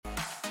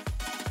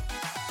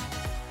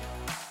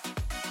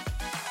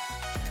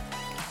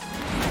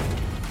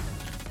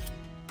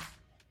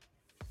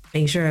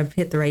make sure I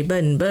hit the right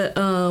button. But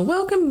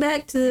welcome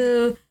back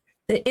to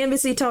the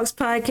Embassy Talks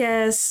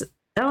podcast.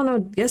 I don't know,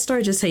 guest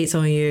star just hates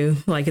on you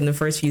like in the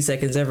first few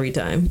seconds every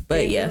time. But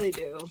They yeah, really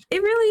do.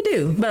 it really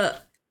do.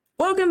 But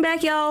welcome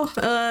back, y'all.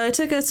 It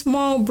took a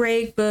small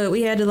break, but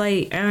we had to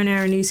like iron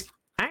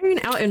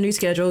out a new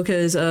schedule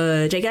because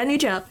Jay got a new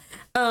job.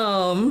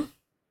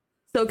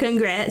 So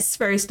congrats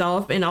first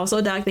off, and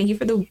also Doc, thank you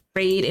for the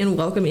raid and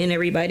welcome in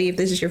everybody. If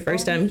this is your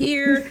first time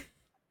here,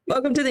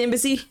 welcome to the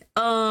embassy.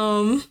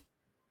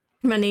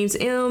 My name's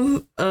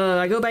M.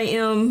 I go by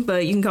M,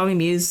 but you can call me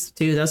Muse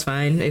too. That's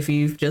fine. If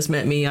you've just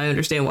met me, I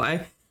understand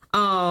why.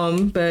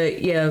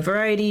 But yeah,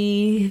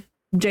 variety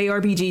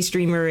JRPG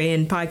streamer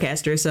and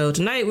podcaster. So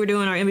tonight we're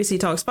doing our Embassy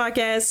Talks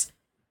podcast.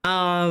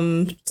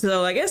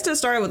 So I guess to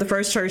start with the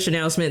first church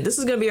announcement, this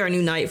is gonna be our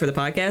new night for the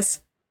podcast.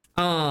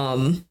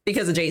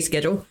 Because of Jay's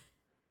schedule.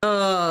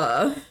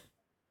 Um,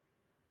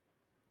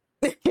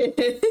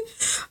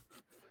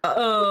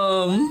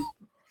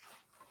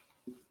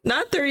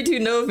 Not 32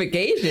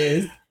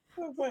 notifications.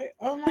 I was like,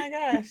 oh my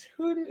gosh,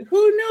 who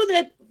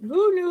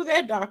knew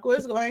that Doc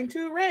was going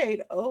to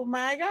raid? Oh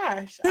my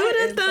gosh. Who'd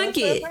have thunk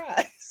it?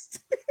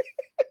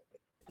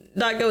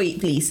 Doc, go eat,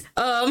 please.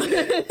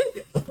 I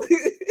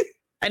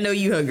know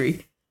you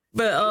hungry.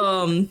 But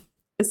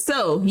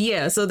so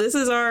yeah, so this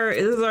is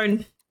our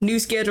new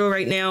schedule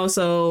right now.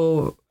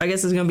 So I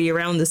guess it's gonna be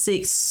around the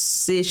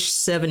 6-ish,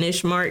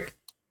 7-ish mark.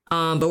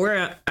 But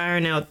we're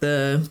ironing out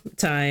the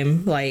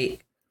time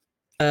like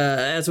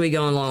as we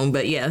go along.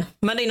 But yeah,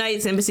 Monday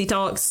nights Embassy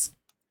Talks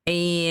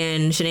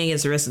and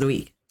shenanigans the rest of the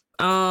week.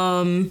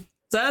 So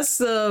that's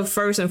the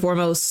first and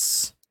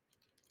foremost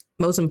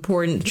most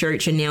important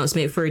church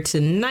announcement for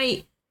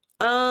tonight.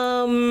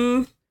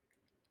 And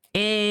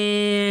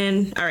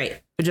all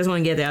right, I just want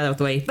to get that out of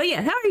the way. But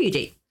yeah, how are you,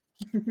 Jake?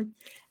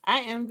 I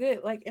am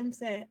good. Like M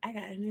said, I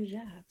got a new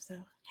job, so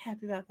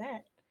happy about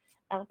that.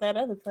 Out that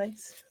other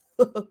place.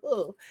 Out of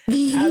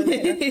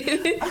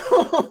there.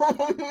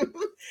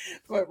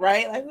 But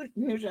right, like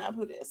new job,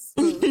 who this?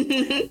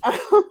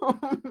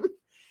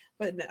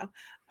 But no.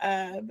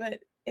 But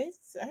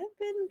I've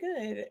been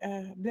good.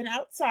 Been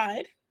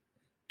outside.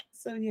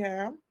 So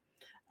yeah.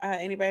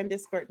 Anybody in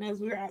Discord knows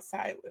we were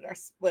outside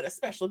with a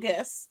special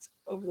guest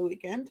over the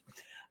weekend.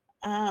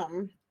 Got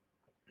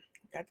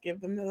to give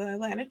them the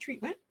Atlanta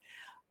treatment.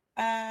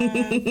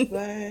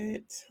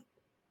 But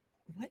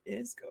what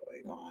is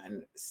going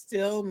on?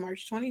 Still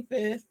March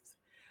 25th.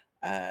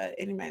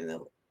 Anybody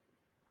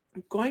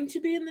going to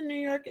be in the New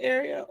York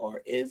area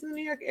or is in the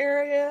New York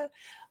area,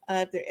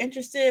 if they're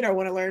interested or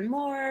want to learn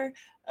more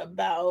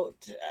about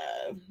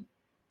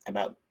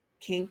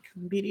kink,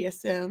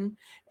 BDSM,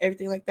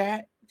 everything like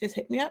that, just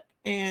hit me up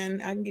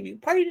and I can give you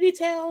party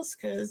details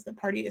because the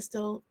party is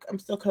I'm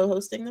still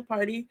co-hosting the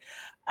party.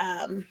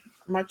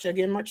 March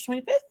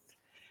 25th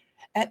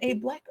at a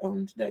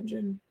Black-owned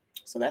dungeon.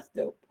 So that's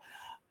dope.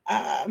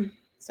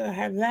 So I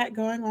have that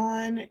going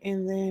on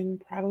and then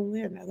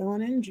probably another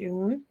one in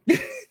June.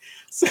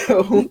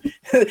 So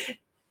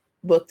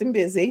booked and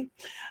busy.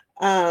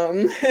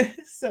 So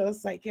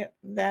it's like, yep,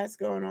 that's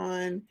going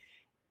on.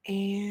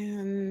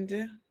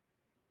 And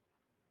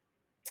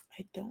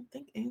I don't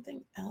think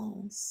anything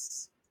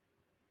else.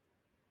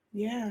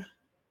 Yeah,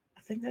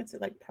 I think that's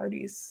it, like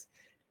parties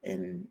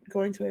and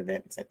going to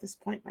events at this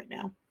point right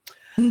now.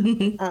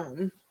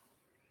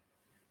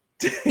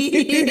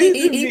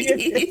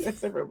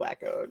 Except for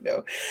Black owned.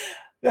 No,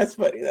 that's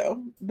funny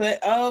though.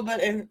 But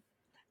and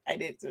I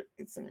did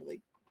some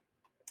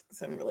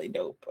really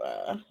dope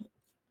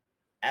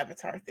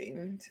avatar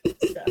themed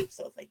stuff.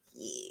 So it's like,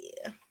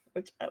 yeah,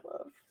 which I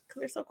love because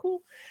they're so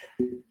cool.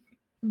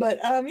 But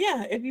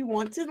yeah, if you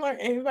want to learn,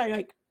 everybody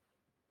like,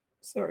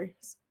 sorry,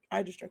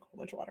 I just drank a whole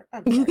bunch of water.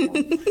 I'm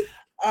sorry.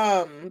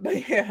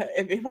 But yeah,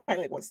 if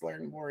anybody like wants to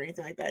learn more or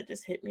anything like that,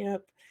 just hit me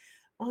up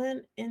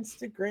on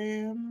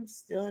Instagram,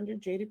 still under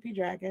JDP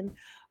Dragon.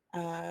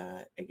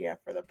 Yeah,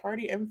 for the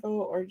party info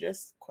or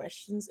just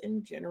questions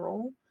in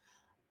general.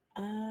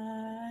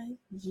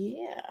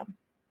 Yeah.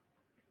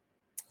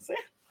 So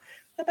yeah,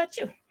 how about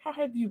you? How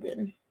have you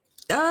been?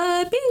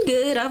 Been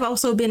good. I've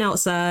also been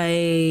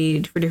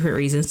outside for different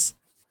reasons,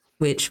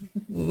 which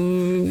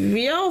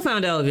y'all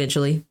found out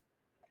eventually.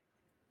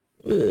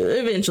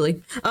 But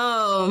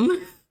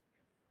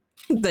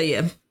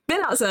yeah,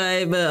 been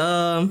outside,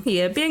 but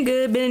yeah, been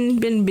good,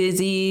 been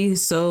busy,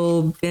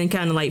 so been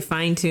kind of like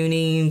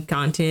fine-tuning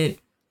content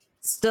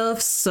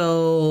stuff.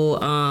 So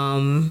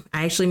I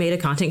actually made a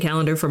content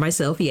calendar for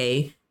myself,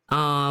 yay.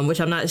 Which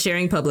I'm not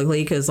sharing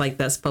publicly because like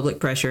that's public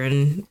pressure,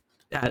 and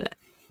I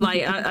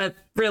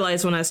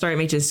realized when I started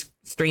making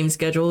stream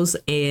schedules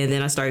and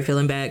then I started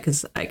feeling bad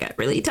because I got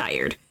really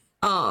tired.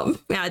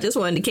 I just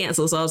wanted to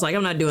cancel, so I was like,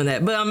 I'm not doing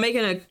that, but I'm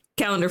making a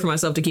calendar for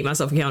myself to keep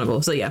myself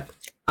accountable. So yeah.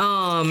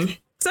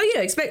 So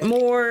yeah, expect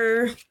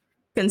more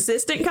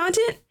consistent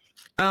content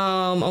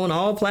on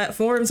all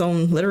platforms,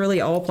 on literally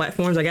all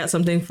platforms. I got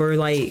something for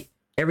like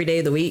every day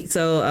of the week.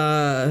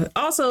 So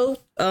also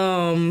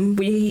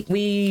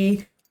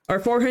we are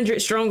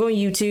 400 strong on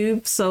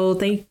YouTube. So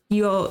thank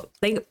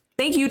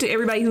thank you to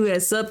everybody who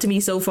has subbed to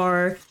me so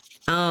far.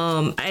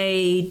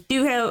 I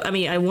do have, I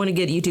mean, I want to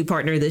get a YouTube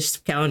partner this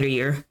calendar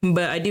year,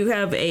 but I do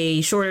have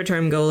a shorter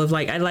term goal of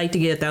like, I'd like to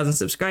get 1,000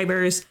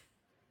 subscribers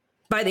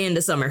by the end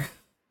of summer.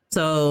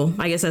 So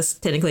I guess that's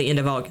technically end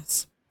of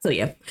August. So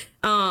yeah.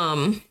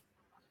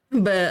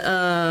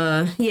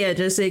 Yeah,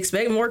 just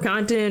expect more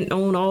content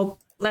on all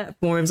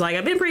platforms. Like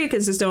I've been pretty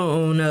consistent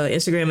on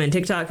Instagram and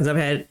TikTok because I've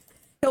had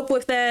help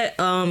with that.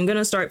 I'm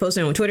gonna start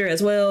posting on Twitter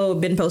as well.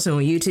 Been posting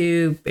on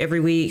YouTube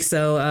every week.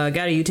 So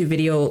got a YouTube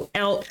video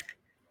out,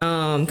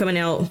 coming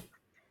out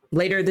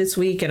later this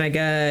week, and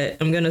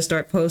I'm gonna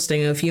start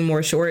posting a few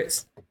more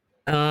shorts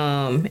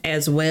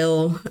as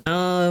well.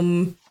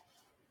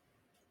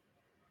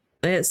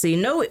 Let's see,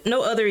 no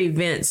other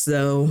events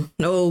though,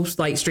 no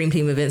like stream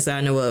team events that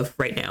I know of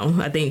right now.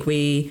 I think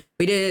we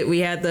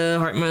had the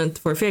Heart Month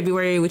for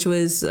February, which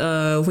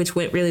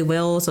went really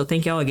well, so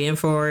thank y'all again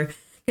for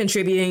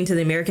contributing to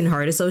the American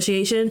Heart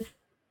Association.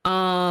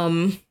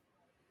 And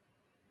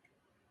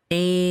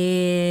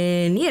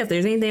yeah, if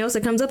there's anything else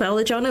that comes up, I'll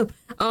let y'all know.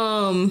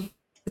 I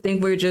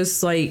think we're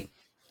just like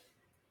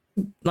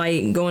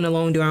going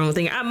along, doing our own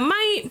thing.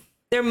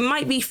 There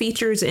might be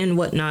features and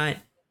whatnot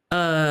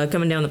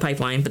coming down the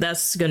pipeline, but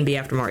that's gonna be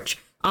after March.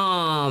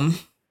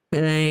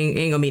 It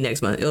ain't gonna be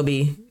next month. It'll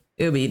be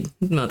the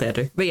month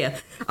after. But yeah,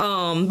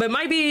 but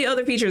might be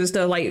other features and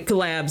stuff like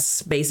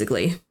collabs,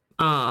 basically.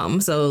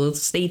 So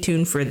stay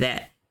tuned for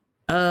that.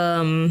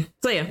 So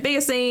yeah,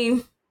 biggest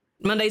thing,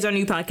 Monday's our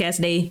new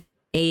podcast day,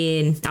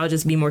 and I'll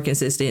just be more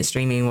consistent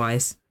streaming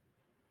wise.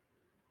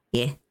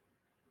 Yeah,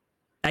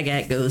 I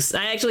got ghosts.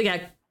 I actually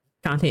got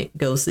content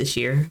ghosts this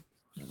year.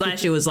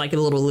 Last year was like a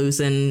little loose,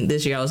 and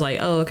this year I was like,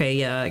 oh, okay,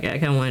 yeah, I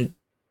kind of want to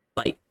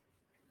like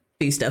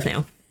do stuff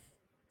now.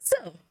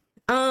 So,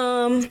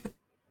 all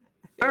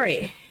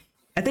right.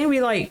 I think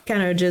we like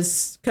kind of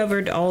just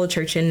covered all the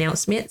church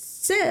announcements.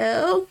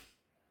 So,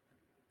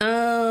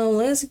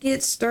 let's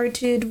get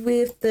started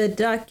with the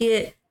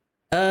docket.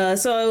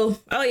 Oh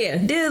yeah,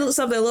 did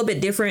something a little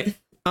bit different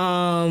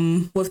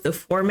with the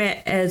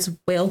format as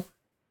well.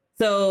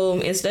 So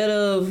instead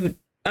of,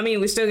 I mean,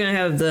 we're still gonna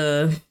have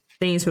the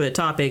things for the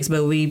topics,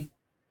 but we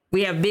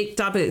have big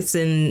topics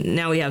and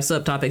now we have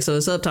subtopics. So the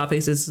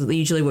subtopics is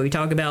usually what we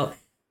talk about,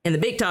 and the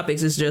big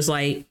topics is just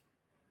like,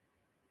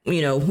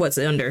 you know, what's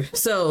under.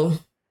 So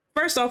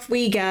first off,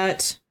 we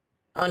got,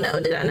 oh no,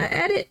 did I not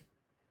add it?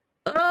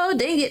 Oh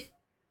dang it.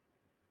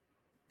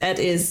 That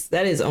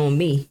is on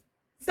me.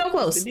 So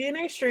close. The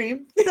DNA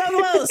stream. So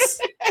close.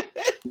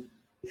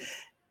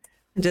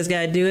 Just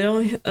gotta do it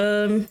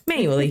on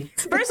manually.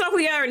 First off,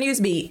 we got our news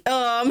beat.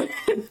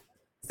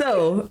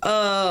 So,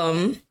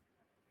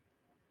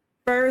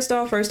 first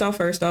off,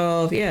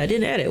 yeah, I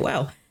didn't add it.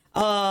 Wow.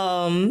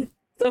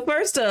 So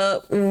first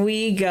up,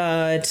 we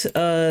got State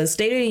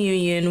of the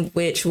Union,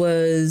 which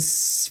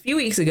was a few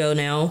weeks ago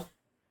now.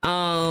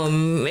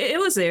 It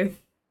was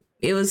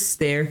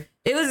there.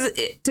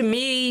 To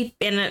me,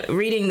 and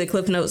reading the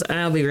clip notes,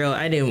 I'll be real,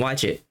 I didn't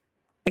watch it.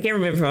 I can't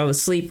remember if I was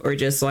asleep or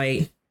just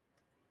like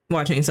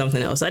watching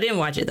something else. I didn't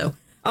watch it though.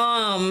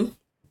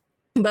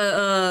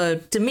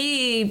 But to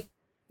me,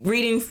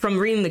 reading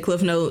the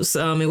cliff notes,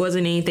 it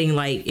wasn't anything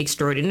like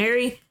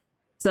extraordinary.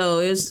 So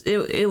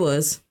it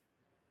was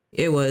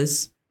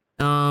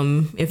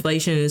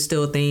inflation is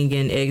still a thing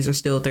and eggs are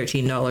still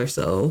 $13.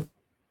 So,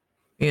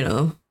 you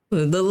know,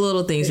 the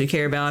little things we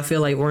care about, I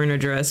feel like weren't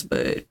addressed,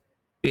 but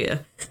yeah.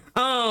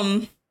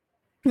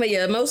 But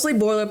yeah, mostly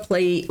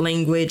boilerplate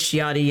language,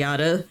 yada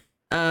yada.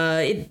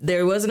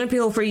 There was an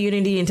appeal for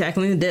unity in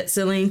tackling the debt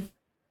ceiling,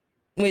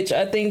 which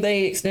I think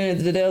they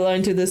extended the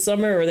deadline to this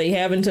summer, or they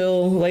have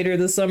until later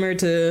this summer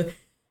to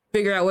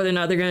figure out whether or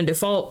not they're going to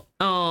default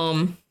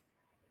on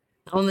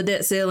the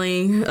debt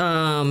ceiling.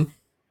 And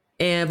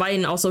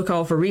Biden also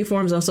called for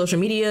reforms on social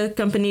media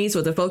companies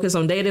with a focus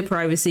on data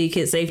privacy,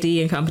 kid safety,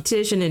 and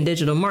competition in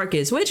digital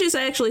markets, which is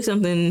actually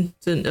something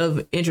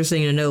of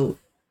interesting to note.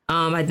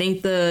 I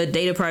think the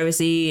data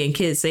privacy and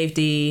kid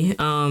safety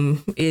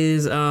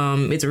is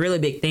it's a really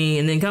big thing,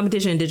 and then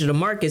competition in digital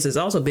markets is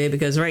also big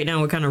because right now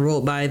we're kind of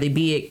ruled by the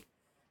big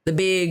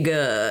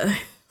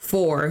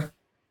four,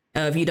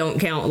 if you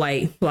don't count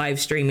like live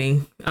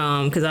streaming,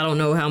 because I don't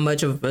know how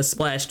much of a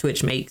splash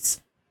Twitch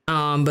makes,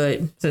 but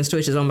since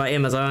Twitch is owned by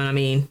Amazon, I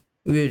mean,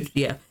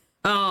 yeah.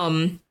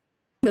 But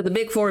the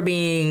big four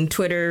being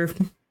Twitter,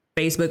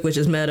 Facebook, which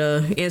is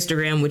Meta,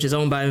 Instagram, which is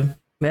owned by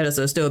Meta,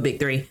 so it's still a big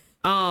three.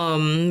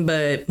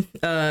 But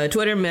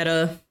Twitter,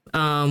 Meta,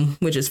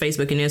 which is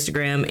Facebook and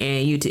Instagram,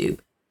 and YouTube.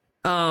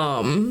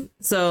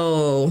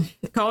 So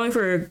calling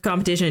for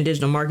competition in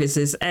digital markets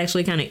is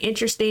actually kind of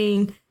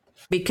interesting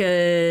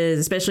because,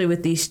 especially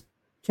with these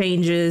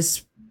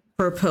changes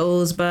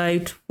proposed by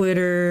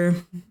Twitter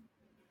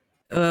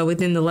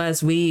within the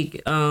last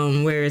week,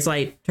 where it's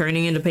like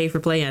turning into pay for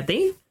play. I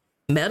think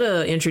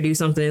Meta introduced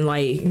something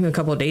like a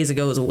couple of days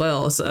ago as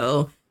well.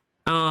 So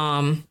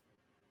I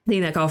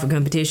think that call for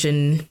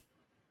competition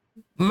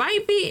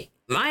might be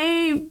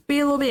a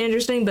little bit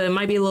interesting, but it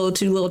might be a little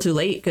too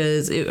late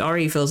because it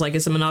already feels like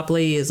it's a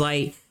monopoly. It's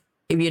like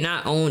if you're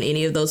not on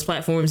any of those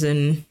platforms,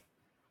 then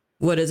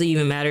what does it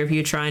even matter if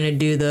you're trying to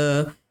do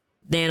the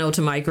nano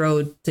to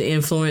micro to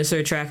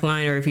influencer track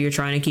line, or if you're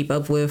trying to keep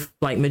up with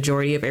like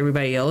majority of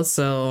everybody else?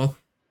 So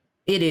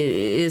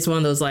it's one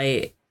of those,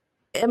 like,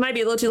 it might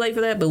be a little too late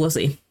for that, but we'll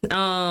see.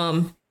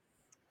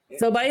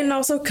 So Biden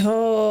also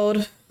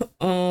called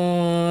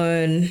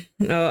on.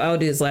 No, I'll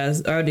do this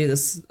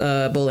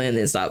bullet and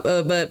then stop.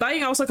 But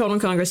Biden also called on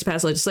Congress to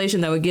pass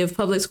legislation that would give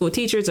public school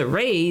teachers a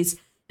raise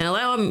and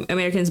allow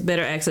Americans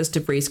better access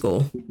to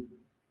preschool.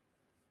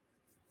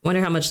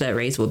 Wonder how much that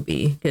raise would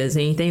be, because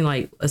anything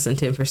like less than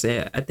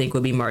 10%, I think,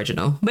 would be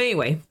marginal. But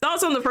anyway,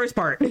 thoughts on the first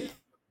part?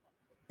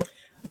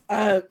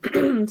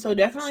 So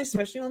definitely,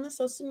 especially on the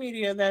social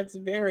media, that's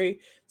very,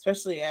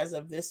 especially as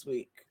of this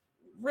week,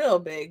 real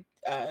big.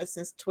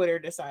 Since Twitter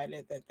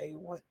decided that they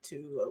want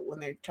to, when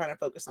they're trying to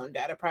focus on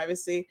data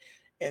privacy,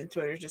 and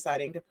Twitter's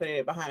deciding to put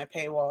it behind a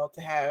paywall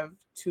to have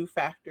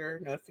two-factor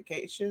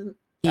notification,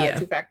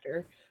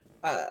 two-factor,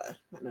 not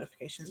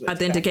notifications, but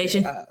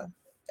authentication.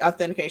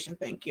 Authentication.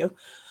 Thank you.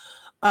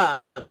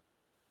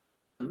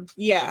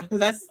 Yeah,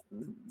 because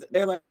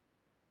they're like,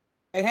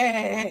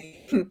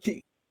 hey,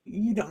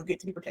 you don't get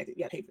to be protected.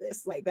 You got to pay for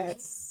this. Like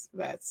that's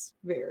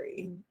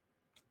very.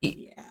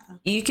 Yeah,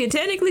 you can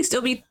technically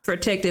still be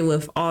protected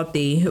with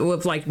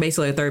with like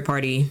basically a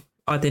third-party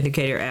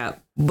authenticator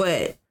app,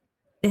 but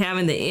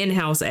having the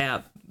in-house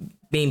app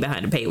being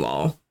behind a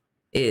paywall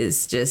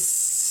is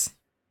just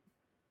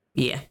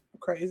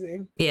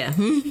crazy. Yeah,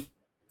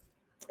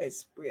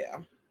 It's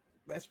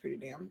that's pretty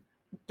damn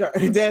dark.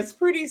 That's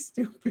pretty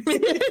stupid.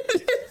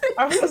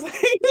 I was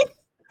like,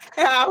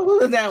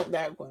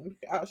 that one.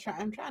 I'm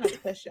trying to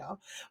push y'all,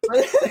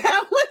 but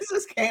that one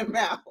just came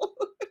out.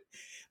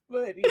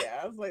 But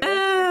yeah, I was like,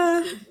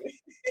 that's stupid.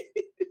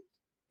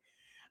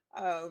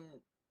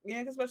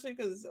 Yeah, especially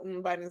because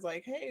when Biden's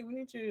like, hey, we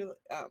need to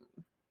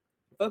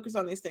focus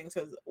on these things,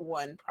 because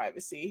one,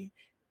 privacy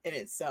in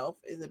itself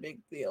is a big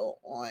deal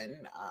on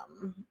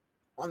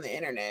the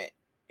internet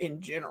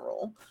in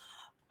general.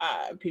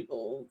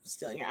 People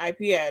stealing your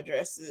IP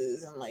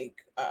addresses and like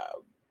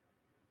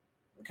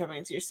coming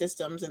into your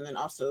systems, and then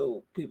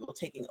also people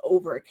taking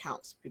over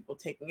accounts, people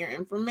taking your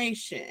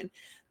information,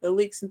 the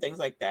leaks and things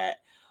like that.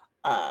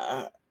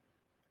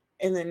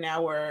 And then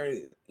now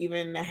we're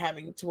even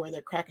having to where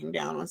they're cracking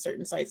down on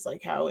certain sites,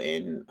 like how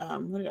in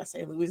what did I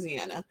say,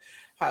 Louisiana,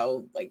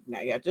 how like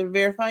now you have to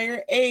verify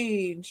your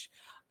age.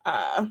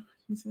 Are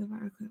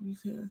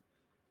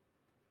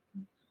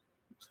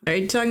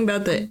you talking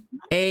about the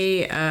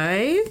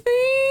AI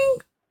thing?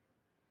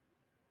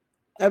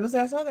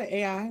 I saw the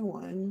AI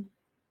one.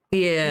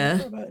 Yeah.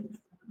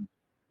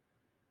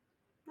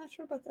 Not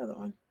sure about the other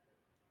one.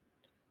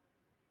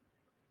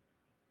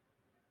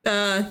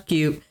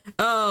 Cute.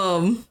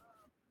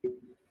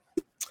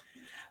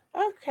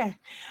 Okay.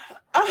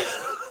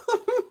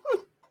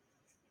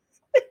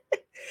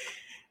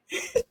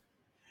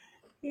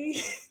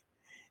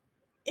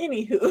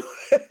 Anywho.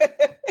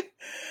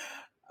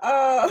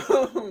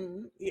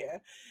 Yeah.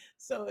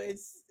 So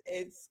it's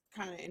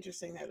kind of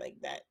interesting that like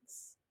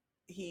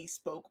he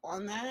spoke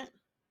on that.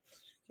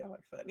 Y'all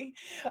are funny.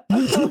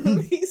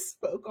 He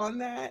spoke on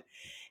that,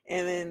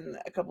 and then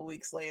a couple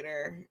weeks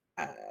later,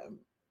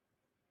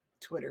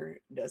 Twitter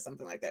does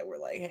something like that. We're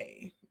like,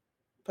 hey,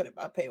 put a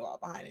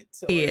paywall behind it.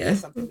 So it's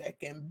something that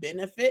can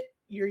benefit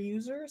your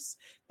users.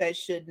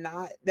 That's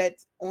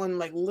on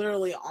like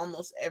literally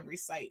almost every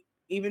site,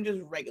 even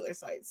just regular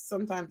sites.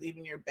 Sometimes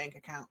even your bank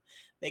account,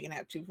 they can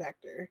have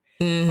two-factor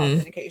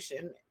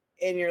authentication.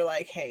 And you're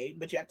like, hey,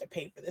 but you have to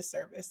pay for this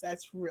service.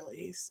 That's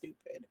really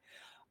stupid.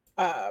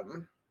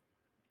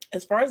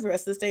 As far as the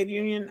rest of the State of the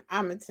Union,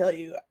 I'm gonna tell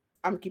you,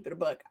 I'm keeping a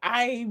buck.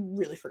 I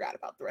really forgot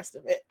about the rest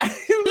of it.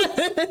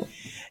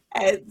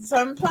 And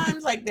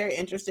sometimes like they're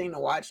interesting to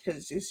watch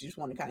because you just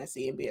want to kind of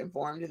see and be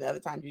informed, and the other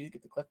times you just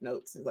get the cliff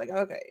notes. It's like,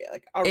 okay,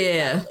 like I'll read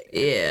that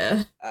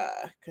later.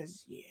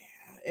 Because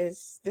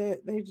it's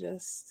they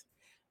just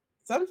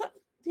sometimes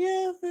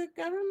the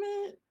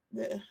government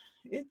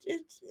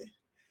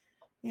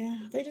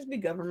they just be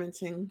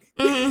governmenting.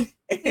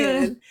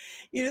 And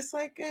you're just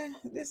like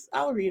this.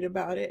 I'll read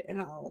about it, and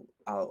I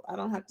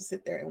don't have to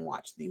sit there and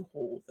watch the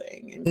whole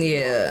thing. And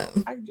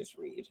I can just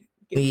read.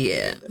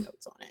 Get the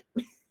notes on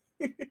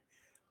it.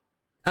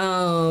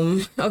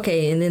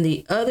 Okay, and then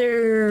the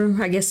other,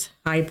 I guess,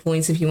 high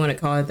points, if you want to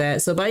call it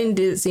that. So Biden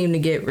did seem to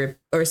get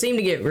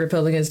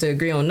Republicans to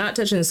agree on not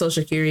touching the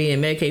Social Security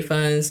and Medicaid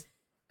funds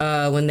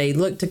when they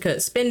look to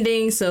cut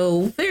spending.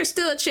 So there's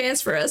still a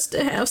chance for us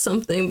to have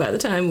something by the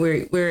time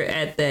we're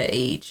at that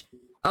age.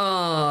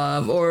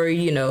 Or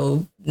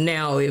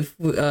now if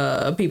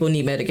people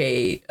need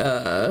Medicaid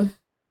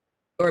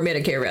or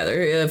Medicare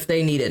rather, if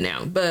they need it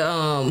now.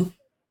 But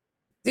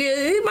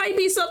it might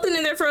be something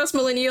in there for us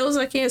millennials.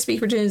 I can't speak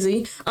for Gen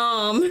Z.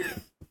 We'll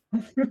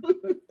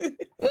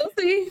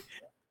see.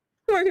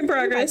 Work in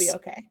progress. It might be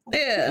okay.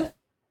 Yeah.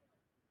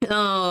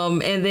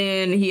 And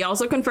then he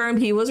also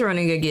confirmed he was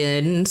running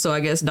again. So I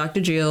guess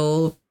Dr.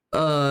 Jill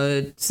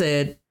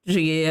said,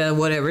 yeah,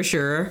 whatever,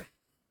 sure.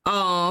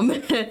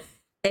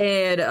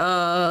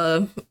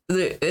 And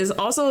is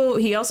also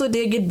he also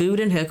did get booed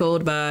and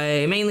heckled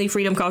by mainly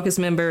Freedom Caucus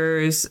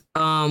members,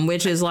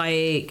 which is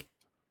like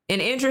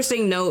an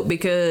interesting note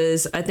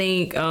because I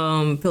think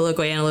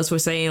political analysts were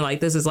saying like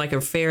this is like a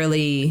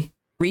fairly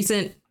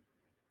recent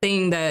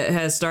thing that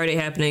has started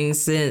happening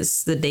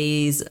since the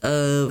days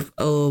of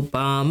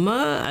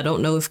Obama. I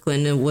don't know if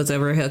Clinton was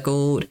ever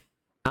heckled.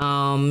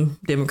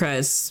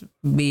 Democrats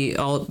be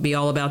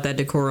all about that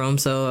decorum,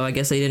 so I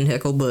guess they didn't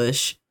heckle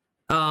Bush.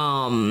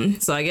 So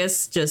I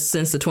guess just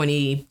since the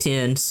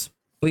 2010s,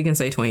 we can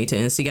say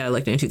 2010s, he got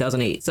elected in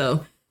 2008.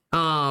 So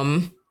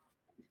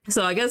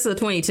I guess the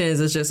 2010s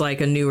is just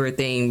like a newer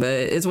thing, but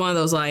it's one of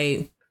those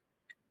like,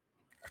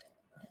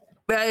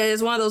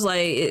 it's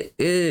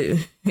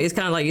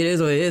kind of like it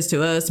is what it is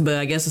to us. But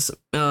I guess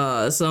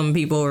some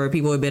people or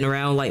people who have been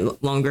around like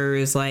longer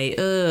is like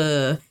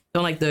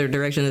don't like the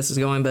direction this is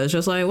going. But it's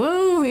just like,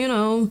 well, you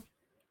know,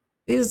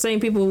 these are the same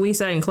people we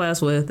sat in class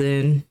with,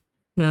 and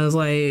I was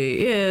like,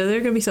 yeah, they're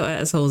gonna be so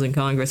assholes in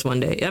Congress one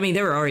day. I mean,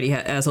 they were already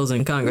assholes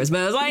in Congress,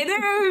 but I was like,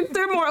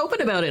 they're more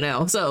open about it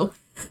now. So,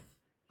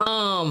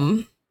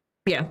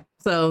 yeah.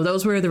 So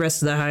those were the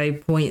rest of the high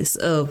points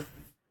of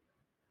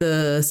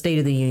the State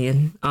of the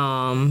Union.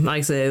 Like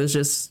I said, it was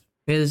just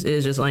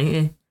like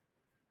it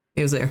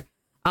was there.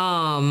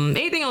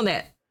 Anything on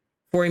that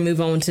before we move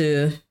on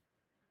to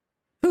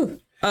the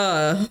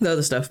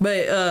other stuff?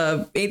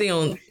 But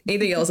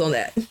anything else on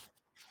that?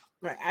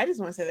 Right. I just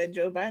want to say that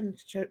Joe Biden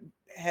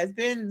has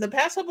been the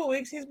past couple of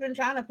weeks. He's been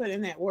trying to put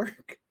in that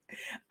work.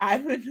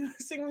 I've been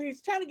noticing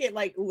he's trying to get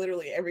like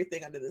literally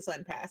everything under the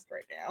sun passed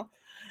right now.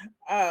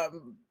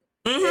 And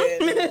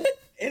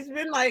it's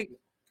been like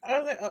I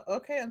was like, oh,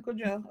 okay, Uncle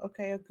Joe,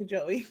 okay, Uncle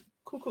Joey,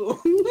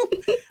 cool.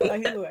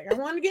 Like he was like, I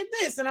want to get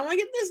this, and I want to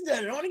get this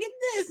done, and I want to get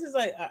this. It's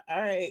like,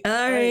 all right,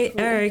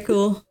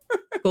 cool.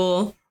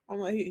 I'm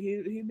like,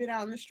 he been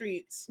out in the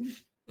streets.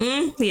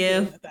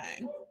 Yeah.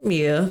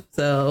 Yeah.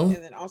 So.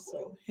 And then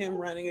also him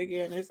running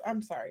again is.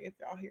 I'm sorry if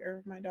y'all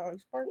hear my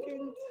dogs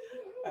barking.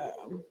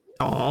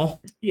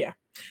 Yeah.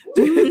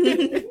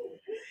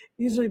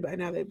 Usually by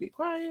now they'd be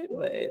quiet,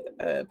 but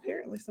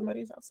apparently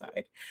somebody's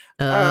outside.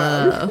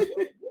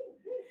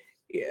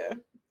 Yeah.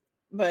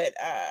 But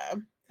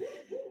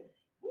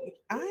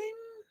I'm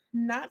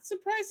not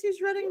surprised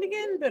he's running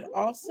again, but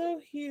also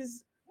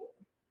he's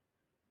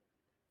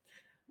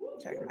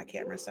checking my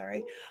camera,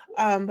 sorry.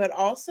 But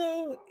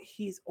also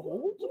he's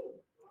old.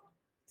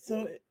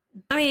 So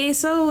I mean,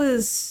 so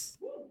is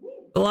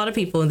a lot of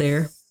people in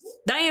there.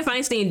 Dianne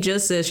Feinstein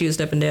just said she was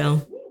stepping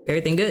down.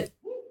 Everything good?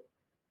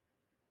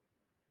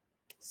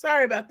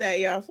 Sorry about that,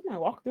 y'all. Someone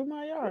walked through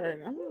my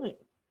yard. I'm like,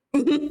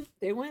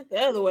 they went the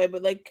other way,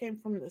 but they came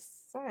from the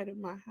side of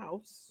my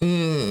house.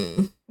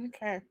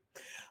 Okay.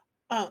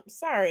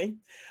 Sorry.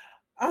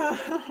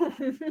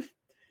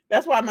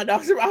 That's why my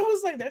dogs are. I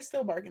was like, they're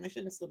still barking. They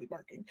shouldn't still be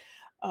barking.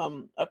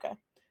 Okay.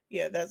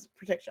 Yeah, that's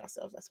protect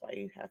yourselves. That's why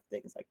you have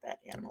things like that,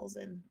 animals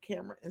and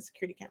camera and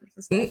security cameras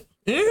and stuff.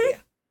 Yeah.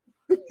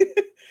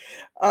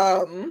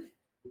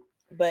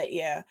 But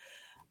yeah,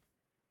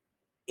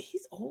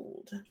 he's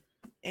old,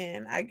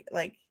 and I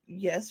like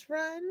yes,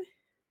 run,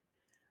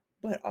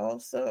 but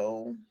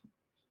also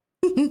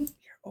you're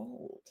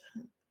old.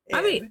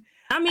 And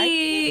I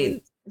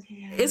mean,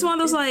 it's one of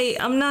those like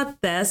I'm not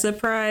that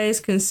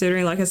surprised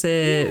considering, like I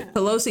said,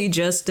 Pelosi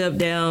just stepped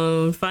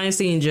down.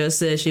 Feinstein just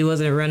said she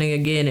wasn't running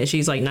again, and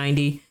she's like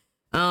 90,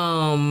 if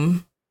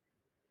not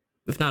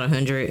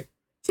 100.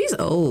 She's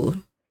old.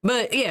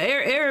 But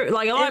yeah,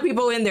 like a lot of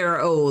people in there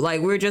are old.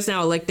 Like we're just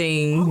now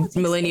electing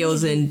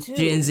millennials and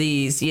Gen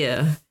Zs.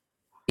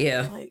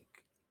 Yeah. Like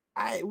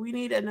we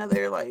need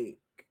another like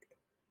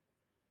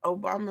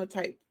Obama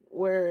type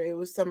where it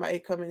was somebody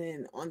coming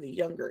in on the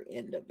younger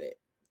end of it,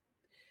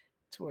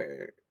 to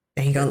where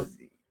they ain't gonna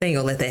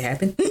let that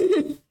happen.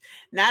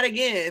 Not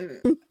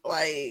again.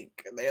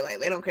 Like they're like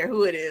they don't care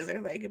who it is.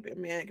 They're like it could be a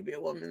man, it could be a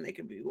woman, they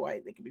could be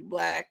white, they could be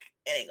black.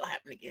 It ain't gonna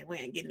happen again. We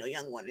ain't getting no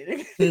young one in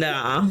it.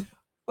 Nah.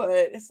 But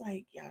it's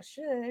like y'all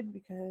should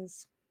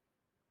because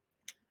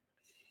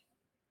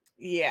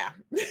yeah.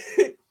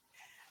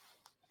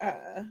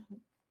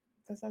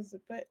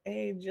 But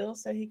hey, Jill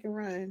said he can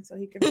run, so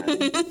he can run.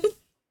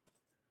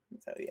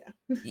 So yeah.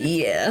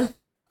 Yeah.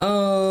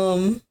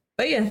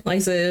 But yeah, like I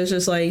said, it was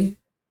just like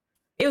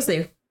it was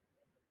there.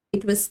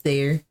 It was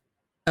there.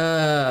 They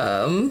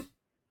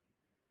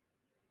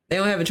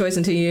don't have a choice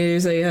in 2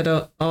 years. They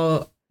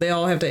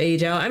all have to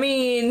age out. I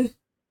mean,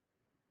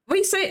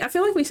 I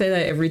feel like we say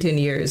that every 10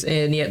 years,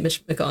 and yet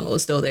Mitch McConnell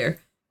is still there.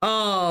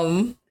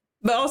 But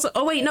also,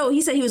 oh wait, no,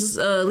 he said he was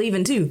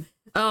leaving too.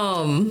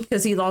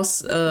 Because he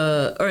lost.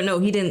 Or no,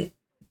 he didn't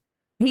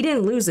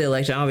lose the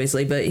election,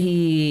 obviously, but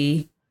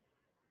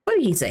what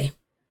did he say?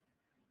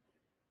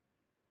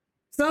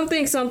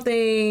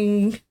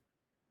 Something.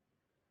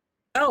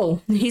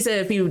 Oh, he said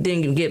if he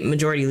didn't get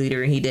majority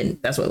leader, and he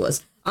didn't. That's what it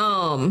was.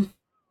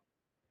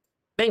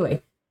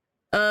 Anyway,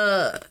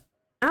 I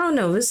don't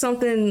know. It's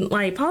something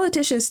like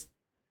politicians.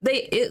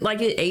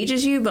 It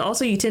ages you, but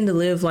also you tend to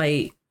live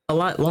like a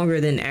lot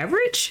longer than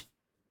average.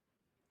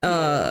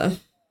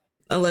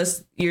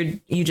 unless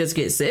you just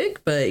get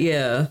sick. But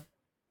yeah,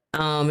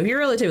 if you're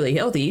relatively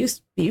healthy,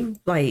 you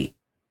like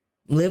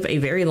live a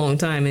very long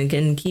time and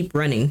can keep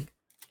running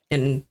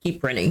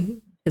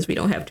because we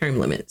don't have term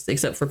limits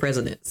except for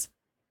presidents.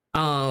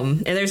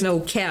 And there's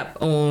no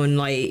cap on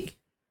like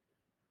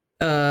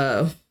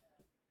uh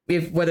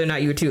if whether or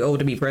not you're too old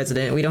to be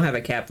president. We don't have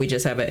a cap. We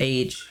just have an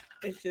age.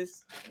 It's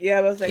just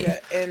yeah, but it's like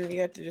and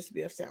you have to just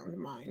be of sound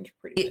mind,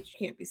 pretty much.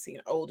 You can't be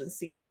seen old and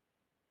senile.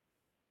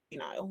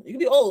 You can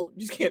be old,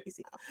 you just can't be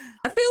senile.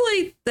 I feel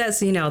like that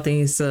senile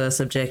thing is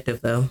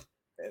subjective though.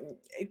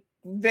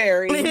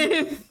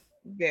 Very,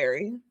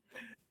 very.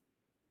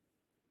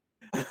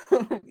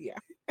 Yeah.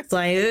 It's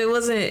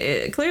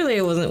like clearly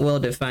it wasn't well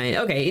defined.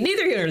 Okay,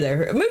 neither here nor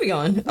there. Moving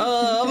on.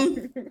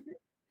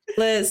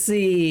 Let's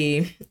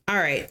see. All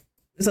right.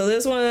 So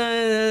this one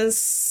is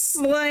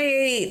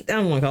slight. I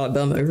don't want to call it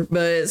bummer,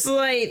 but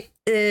slight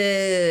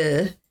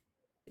bad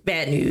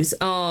news.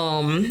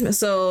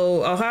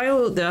 So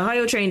the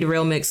Ohio train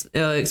derailment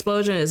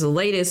explosion is the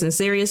latest and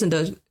serious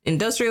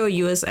industrial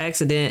U.S.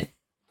 accident,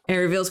 and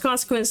reveals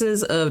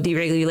consequences of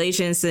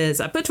deregulation since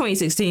I put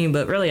 2016,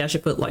 but really I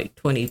should put like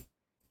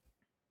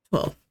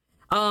 2012.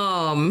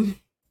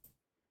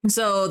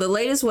 So the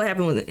latest what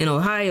happened in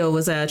Ohio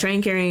was a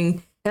train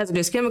carrying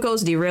hazardous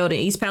chemicals derailed in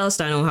East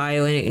Palestine,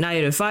 Ohio, and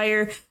ignited a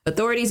fire.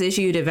 Authorities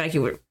issued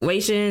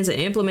evacuations and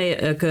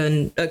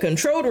implemented a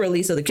controlled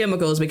release of the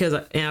chemicals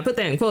and I put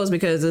that in quotes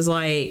because it's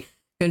like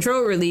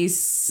controlled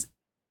release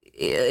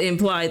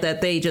implied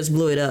that they just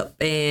blew it up.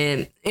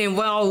 And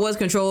while it was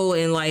controlled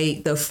and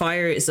like the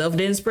fire itself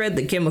didn't spread,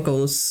 the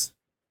chemicals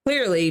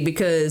clearly,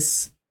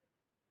 because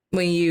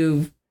when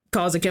you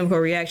cause a chemical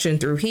reaction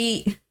through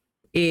heat,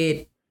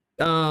 it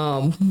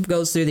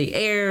goes through the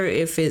air.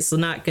 If it's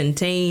not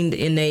contained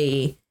in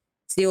a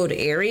sealed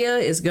area,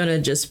 it's gonna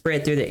just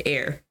spread through the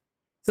air.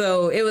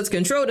 So it was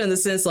controlled in the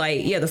sense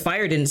like, yeah, the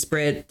fire didn't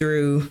spread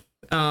through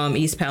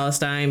East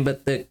Palestine,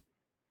 but the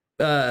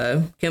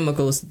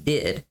chemicals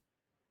did.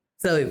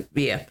 So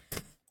yeah.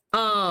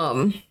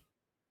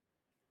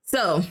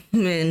 So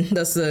man,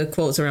 that's the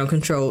quotes around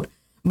controlled.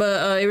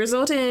 But it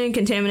resulted in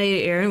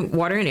contaminated air,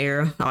 water, and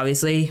air,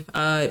 obviously.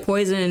 It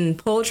poisoned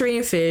poultry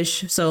and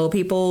fish. So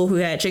people who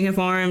had chicken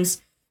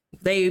farms,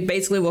 they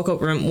basically woke up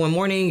one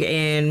morning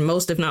and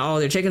most, if not all,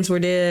 their chickens were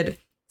dead.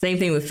 Same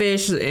thing with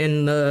fish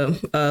in the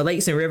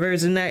lakes and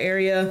rivers in that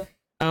area.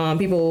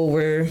 People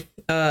were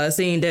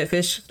seeing dead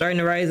fish starting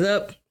to rise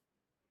up.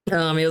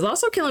 It was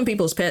also killing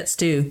people's pets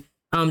too,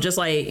 just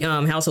like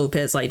household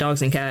pets like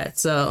dogs and cats.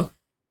 So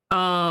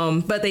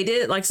but they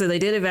did, like I said, they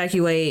did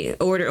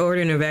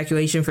order an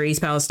evacuation for East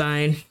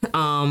Palestine.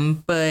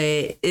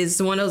 But it's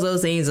one of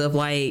those things of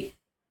like,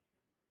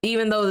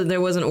 even though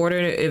there was an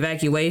ordered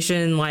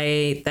evacuation,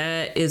 like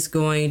that is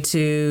going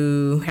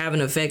to have an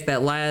effect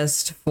that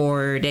lasts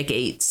for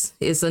decades.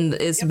 It's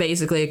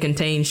basically a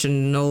contained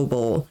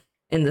Chernobyl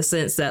in the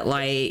sense that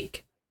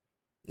like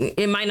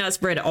it might not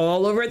spread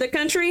all over the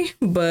country,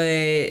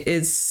 but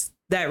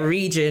that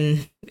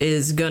region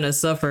is gonna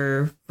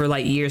suffer for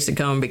like years to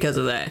come because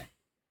of that.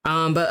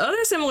 But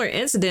other similar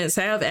incidents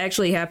have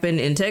actually happened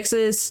in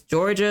Texas,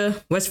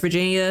 Georgia, West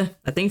Virginia,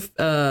 I think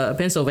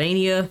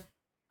Pennsylvania,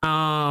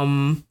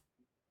 I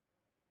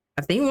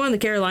think one of the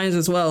Carolinas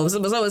as well.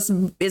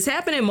 So it's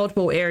happened in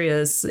multiple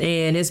areas,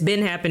 and it's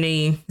been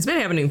happening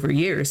for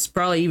years,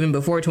 probably even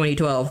before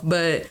 2012.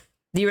 But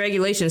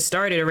deregulation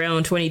started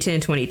around 2010,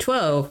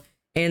 2012,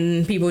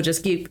 and people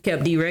just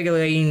kept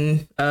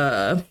deregulating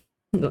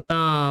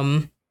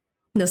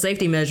the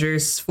safety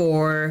measures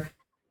for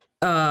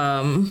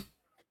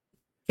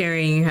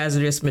carrying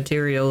hazardous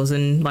materials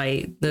and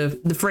like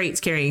the freights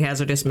carrying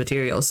hazardous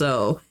materials.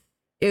 So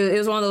it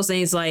was one of those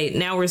things like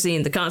now we're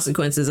seeing the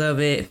consequences of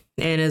it,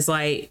 and it's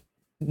like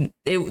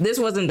this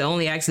wasn't the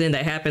only accident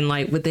that happened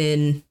like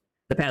within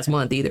the past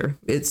month either.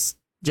 It's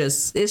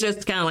just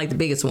kind of like the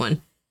biggest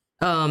one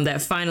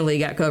that finally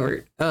got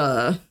covered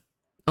on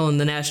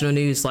the national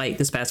news like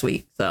this past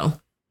week. So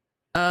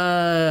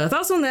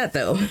thoughts on that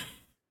though?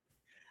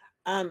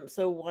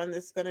 So one,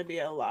 there's going to be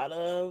a lot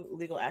of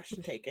legal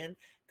action taken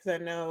because I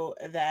know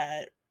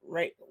that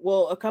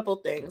a couple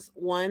things.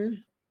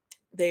 One,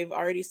 they've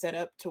already set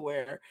up to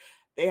where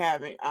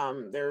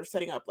they're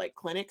setting up like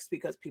clinics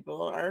because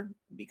people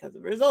because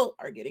of the result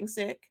are getting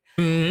sick.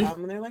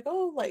 Mm-hmm. And they're like,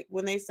 oh, like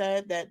when they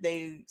said that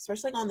they,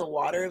 especially on the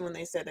water, when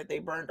they said that they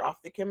burned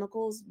off the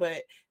chemicals,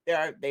 but there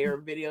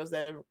are videos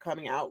that are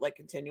coming out like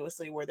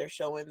continuously where they're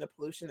showing the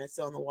pollution that's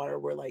still in the water,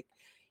 where like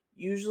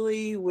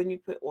usually when you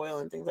put oil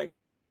and things like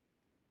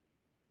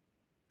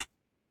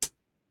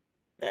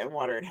that in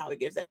water and how it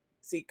gives that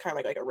see kind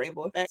of like a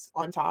rainbow effect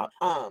on top,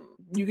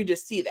 you can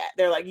just see that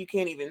they're like, you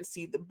can't even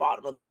see the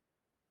bottom of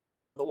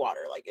the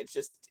water, like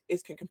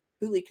it's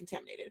completely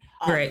contaminated.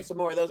 Right. So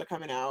more of those are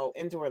coming out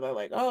into where they're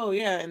like, oh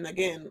yeah, and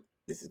again,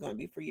 this is going to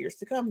be for years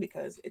to come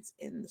because it's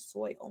in the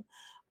soil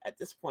at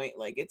this point,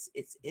 like it's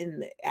in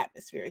the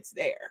atmosphere, it's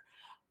there.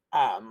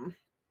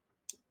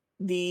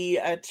 The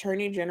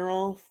attorney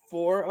general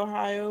for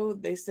Ohio,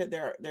 they said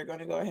they're going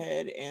to go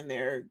ahead and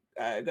they're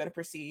going to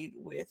proceed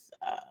with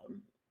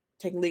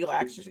taking legal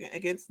action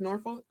against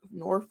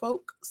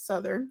Norfolk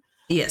Southern,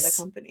 the Yes.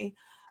 company.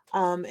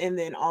 And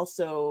then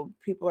also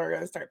people are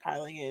going to start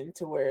piling in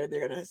to where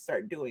they're going to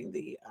start doing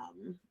the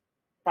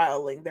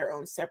filing their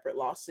own separate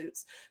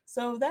lawsuits.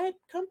 So that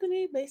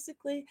company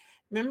basically,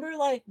 remember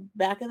like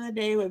back in the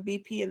day with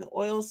BP and the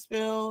oil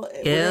spill,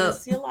 we're going to Yep.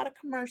 see a lot of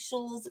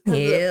commercials because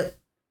Yep.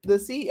 the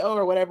CEO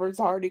or whatever it's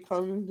already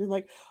come and been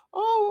like,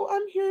 oh,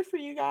 I'm here for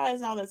you guys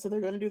and all that. So they're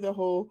going to do the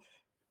whole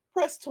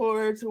press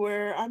tour to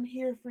where I'm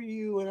here for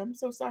you and I'm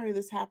so sorry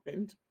this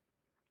happened.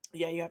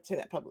 Yeah, you have to say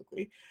that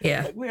publicly.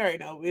 Yeah. Like we already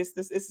know it's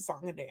a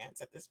song and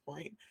dance at this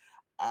point.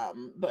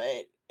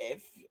 But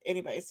if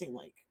anybody's seen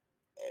like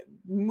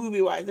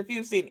movie wise, if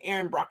you've seen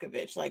Aaron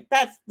Brockovich, like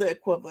that's the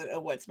equivalent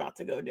of what's about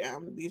to go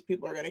down. These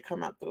people are going to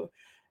come out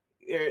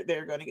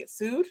they're going to get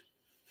sued.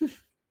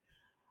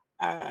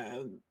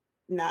 um,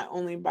 Not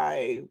only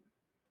by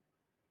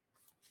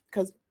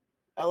because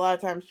a lot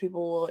of times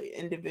people will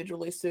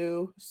individually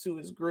sue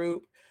as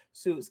group,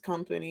 sue as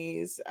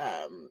companies.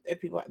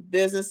 If people have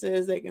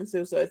businesses, they can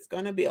sue. So it's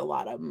going to be a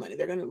lot of money.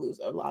 They're going to lose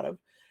a lot of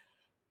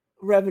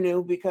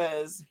revenue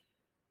because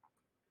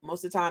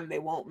most of the time they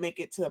won't make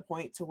it to the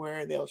point to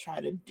where they'll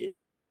try to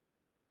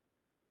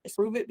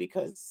disprove it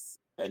because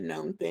a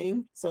known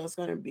thing. So it's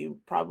going to be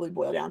probably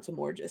boiled down to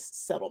more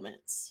just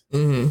settlements,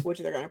 which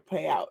they're going to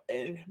pay out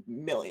in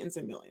millions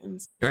and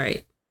millions.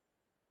 Right.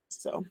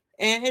 So,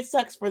 and it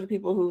sucks for the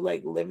people who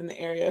like live in the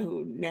area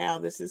who now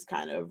this is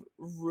kind of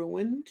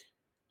ruined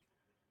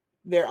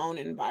their own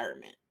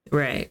environment.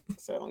 Right.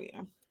 So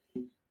yeah.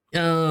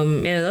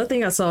 And the other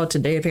thing I saw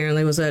today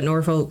apparently was that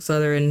Norfolk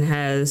Southern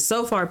has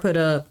so far put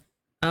up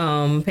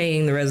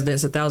paying the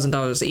residents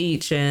 $1,000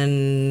 each,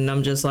 and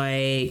I'm just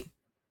like,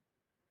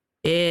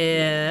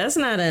 yeah, that's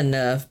not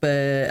enough.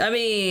 But I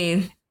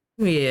mean,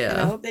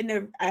 yeah.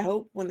 And I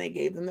hope when they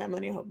gave them that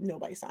money, I hope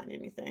nobody signed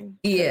anything.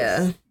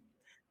 Yeah.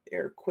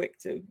 They're quick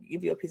to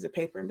give you a piece of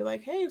paper and be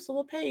like, hey, so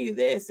we'll pay you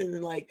this. And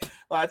then like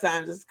a lot of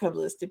times this comes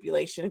with a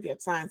stipulation. If you have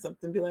to sign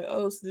something, be like,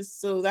 oh,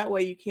 so that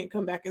way you can't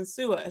come back and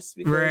sue us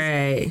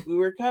because we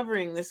were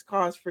covering this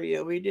cost for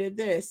you. We did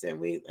this and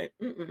we like,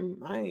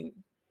 I ain't.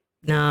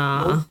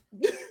 Nah.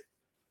 Nope.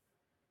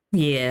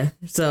 Yeah.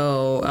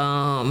 So,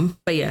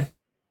 but yeah,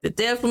 they're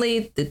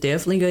definitely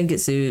gonna get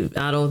sued.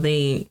 I don't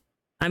think.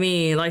 I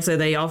mean, like I said,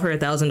 they offer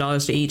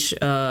 $1,000 to each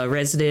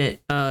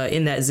resident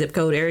in that zip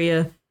code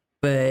area,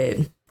 but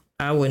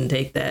I wouldn't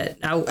take that.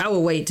 I would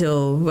wait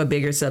till a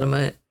bigger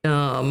settlement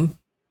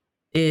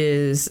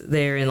is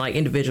there and like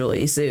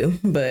individually sue.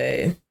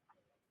 But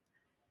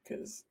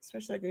because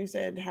especially like you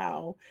said,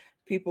 how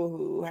people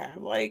who have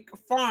like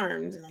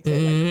farms and like,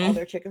 said, like all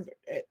their chickens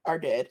are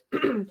dead.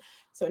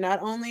 So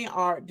not only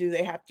do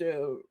they have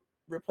to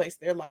replace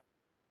their life,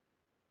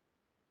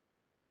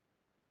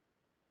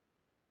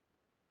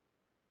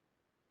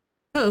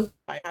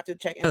 I have to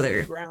check in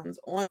the grounds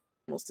on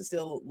animals to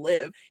still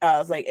live.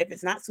 It's like if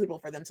it's not suitable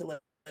for them to live,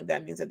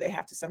 that means that they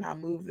have to somehow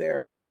move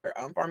their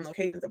farm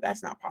locations. If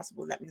that's not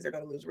possible, that means they're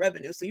going to lose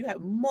revenue. So you have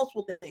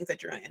multiple things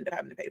that you're going to end up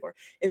having to pay for.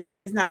 It's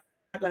not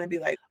going to be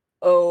like,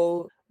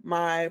 oh,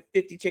 my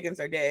 50 chickens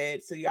are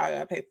dead, so y'all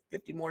gotta pay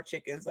 50 more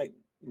chickens. Like,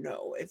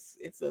 no, it's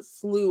a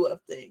slew of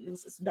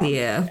things. It's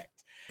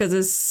because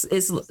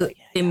it's like,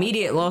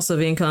 immediate loss of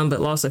income,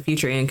 but loss of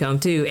future income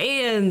too.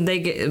 And they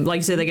get, like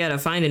you said, they gotta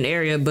find an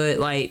area, but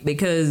like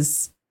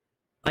because,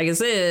 like I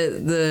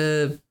said,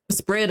 the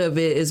spread of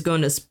it is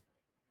going to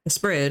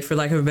spread, for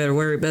lack of a better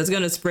word, but it's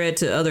going to spread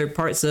to other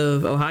parts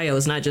of Ohio.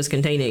 It's not just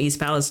contained in East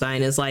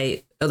Palestine. It's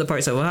like other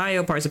parts of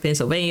Ohio, parts of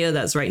Pennsylvania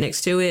that's right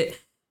next to it.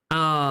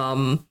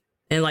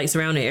 And like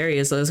surrounding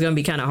areas. So it's going to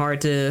be kind of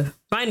hard to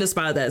find a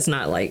spot that's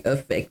not like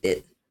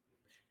affected.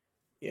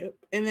 Yep.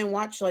 And then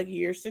watch like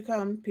years to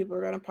come, people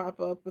are going to pop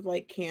up with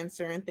like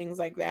cancer and things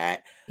like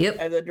that. Yep.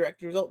 As a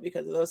direct result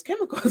because of those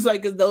chemicals.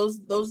 Like those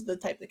are the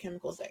type of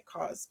chemicals that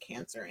cause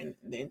cancer in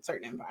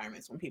certain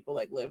environments when people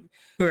like live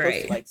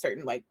close to, like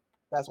certain, like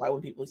that's why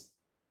when people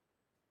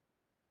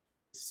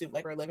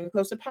like are living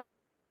close to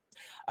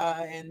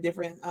and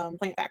different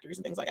plant factories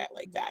and things like that,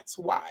 like that's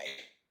why,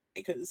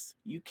 because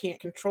you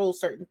can't control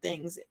certain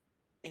things,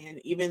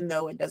 and even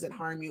though it doesn't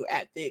harm you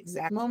at the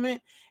exact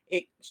moment,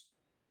 it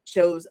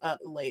shows up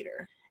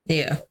later.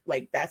 Yeah,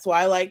 like that's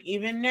why, like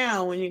even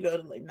now when you go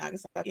to like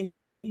Nagasaki and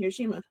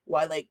Hiroshima,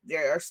 why like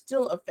there are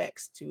still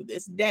effects to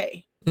this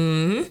day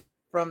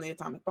from the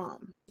atomic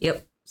bomb.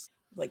 Yep.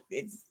 Like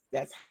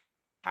that's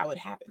how it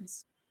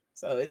happens.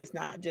 So it's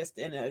not just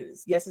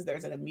yes,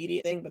 there's an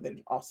immediate thing, but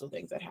there's also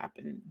things that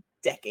happen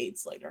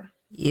decades later.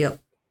 Yep.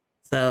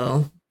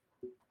 So,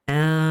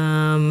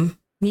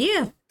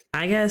 yeah,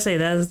 I gotta say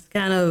that was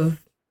kind of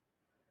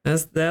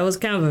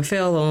a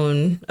fail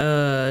on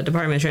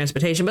Department of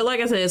Transportation. But like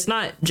I said, it's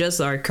not just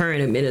our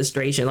current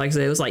administration. Like I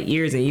said, it was like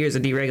years and years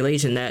of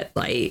deregulation that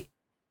like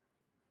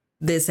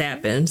this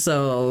happened.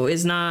 So it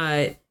wasn't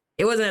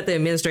that the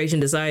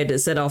administration decided to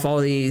set off all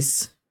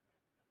these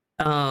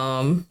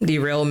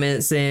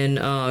derailments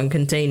and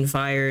contained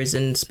fires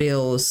and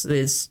spills.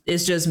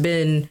 It's just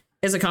been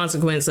a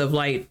consequence of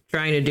like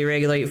trying to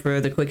deregulate for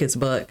the quickest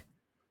buck.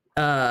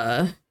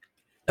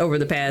 over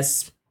the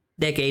past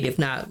decade, if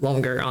not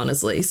longer,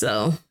 honestly.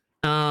 So,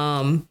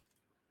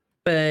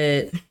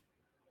 but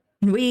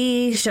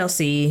we shall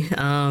see.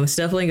 It's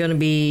definitely going to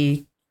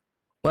be,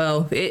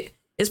 well,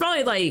 it's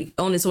probably like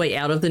on its way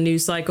out of the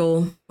news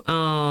cycle,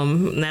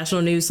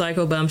 national news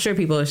cycle, but I'm sure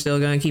people are still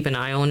going to keep an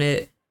eye on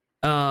it.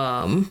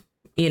 As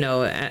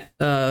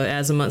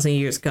the months and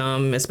years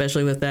come,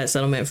 especially with that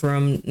settlement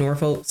from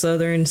Norfolk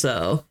Southern.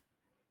 So,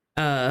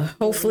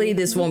 hopefully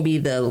this won't be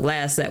the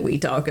last that we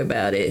talk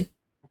about it.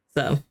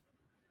 So,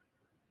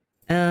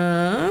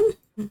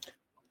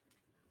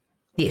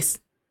 yes.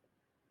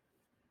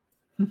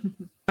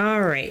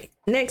 All right.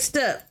 Next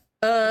up,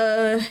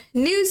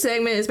 news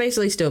segment is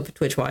basically still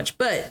Twitch Watch,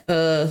 but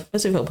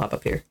let's see if it'll pop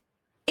up here.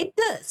 It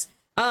does.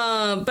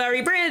 But I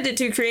rebranded it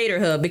to Creator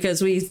Hub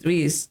because we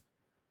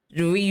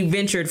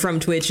ventured from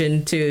Twitch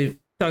into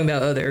talking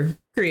about other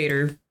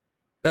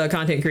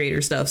content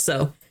creator stuff.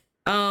 So,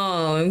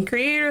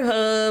 Creator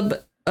Hub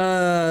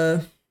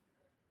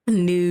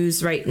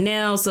news right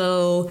now.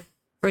 So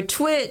for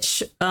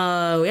Twitch,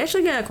 we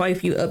actually got quite a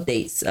few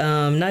updates.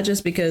 Not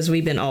just because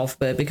we've been off,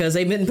 but because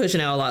they've been pushing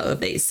out a lot of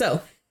updates.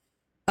 So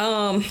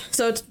I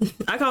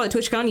call it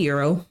TwitchCon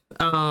Euro.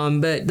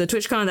 But the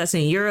TwitchCon that's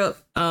in Europe,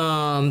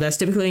 that's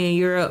typically in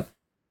Europe,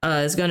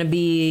 is going to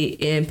be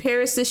in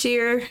Paris this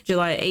year,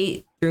 July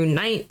 8th through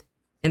 9th.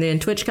 And then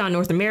TwitchCon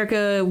North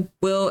America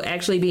will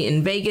actually be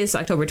in Vegas,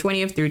 October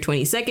 20th through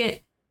 22nd.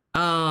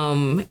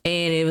 And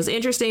it was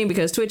interesting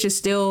because Twitch is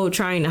still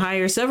trying to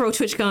hire several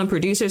TwitchCon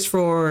producers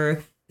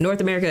for North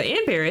America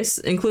and Paris,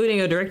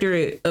 including a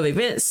director of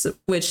events,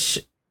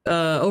 which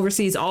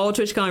oversees all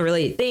TwitchCon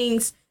related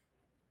things,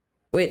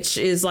 which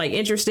is like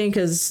interesting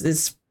because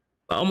it's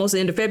almost the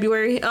end of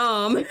February.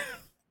 I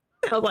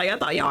was like, I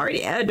thought y'all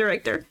already had a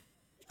director.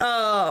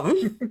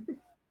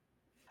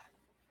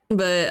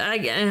 But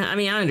I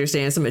mean, I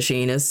understand it's a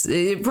machine.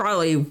 It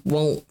probably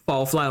won't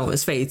fall flat on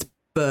its face.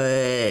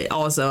 But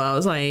also, I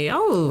was like,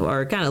 oh,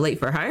 are kind of late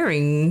for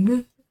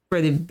hiring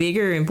for the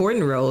bigger,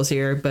 important roles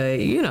here. But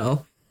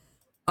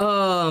so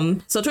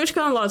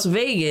TwitchCon Las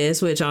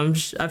Vegas, which I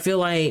feel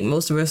like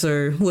most of us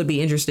would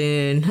be interested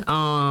in.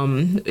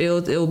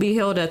 It'll be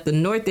held at the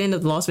north end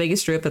of the Las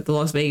Vegas Strip at the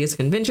Las Vegas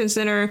Convention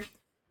Center.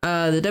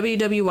 The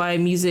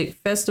WWY Music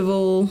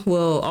Festival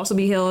will also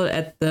be held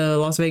at the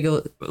Las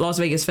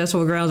Vegas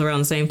Festival grounds around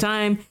the same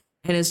time,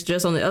 and it's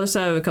just on the other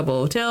side of a couple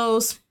of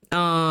hotels.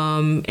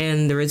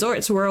 And the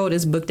Resorts World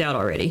is booked out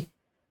already.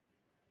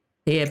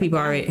 Yeah,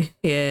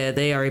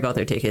 they already bought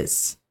their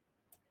tickets.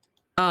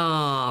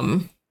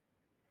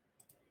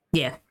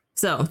 Yeah,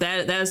 so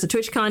that's the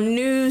TwitchCon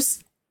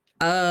news.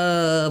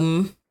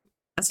 I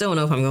still don't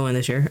know if I'm going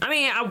this year. I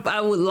mean,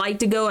 I would like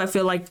to go. I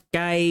feel like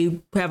I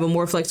have a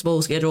more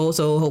flexible schedule,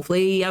 so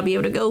hopefully I'll be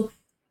able to go.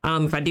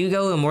 If I do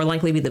go, it'll more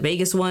likely be the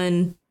Vegas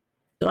one,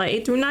 July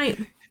 8th through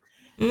 9th.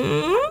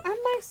 I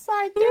might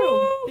slide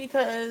through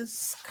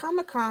because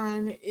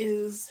Comic-Con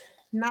is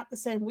not the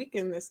same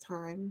weekend this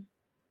time.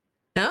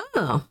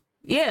 Oh,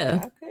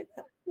 yeah. I could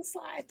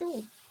slide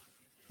through.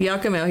 Y'all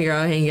come out here,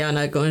 I'll hang out,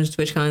 not going to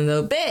TwitchCon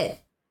though.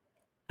 Bet.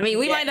 I mean,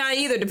 we might not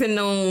either, depending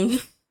on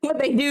what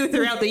they do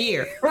throughout the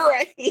year.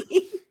 Right.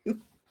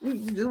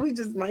 We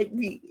just might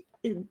be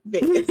in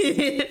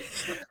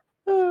Vegas.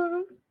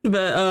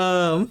 But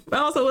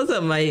also, what's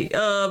up, Mike?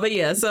 But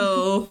yeah,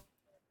 so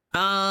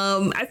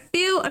I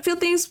feel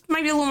things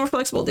might be a little more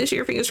flexible this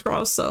year, fingers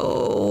crossed.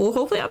 So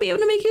hopefully I'll be able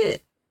to make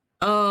it.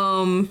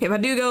 If I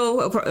do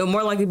go, it'll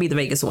more likely be the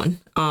Vegas one.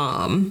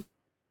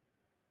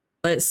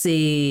 Let's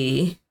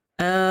see.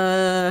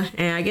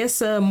 And I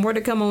guess more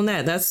to come on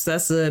that. That's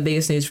the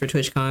biggest news for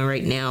TwitchCon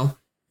right now.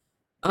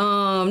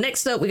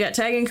 Next up, we got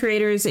tagging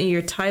creators, and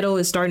your title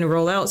is starting to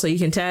roll out, so you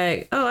can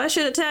tag. Oh, I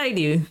should have tagged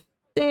you.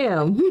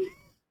 Damn,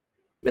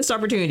 missed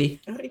opportunity.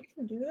 Oh, you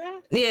can do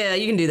that? Yeah,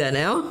 you can do that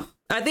now.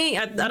 I think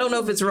I don't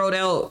know if it's rolled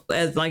out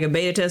as like a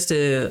beta test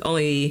to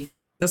only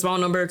a small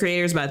number of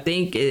creators, but I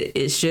think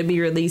it should be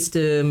released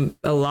to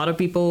a lot of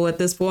people at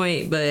this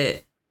point.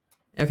 But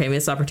okay,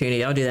 missed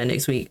opportunity. I'll do that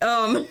next week.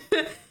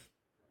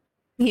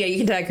 Yeah, you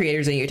can tag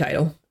creators in your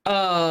title.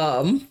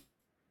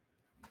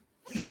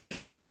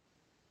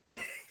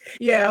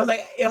 Yeah, I was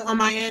like, on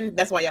my end,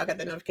 that's why y'all got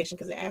the notification,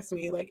 because they asked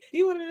me, like, do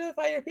you want to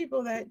notify your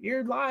people that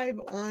you're live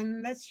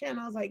on that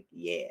channel? I was like,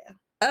 yeah.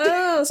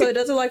 Oh, so it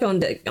does it like on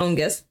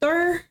Guest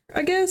Star,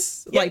 I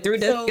guess? Yep, like through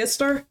Guest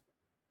Star?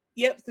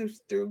 Yep,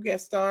 through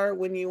Guest Star.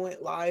 When you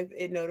went live,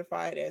 it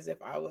notified as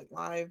if I went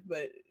live,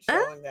 but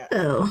showing that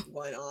I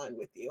went on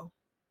with you.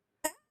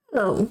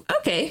 Oh,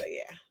 okay. So,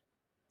 yeah.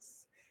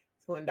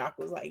 So when Doc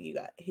was like, he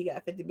got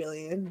 50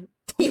 million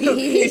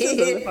notifications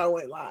if I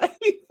went live.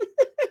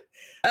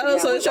 Oh,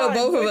 yeah, so it showed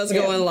both of us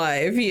going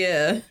live.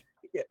 Yeah.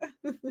 Yeah.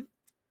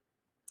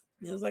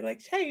 It was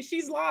like, hey,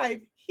 she's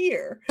live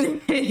here.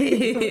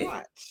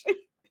 Watch.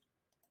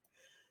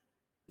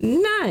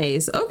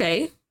 Nice.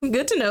 Okay.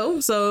 Good to know.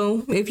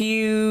 So if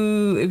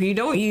you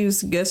don't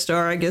use Guest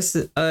Star, I guess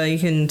you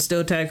can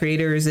still tag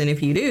creators, and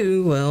if you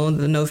do, well,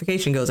 the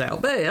notification goes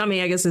out. But I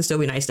mean, I guess it'd still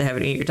be nice to have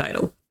it in your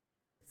title.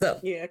 So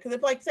yeah, because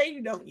if, like, say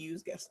you don't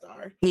use Guest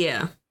Star,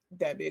 yeah,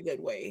 that'd be a good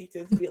way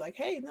to be like,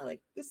 hey, no, like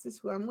this is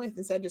who I'm with,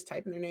 instead of just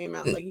typing their name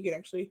out. Like you could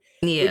actually,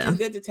 which Yeah. is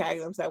good to tag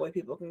them, so that way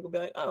people can be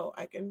like, oh,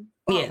 I can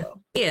Yeah.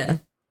 follow. Yeah.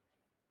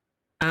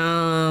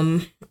 All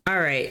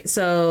right.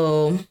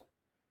 So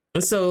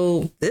this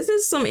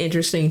is some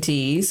interesting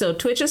tea. So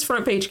Twitch's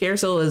front page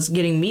carousel is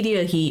getting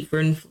media heat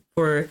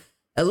for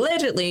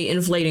allegedly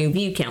inflating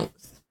view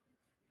counts.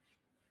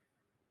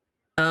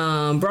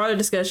 Broader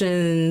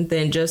discussion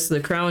than just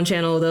the Crown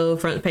channel, though.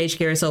 Front page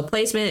carousel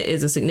placement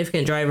is a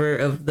significant driver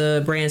of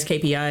the brand's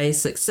KPI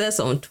success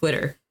on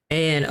Twitter.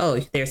 And oh,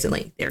 there's the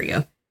link. There we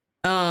go.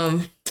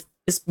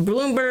 It's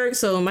Bloomberg,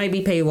 so it might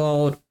be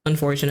paywalled,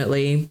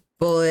 unfortunately.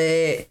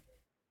 But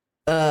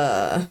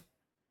now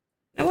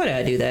why did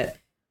I do that?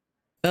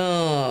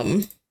 Let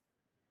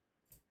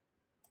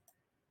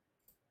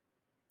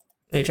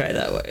me try it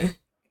that way.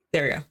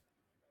 There we go.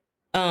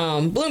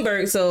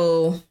 Bloomberg,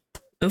 so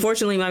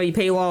unfortunately might be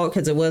paywall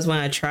because it was when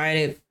I tried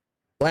it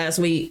last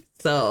week.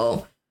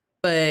 So,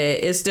 but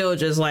it's still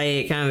just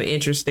like kind of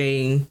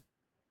interesting.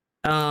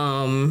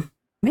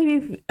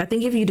 Maybe I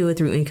think if you do it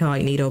through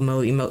incognito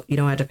mode, you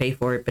don't have to pay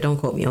for it, but don't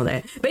quote me on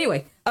that. But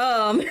anyway,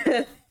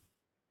 but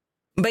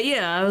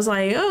yeah, I was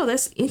like, oh,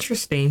 that's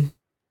interesting.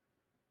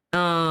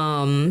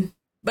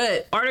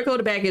 But article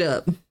to back it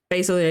up.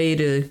 Basically, I need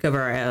to cover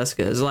our ass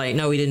because, like,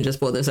 no, we didn't just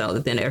pull this out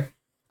of thin air.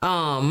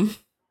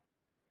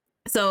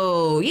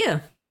 So yeah.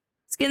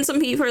 It's getting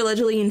some heat for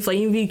allegedly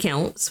inflating view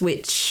counts,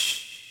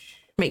 which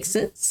makes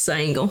sense. I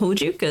ain't gonna hold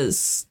you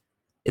because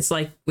it's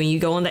like when you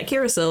go on that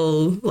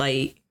carousel,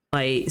 like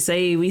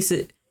say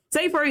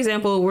for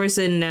example, we're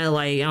sitting at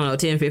like, I don't know,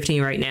 10,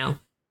 15 right now,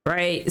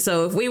 right?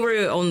 So if we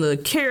were on the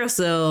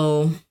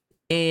carousel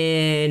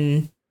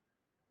and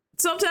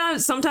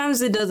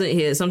sometimes it doesn't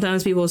hit.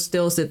 Sometimes people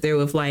still sit there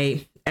with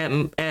like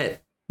at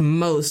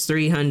most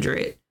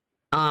 300.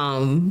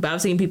 But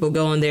I've seen people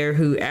go in there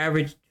who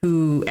average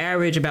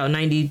about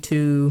 90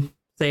 to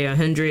say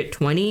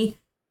 120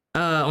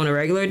 on a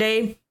regular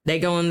day. They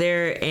go in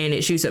there and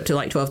it shoots up to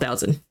like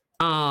 12,000,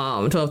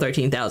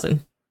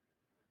 13,000.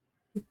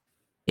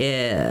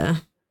 Yeah,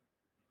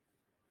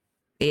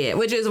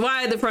 which is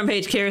why the front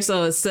page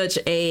carousel is such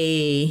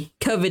a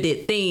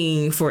coveted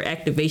thing for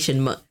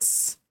activation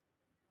months.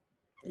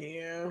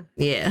 Yeah.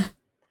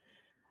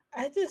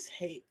 I just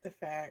hate the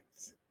fact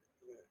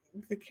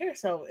the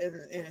carousel in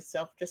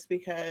itself, just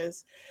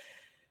because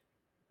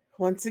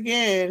once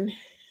again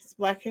it's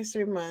Black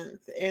History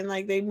Month and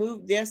like they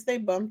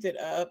bumped it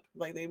up,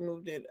 like they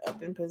moved it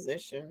up in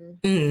position,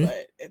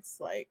 but it's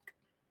like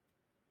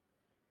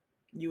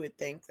you would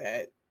think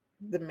that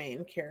the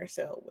main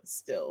carousel would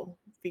still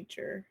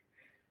feature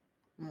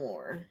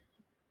more.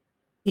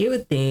 You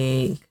would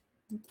think.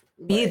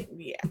 Yeah.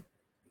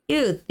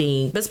 You would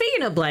think. But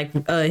speaking of Black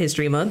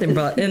History Month and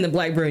the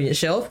Black Brilliant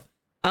Shelf,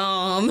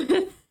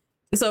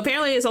 so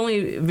apparently it's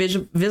only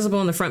visible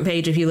on the front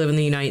page if you live in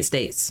the United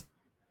States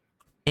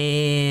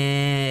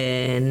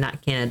and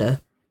not Canada.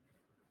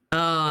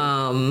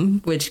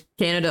 Which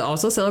Canada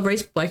also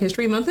celebrates Black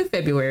History Month in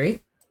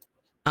February.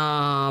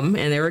 And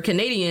there were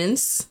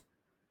Canadians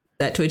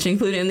that Twitch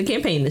included in the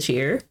campaign this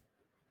year.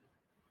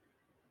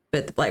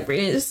 But the Black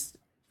Brilliant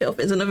Shelf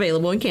isn't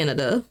available in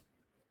Canada.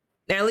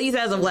 At least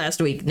as of last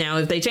week. Now,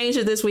 if they change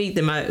it this week,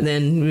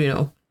 then you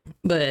know.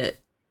 But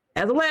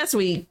as of last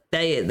week,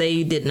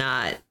 they did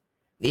not.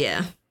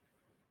 Yeah.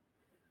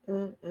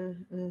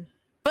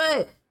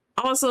 But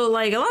also,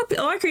 like a lot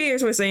of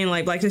creators were saying,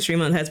 like Black History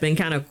Month has been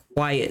kind of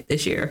quiet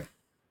this year,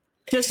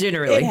 just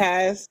generally. It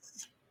has.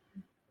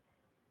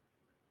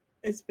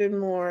 It's been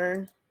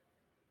more.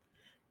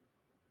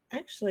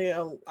 Actually,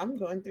 I'm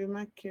going through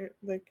my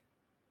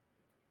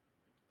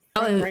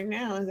right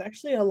now. Is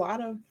actually a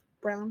lot of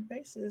brown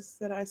faces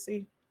that I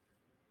see.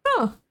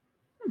 Oh,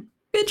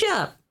 good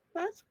job.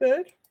 That's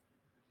good.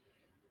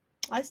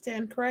 I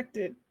stand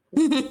corrected.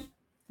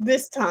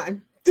 This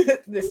time. So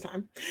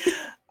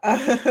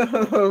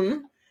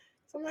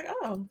I'm like,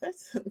 oh,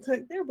 that's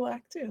like they're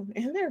Black too,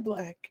 and they're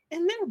Black,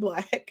 and they're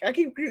Black. I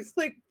keep just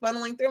like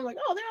funneling through. I'm like,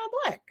 oh, they're all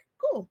Black.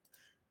 Cool.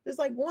 There's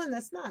like one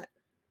that's not.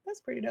 That's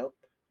pretty dope.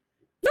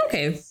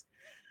 Okay. Yes.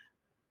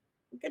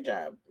 Good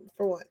job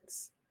for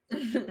once.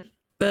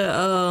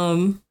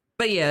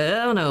 But yeah,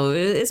 I don't know.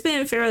 It's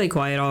been fairly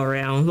quiet all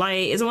around. Like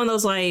it's one of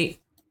those like,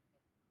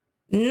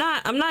 I'm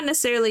not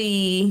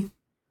necessarily.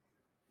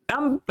 I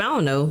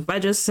don't know.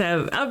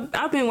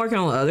 I've been working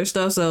on other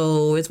stuff,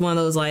 so it's one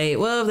of those like,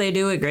 well, if they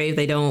do it, great. If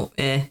they don't,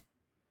 I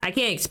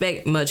can't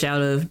expect much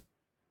out of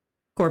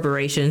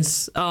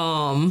corporations.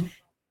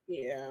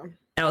 Yeah.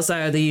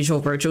 Outside of the usual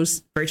virtue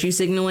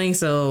signaling,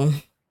 so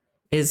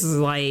it's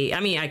like, I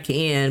mean, I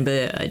can,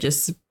 but I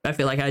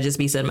feel like I'd just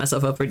be setting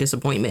myself up for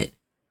disappointment.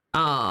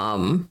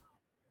 Because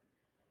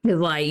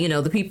like, you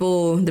know, the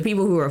people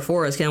who are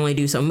for us can only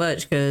do so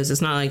much because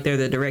it's not like they're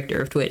the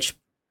director of Twitch.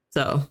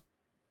 So,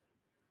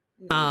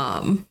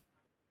 but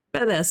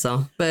that's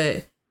all.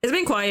 But it's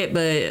been quiet,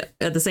 but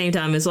at the same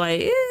time, it's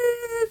like,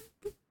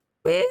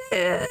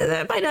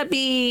 that might not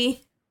be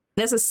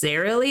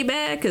necessarily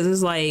bad because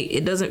it's like,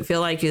 it doesn't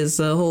feel like it's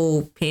a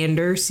whole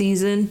pander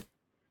season.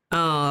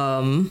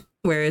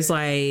 Where it's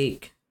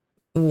like,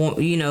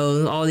 you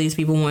know, all these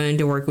people wanting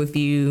to work with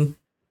you,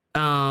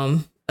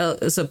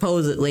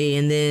 supposedly,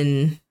 and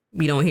then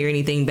you don't hear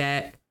anything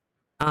back,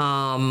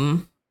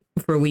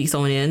 for weeks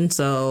on end.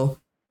 So,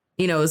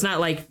 you know, it's not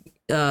like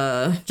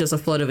just a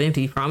flood of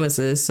empty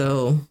promises.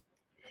 So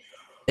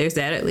there's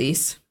that at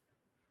least.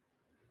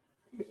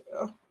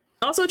 Yeah.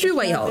 Also true,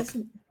 White Hawk.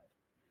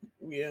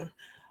 Yeah.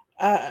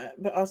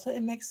 But also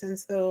it makes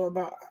sense though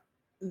about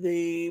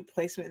the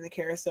placement in the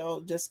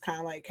carousel, just kind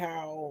of like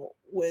how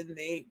when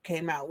they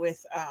came out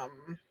with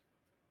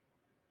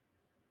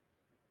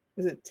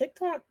was it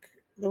TikTok?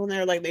 The one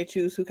they're like they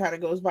choose who kind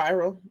of goes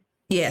viral.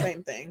 Yeah.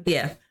 Same thing.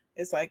 Yeah.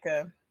 It's like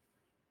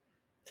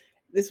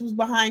this was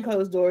behind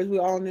closed doors, we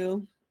all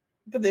knew.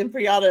 But then for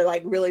y'all to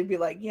like really be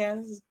like, yeah,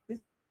 this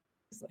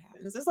is what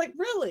happens. It's like,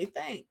 really,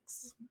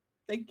 thanks.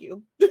 Thank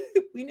you.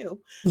 We knew.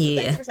 So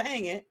thanks for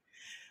saying it.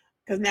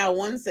 Because now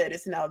one said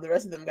it, so now the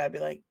rest of them gotta be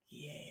like,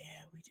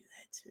 yeah, we do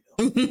that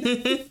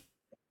too.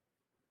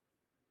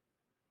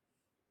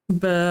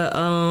 But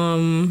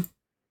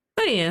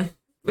yeah,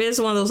 it's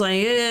one of those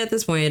like, yeah, at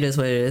this point it is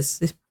what it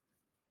is.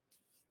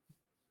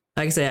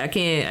 Like I said, I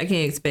can't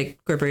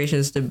expect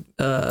corporations to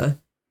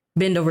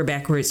bend over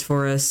backwards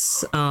for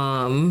us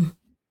at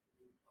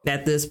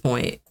this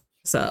point.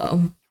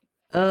 So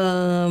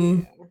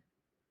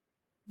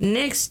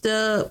next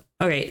up,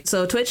 okay,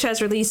 so Twitch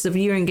has released the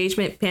viewer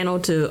engagement panel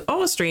to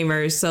all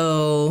streamers.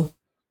 So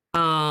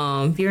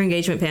viewer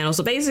engagement panel,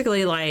 so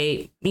basically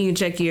like you can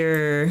check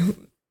your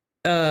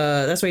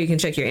that's where you can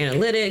check your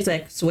analytics.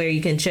 That's where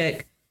you can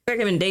check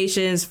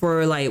recommendations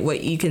for like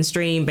what you can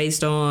stream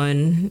based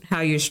on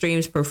how your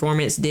stream's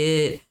performance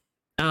did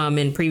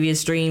in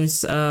previous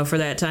streams for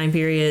that time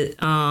period.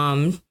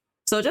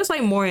 So just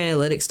like more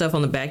analytic stuff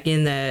on the back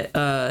end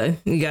that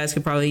you guys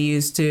could probably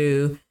use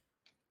to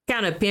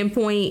kind of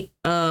pinpoint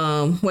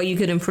what you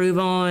could improve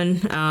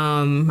on.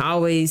 I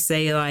always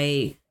say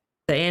like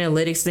the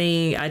analytics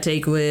thing I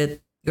take with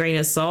grain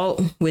of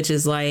salt, which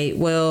is like,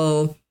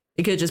 well,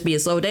 it could just be a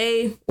slow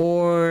day,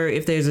 or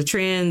if there's a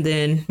trend,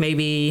 then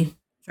maybe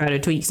try to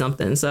tweak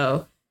something.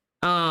 So,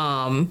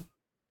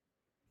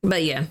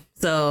 but yeah,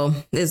 so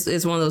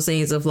it's one of those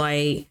things of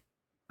like,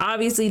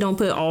 obviously don't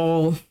put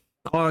all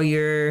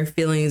your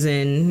feelings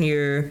and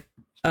your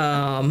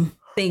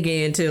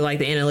thinking into like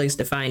the analytics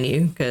define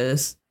you,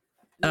 because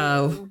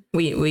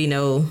we already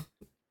know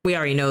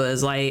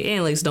as like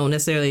analytics don't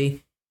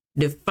necessarily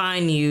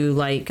define you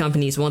like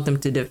companies want them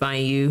to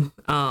define you.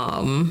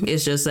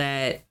 It's just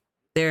that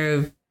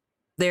they're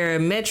a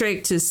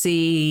metric to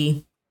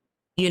see,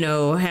 you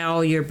know, how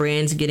your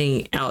brand's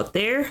getting out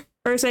there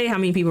per se, how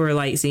many people are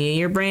like seeing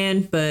your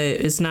brand, but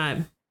it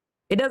doesn't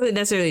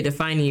necessarily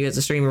define you as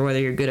a streamer whether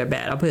you're good or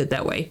bad. I'll put it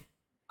that way.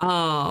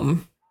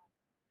 And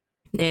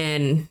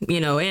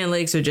you know,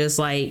 analytics are just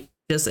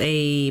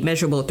a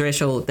measurable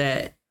threshold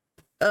that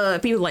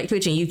people like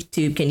Twitch and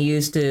YouTube can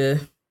use to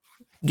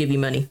give you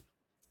money.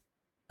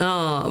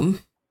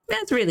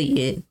 That's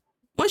really it.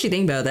 Once you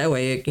think about it that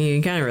way, you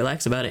can kind of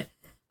relax about it.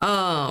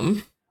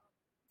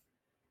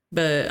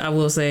 But I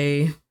will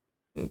say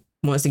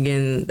once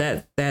again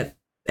that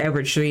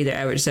average 3, the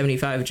average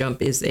 75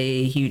 jump is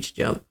a huge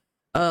jump.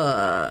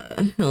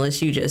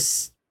 Unless you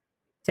just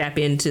tap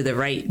into the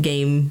right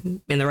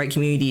game and the right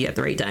community at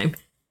the right time.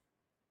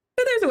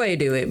 But there's a way to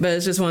do it, but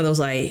it's just one of those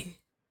like,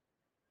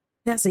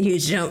 that's a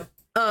huge jump.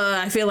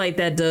 I feel like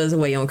that does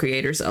weigh on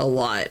creators a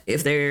lot.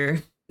 If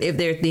they're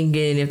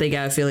thinking, if they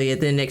got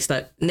affiliate, then next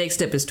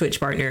step is Twitch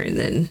partner, and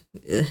then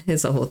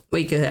it's a whole,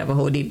 we could have a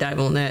whole deep dive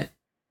on that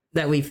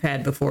we've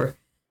had before.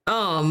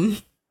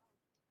 But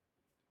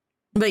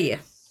yeah.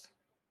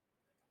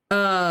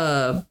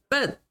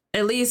 But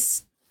at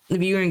least the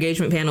viewer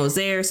engagement panel is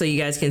there, so you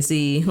guys can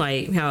see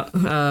like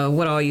how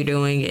what all you're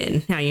doing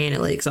and how your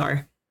analytics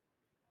are.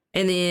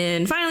 And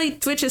then finally,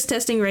 Twitch is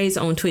testing raids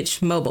on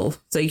Twitch mobile,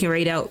 so you can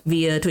raid out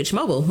via Twitch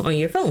mobile on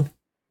your phone.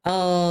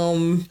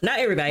 Not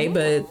everybody,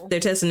 but they're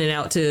testing it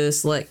out to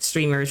select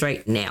streamers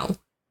right now.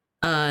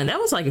 And that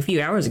was like a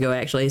few hours ago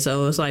actually,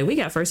 so it's like we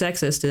got first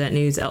access to that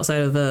news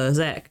outside of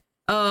Zach.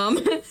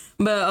 But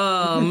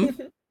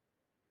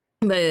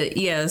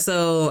yeah,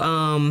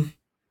 so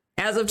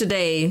as of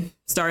today,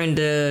 starting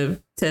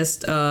to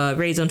test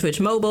raids on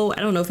Twitch mobile.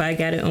 I don't know if I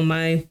got it on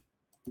my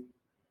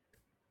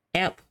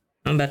app.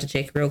 I'm about to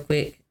check real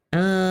quick.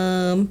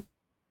 My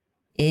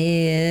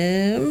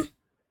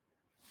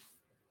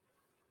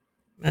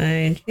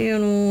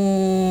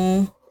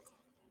channel.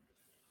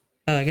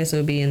 Oh, I guess it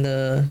would be in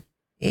the.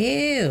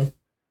 Ew.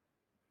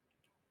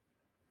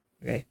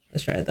 Okay,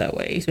 let's try it that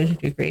way. Switch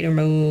to creator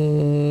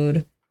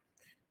mode.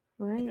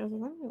 Right, I was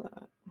wondering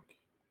that.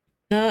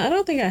 No, I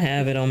don't think I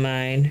have it on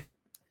mine.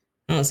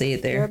 I don't see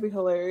it there. That'd be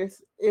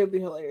hilarious. It would be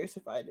hilarious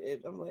if I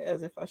did. I'm like,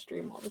 as if I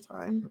stream all the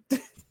time.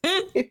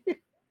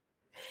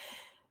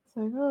 It's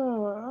like,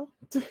 oh.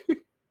 It's like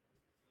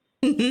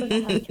I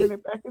have to turn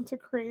it back into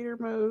creator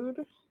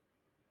mode.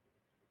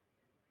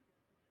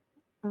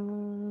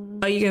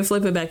 Oh, you can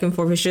flip it back and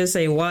forth. It should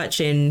say watch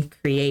and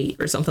create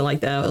or something like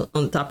that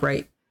on the top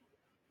right.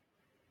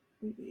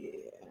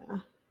 Yeah.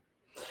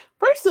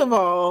 First of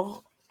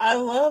all, I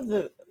love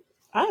the.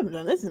 I haven't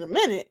done this in a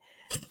minute.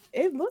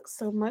 It looks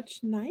so much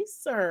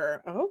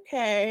nicer.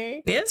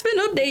 Okay. Yeah, it's been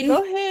updating.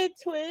 Go ahead,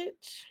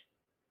 Twitch.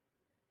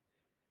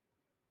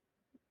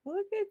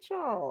 Look at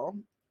y'all.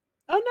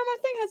 Oh no, my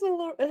thing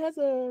has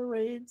a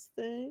raids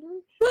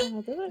thing.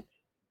 How do it?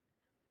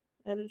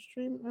 Edit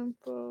stream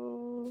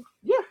info.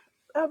 Yeah,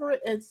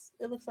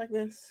 it looks like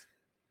this.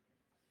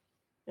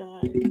 Hold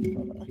on.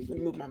 Let me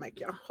move my mic,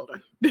 y'all. Hold on.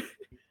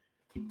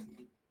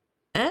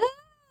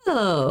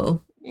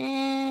 Oh.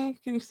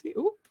 And can you see?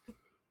 Ooh.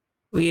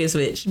 We can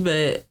switch,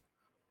 but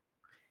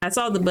I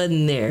saw the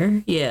button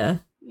there. Yeah.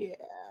 Yeah.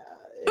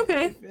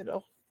 Okay. If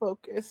it'll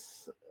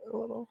focus a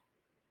little.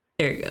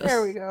 There it goes.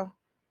 There we go.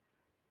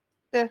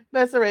 Yeah,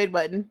 that's the raid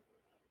button.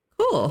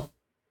 Cool.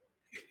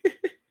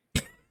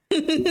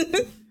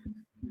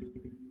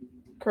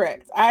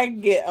 Correct. I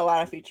get a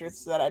lot of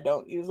features that I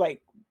don't use.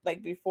 Like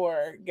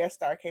before guest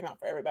star came out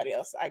for everybody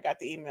else, I got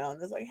the email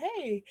and it's like,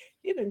 hey,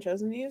 you've been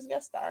chosen to use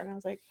guest star. And I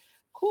was like,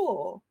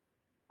 cool.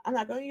 I'm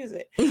not going to use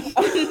it.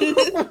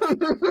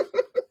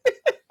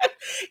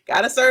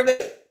 Gotta serve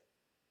it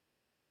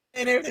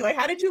and everything. Like,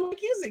 how did you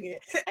like using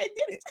it? I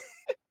did it.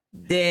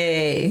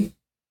 Dang.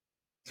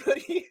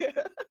 Yeah.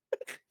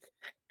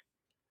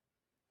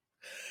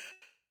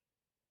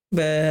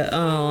 But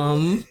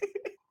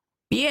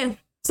yeah.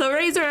 So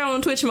Razer are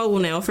on Twitch Mobile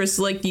now for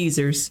select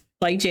users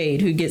like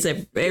Jade, who gets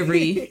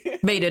every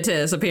beta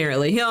test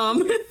apparently.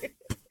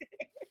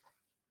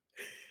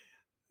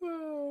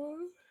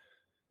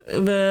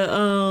 But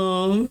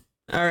all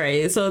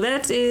right, so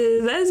that's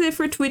it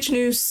for Twitch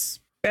news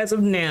as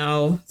of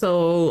now.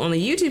 So on the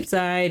YouTube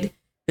side,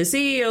 the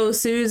CEO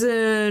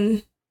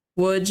Susan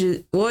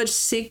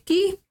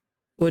Wojcicki,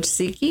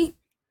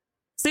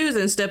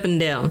 Susan stepping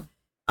down.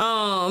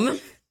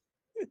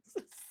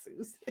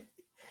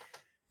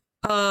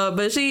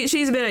 But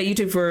she's been at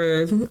YouTube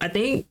for I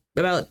think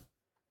about,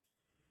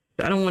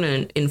 I don't want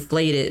to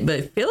inflate it, but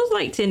it feels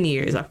like 10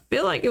 years. I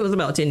feel like it was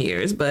about 10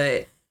 years,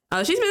 but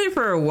she's been there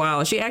for a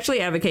while. She actually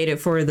advocated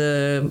for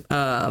the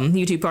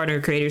YouTube partner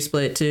creator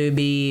split to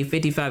be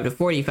 55 to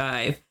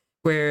 45,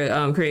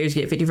 where creators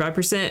get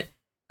 55%,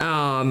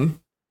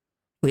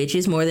 which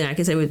is more than I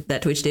can say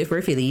that Twitch did for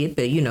affiliate,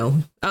 but you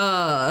know,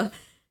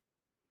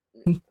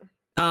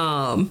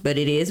 but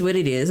it is what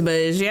it is.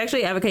 But she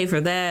actually advocated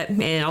for that,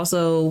 and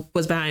also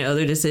was behind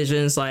other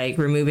decisions like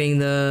removing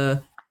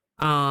the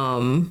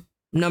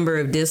number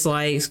of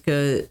dislikes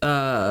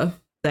that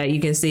you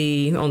can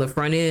see on the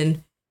front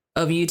end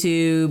of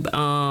YouTube,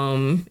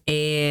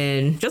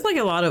 and just like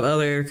a lot of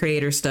other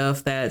creator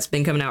stuff that's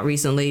been coming out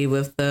recently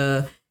with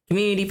the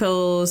community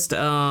post,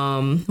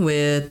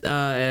 with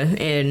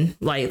and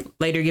like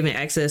later giving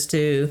access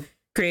to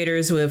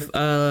creators with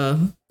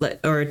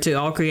or to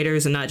all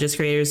creators and not just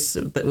creators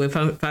with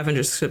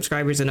 500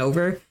 subscribers and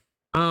over,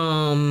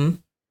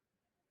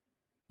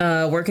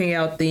 working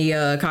out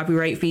the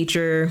copyright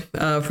feature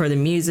for the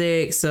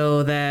music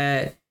so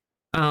that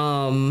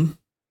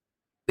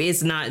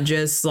it's not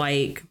just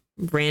like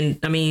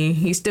I mean,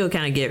 you still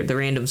kind of get the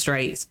random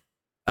strikes,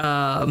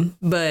 but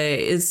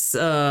it's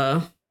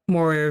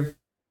more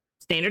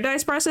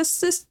standardized process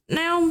this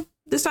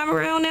time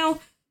around now.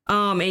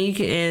 And you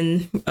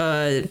can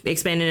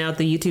expanding out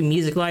the YouTube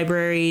music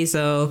library.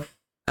 So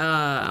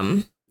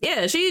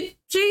yeah, she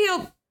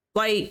helped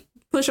like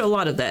push a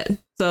lot of that.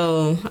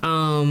 So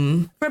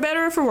for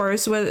better or for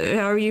worse,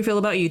 however you feel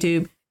about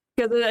YouTube,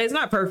 because it's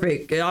not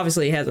perfect. It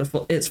obviously has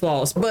its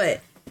flaws,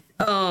 but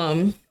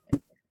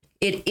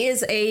it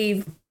is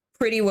a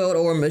pretty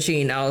well-oiled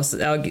machine. I'll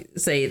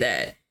say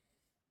that.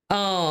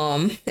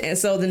 And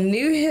so the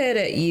new head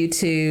at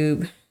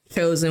YouTube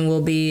chosen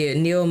will be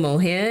Neil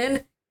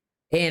Mohan.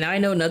 And I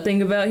know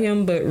nothing about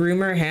him, but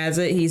rumor has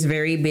it he's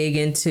very big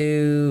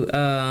into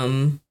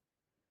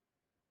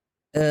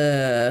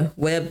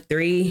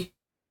Web3.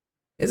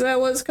 Is that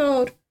what it's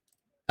called?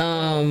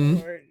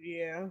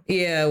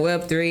 Yeah,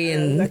 Web3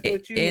 and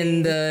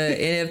the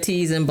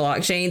NFTs and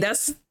blockchain.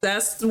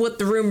 That's what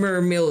the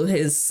rumor mill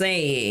is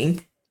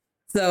saying.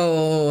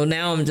 So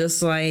now I'm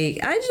just like,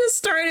 I just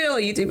started on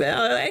YouTube.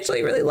 I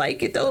actually really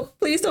like it.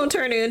 Please don't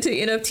turn it into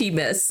NFT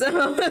mess.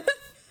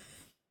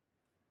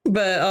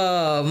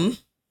 But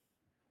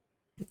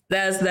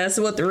that's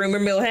what the rumor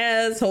mill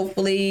has.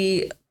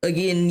 Hopefully,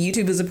 again,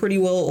 YouTube is a pretty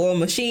well-oiled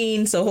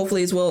machine, so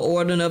hopefully it's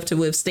well-oiled enough to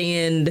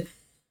withstand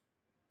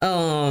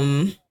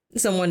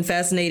someone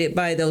fascinated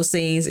by those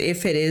things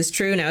if it is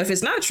true. Now, if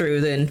it's not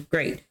true, then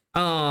great.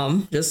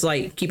 Just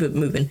like keep it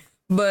moving.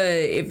 But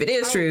if it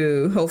is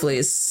true, hopefully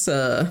it's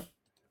stood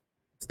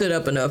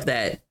up enough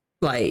that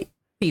like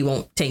he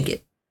won't tank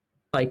it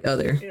like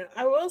other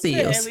I will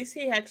CEOs. say at least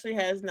he actually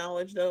has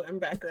knowledge though and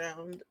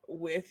background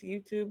with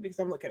YouTube, because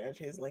I'm looking at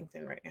his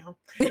LinkedIn right now.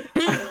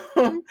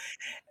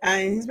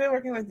 And he's been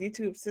working with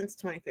YouTube since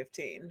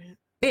 2015.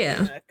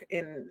 Yeah.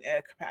 In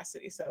a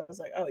capacity. So I was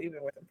like, oh, you've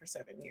been with him for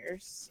 7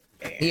 years.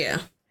 And yeah.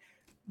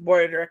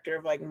 Board of director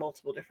of like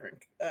multiple different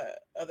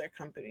other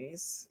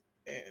companies.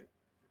 And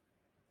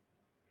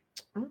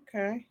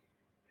okay.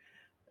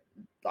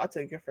 lots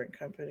of different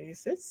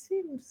companies. It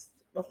seems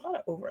a lot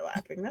of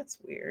overlapping. That's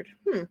weird.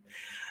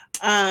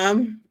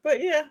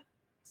 But yeah.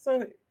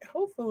 So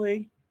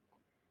hopefully,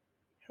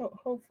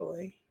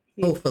 hopefully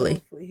Hopefully.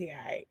 hopefully he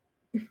alright.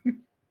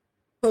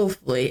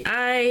 Hopefully.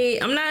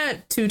 I'm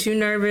not too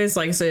nervous.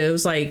 Like I said, it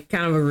was like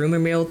kind of a rumor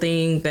mill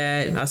thing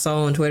that I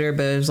saw on Twitter,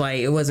 but it was like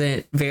it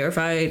wasn't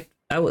verified,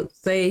 I would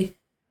say.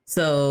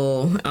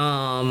 So,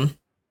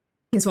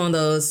 it's one of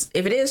those,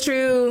 if it is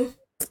true,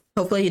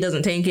 hopefully he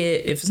doesn't tank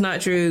it. If it's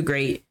not true,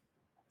 great.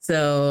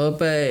 So,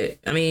 but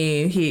I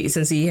mean,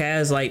 since he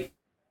has like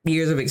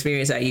years of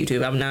experience at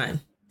YouTube, I'm not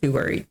too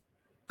worried.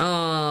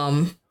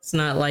 It's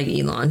not like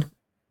Elon.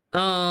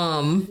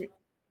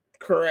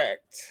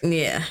 Correct.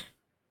 Yeah.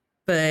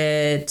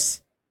 But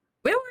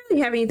we don't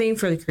really have anything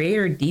for the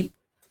creator deep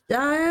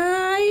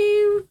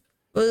dive.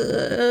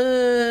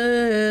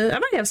 I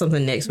might have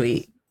something next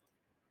week.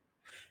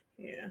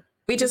 Yeah.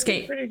 We just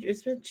can't.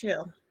 It's been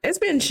chill. It's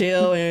been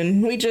chill,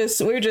 and we're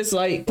just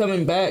like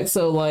coming back.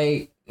 So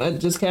like, I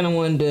just kind of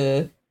wanted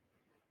to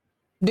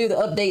do the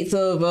updates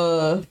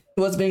of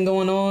what's been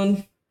going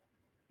on.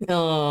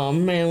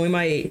 Man, we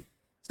might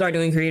start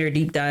doing creator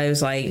deep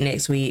dives like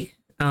next week.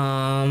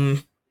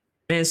 And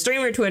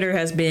streamer Twitter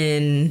has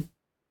been.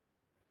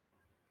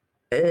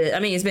 I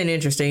mean, it's been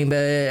interesting, but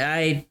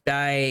I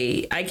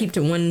keep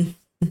to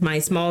my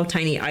small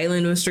tiny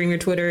island of streamer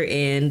Twitter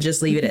and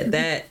just leave it at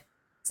that.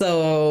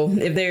 So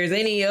if there's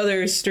any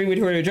other streamer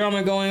Twitter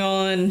drama going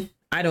on,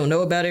 I don't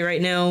know about it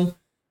right now.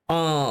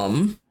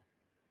 Oh,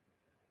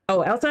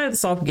 outside of the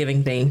soft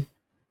giving thing,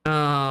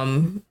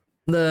 soft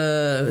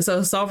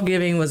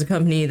giving was a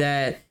company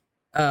that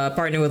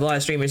partnered with a lot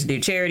of streamers to do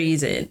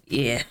charities, and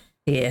yeah,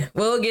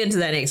 we'll get into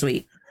that next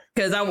week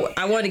because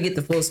I want to get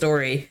the full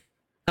story.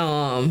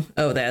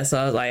 That, so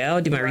I was like,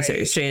 I'll do my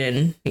research,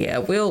 and yeah,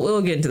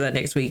 we'll get into that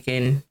next week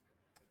and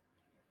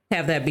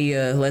have that be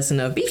a lesson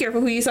of be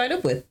careful who you sign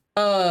up with.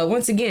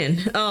 Once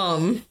again,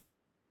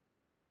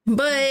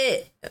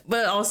 but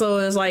also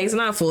it's like it's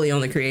not fully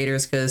on the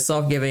creators because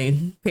soft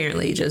giving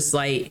apparently just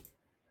like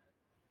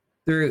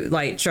through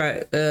like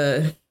try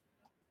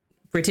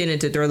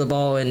pretended to throw the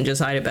ball and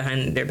just hide it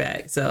behind their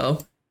back.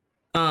 So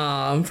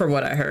from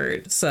what I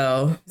heard,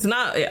 so it's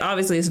not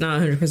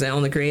 100%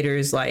 on the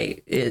creators.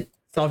 Like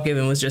soft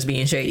giving was just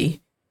being shady.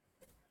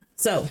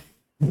 So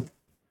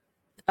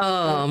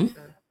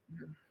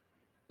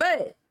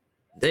but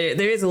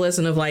there is a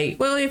lesson of like,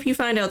 well, if you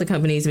find out the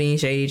company's being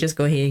shady, just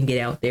go ahead and get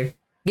out there.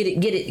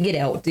 Get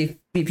out if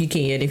you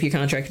can, if your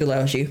contract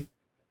allows you.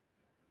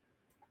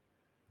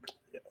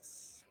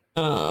 Yes.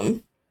 But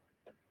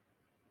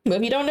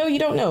if you don't know, you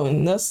don't know,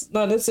 and that's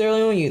not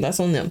necessarily on you. That's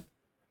on them.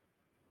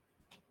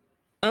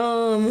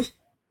 All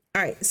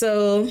right,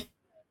 so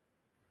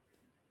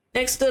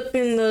next up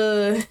in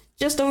the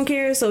just don't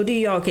care. So do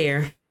y'all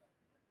care?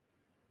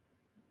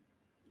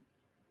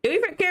 Do we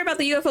care about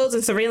the UFOs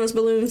and surveillance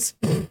balloons?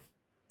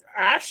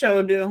 I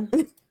sure do.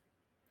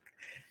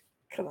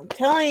 Because I'm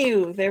telling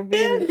you, there have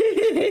been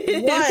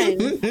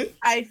one.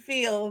 I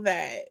feel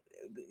that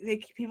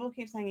people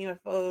keep saying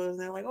UFOs, and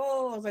they're like,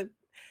 oh, I was like,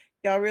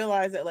 y'all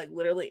realize that like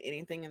literally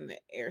anything in the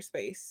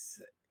airspace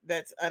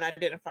that's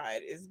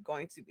unidentified is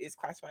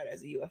classified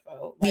as a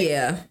UFO. Like,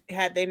 yeah.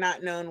 Had they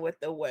not known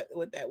what that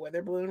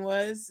weather balloon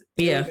was,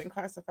 it would have been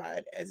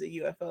classified as a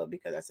UFO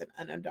because that's an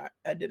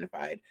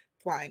unidentified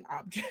flying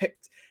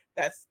object.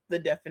 That's the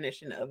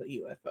definition of a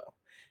UFO.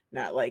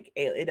 Not like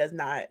it does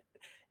not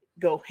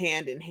go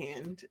hand in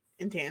hand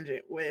in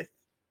tangent with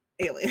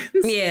aliens.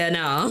 Yeah,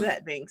 no.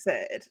 That being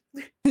said,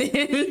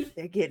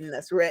 they're getting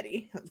us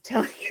ready. I'm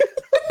telling you.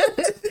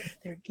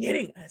 They're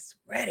getting us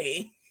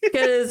ready.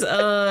 Because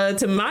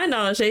to my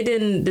knowledge, they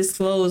didn't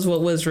disclose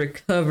what was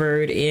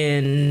recovered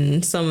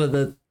in some of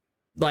the,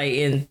 like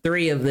in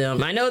 3 of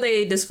them. I know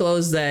they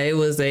disclosed that it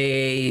was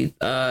a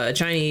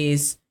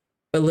Chinese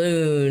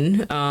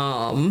balloon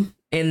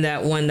in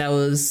that one that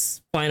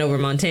was flying over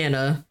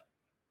Montana.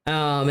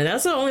 And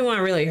that's the only one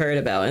I really heard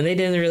about. And they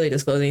didn't really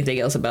disclose anything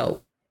else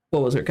about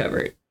what was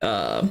recovered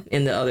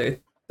in the other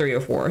 3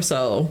 or 4.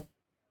 So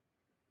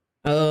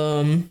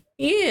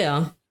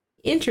yeah,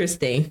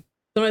 interesting.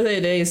 Somebody said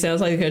today it sounds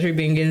like the country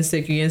being getting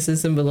sick again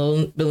since some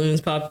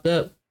balloons popped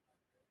up.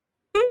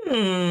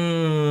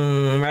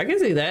 I can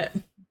see that.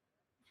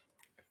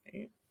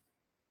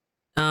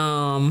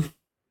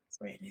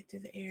 Spreading it through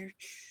the air.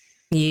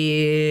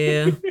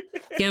 Yeah.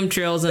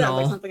 Chemtrails and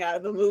all. Like something out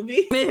of a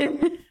movie.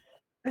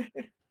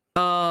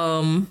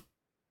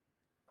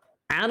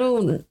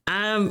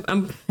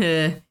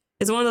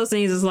 It's one of those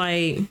things. It's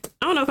like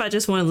I don't know if I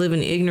just want to live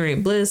in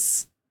ignorant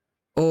bliss,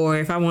 or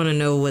if I want to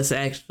know what was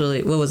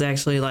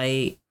actually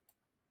like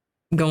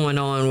going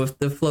on with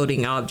the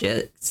floating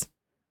objects.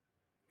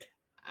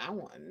 I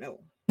want to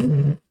know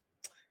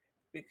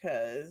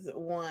because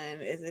one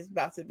is it's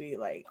about to be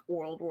like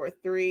World War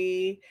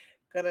III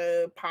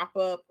gonna pop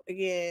up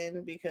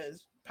again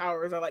because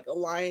powers are like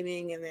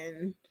aligning, and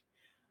then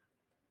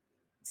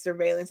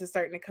surveillance is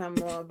starting to come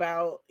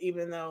about,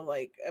 even though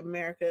like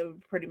America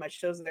pretty much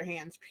shows their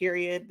hands,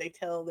 period. They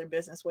tell their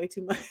business way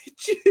too much.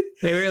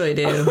 They really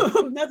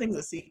do. Nothing's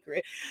a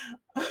secret.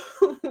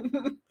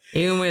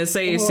 Even when it's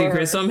say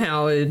secret, Or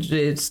somehow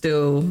it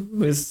still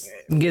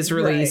gets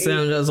released, and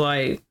right. I'm just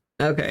like,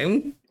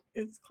 okay.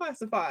 It's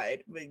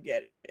classified, but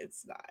yet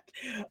it's not.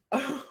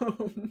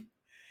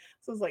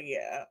 So it's like,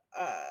 yeah,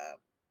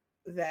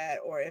 that,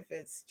 or if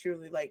it's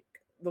truly like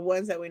the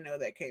ones that we know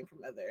that came from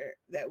other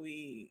that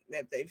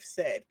they've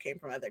said came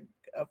from other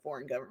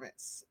foreign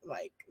governments,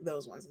 like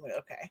those ones, like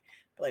okay,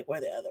 but like what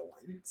are the other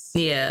ones?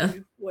 Yeah.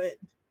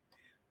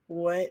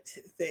 What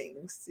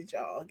things did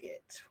y'all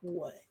get?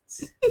 What?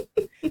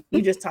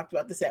 We just talked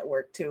about this at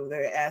work too.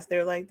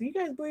 They're like, "Do you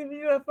guys believe in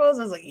UFOs?"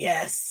 I was like,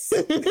 "Yes."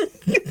 I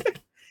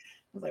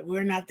was like,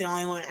 "We're not the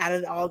only one out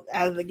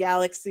of the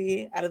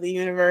galaxy, out of the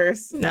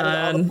universe, out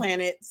of all the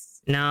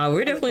planets." No,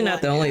 we're I'm like, definitely "Come not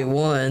on the only now."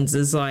 ones.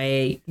 It's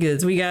like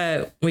because we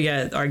got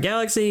our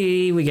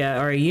galaxy, we got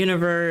our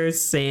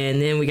universe, and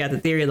then we got the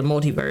theory of the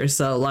multiverse.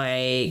 So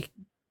like,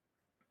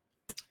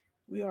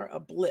 We are a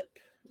blip.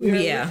 We are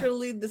yeah,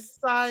 literally the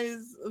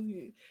size of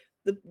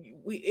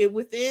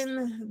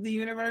within the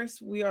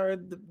universe. We are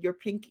your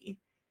pinky,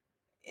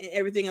 and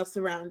everything else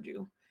around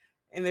you,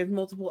 and there's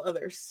multiple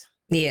others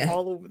yeah.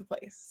 all over the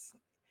place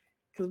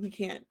because we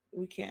can't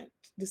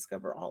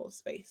discover all of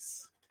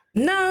space.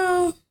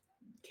 No,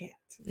 Can't.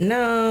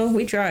 no,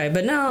 we tried,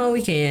 but no,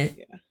 we can't.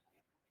 Yeah.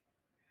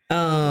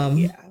 Um,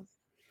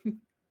 Yeah.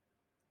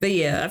 but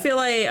yeah, I feel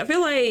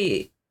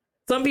like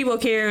some people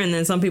care, and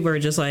then some people are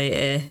just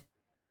like,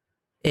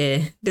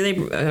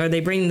 are they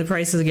bringing the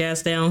prices of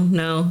gas down?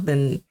 No,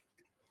 then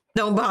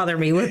don't bother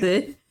me with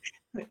it.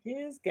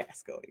 Is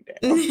gas going down?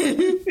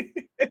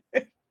 That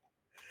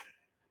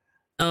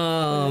is a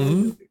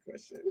um, good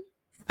question.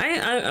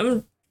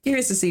 I'm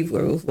curious to see if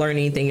we'll learn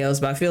anything else,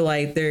 but I feel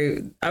like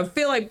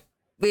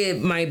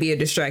it might be a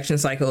distraction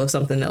cycle of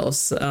something else.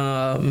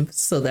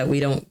 So that we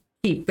don't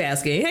keep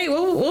asking, hey,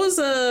 what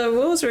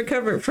was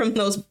recovered from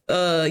those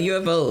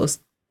UFOs?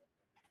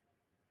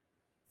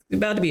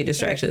 About to be a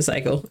distraction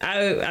cycle.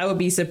 I would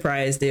be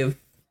surprised if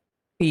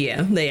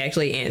they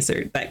actually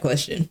answered that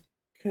question.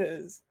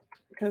 Because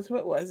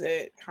what was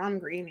it? Tom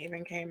Green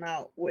even came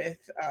out with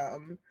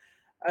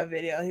a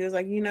video. He was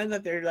like, you know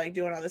that they're like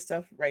doing all this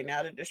stuff right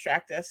now to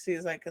distract us.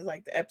 He's like, because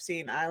like the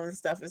Epstein Island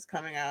stuff is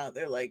coming out.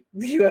 They're like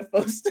the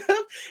UFO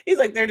stuff. He's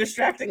like, they're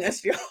distracting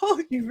us,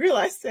 y'all. You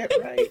realize that,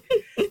 right?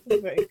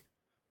 Like,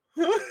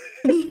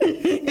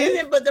 and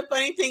then, but the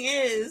funny thing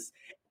is,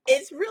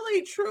 it's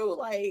really true.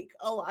 Like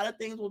a lot of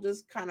things will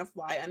just kind of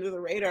fly under the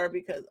radar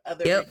because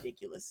other Yep.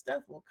 ridiculous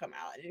stuff will come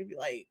out, and you'd be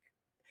like,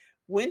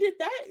 when did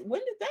that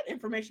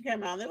information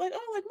come out? And they're like,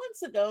 oh, like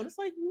months ago. And it's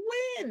like,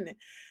 when?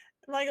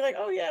 Like,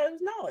 oh yeah, it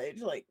was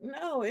knowledge. Like,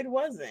 no, it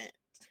wasn't.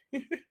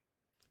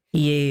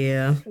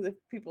 Yeah. Because if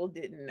people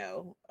didn't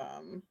know,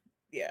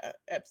 yeah,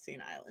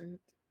 Epstein Island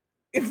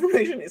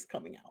information is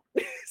coming out.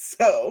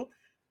 So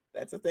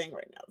that's a thing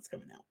right now that's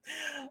coming out.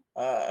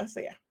 So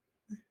yeah.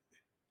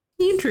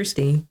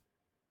 Interesting.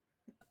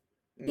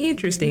 Mm-hmm.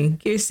 Interesting.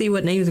 Curious to see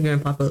what names are gonna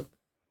pop up.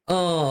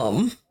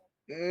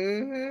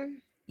 Mm-hmm.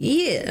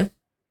 Yeah.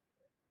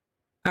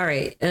 All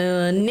right.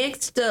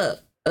 Next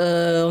up,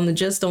 on the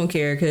just don't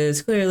care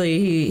because clearly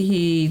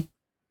he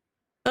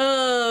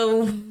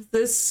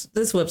this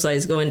website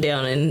is going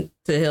down into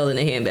hell in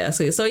a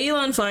handbasket. So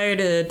Elon fired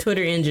a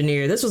Twitter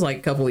engineer. This was like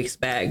a couple weeks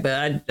back,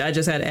 but I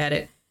just had to add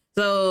it.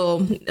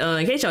 So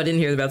in case y'all didn't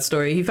hear about the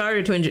story, he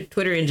fired a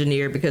Twitter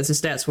engineer because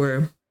his stats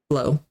were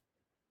low.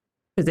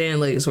 His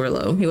analytics were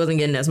low. He wasn't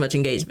getting as much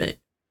engagement.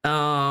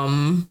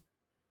 And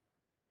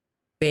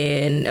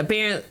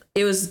apparently,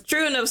 it was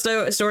true enough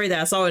story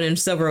that I saw it in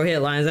several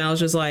headlines. And I was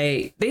just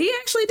like, did he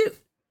actually do?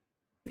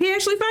 He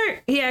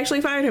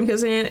actually fired him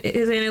because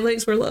his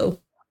analytics were low.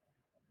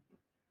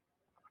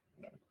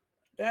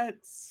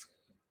 That's.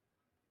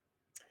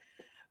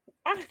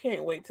 I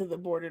can't wait till the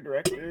board of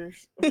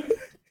directors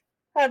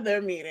have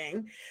their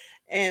meeting,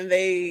 and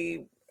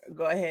they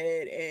go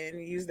ahead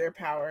and use their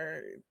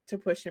power to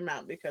push him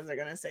out because they're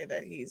gonna say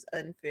that he's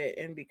unfit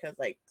and because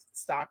like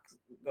stocks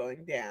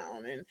going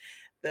down and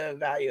the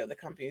value of the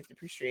company is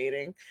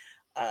depreciating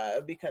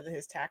because of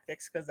his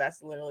tactics, because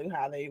that's literally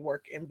how they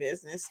work in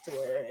business, to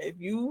where if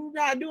you're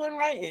not doing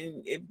right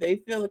and if they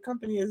feel the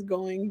company is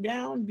going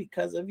down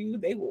because of you,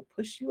 they will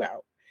push you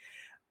out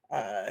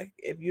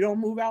if you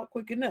don't move out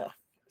quick enough.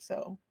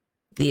 So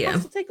Yeah.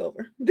 hostile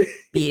takeover.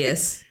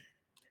 Yes.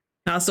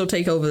 Hostile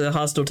takeover. The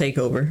hostile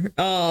takeover.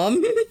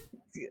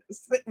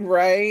 Yes,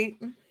 right.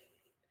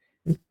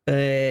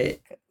 But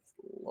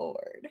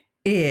Lord.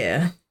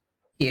 yeah.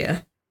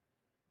 Yeah.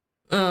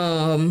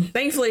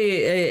 Thankfully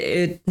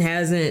it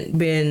hasn't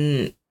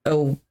been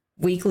a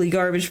weekly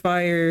garbage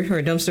fire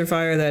or dumpster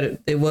fire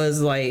that it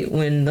was like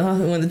when the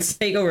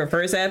takeover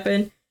first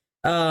happened.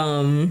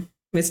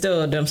 It's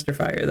still a dumpster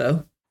fire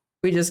though.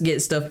 We just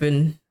get stuff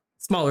in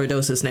smaller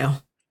doses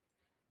now.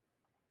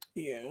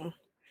 Yeah.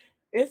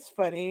 It's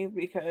funny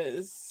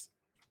because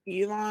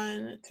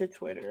Elon to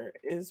Twitter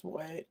is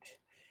what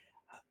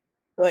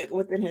like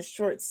within his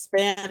short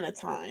span of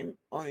time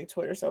on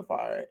Twitter so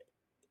far,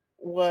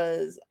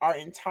 was our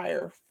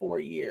entire 4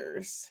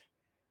 years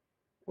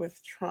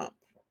with Trump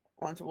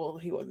on. Well,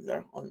 he wasn't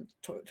there on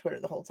Twitter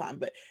the whole time,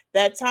 but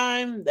that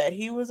time that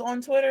he was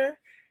on Twitter,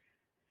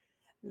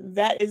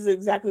 that is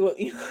exactly what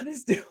Elon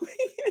is doing.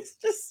 It's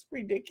just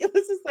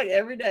ridiculous. It's like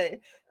every day.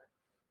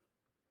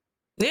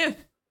 Yeah.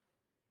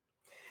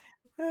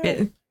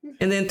 And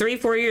then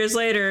 3-4 years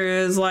later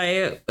is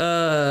like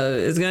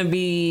it's gonna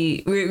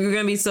be we're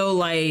gonna be so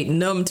like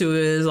numb to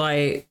it. It's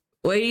like,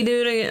 what are you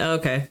doing?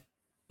 Okay,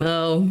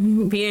 well,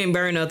 he ain't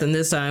burn nothing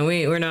this time.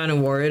 We're not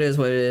in war. It is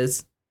what it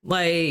is.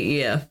 Like,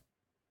 yeah,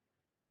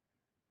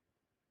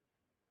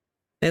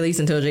 at least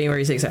until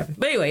January 6th happens.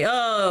 But anyway,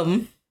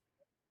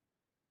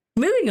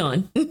 moving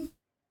on.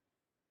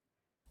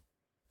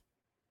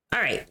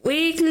 All right,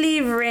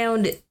 weekly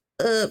round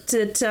up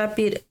to top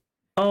it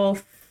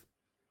off.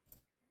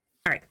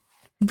 All right,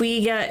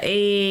 we got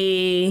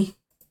a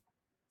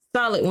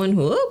solid one.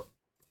 Whoop.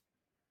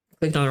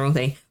 Clicked on the wrong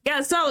thing.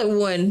 Got a solid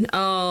one.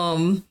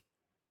 I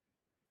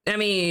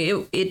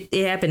mean,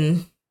 it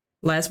happened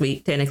last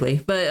week, technically.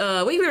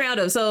 But weekly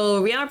roundup.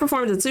 So Rihanna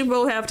performed at the Super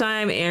Bowl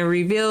halftime and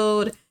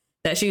revealed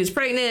that she was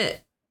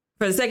pregnant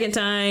for the second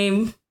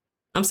time.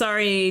 I'm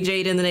sorry,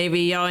 Jade and the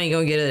Navy. Y'all ain't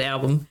gonna get an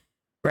album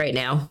right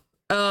now.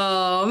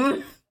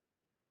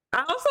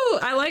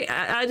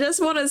 I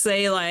just want to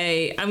say,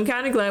 like, I'm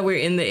kind of glad we're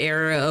in the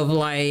era of,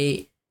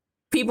 like,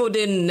 people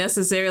didn't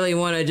necessarily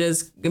want to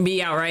just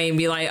be outright and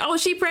be like, oh,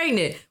 she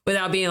pregnant,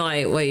 without being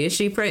like, wait, is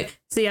she pregnant?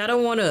 See, I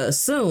don't want to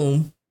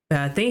assume, but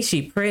I think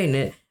she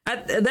pregnant.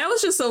 That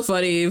was just so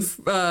funny.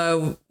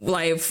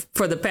 Like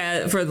for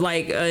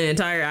like an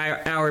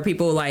entire hour,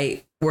 people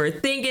like were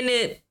thinking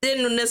it,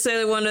 didn't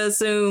necessarily want to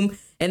assume,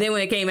 and then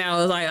when it came out,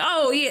 it was like,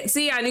 oh yeah,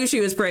 see, I knew she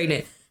was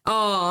pregnant.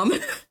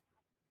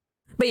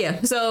 But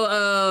yeah,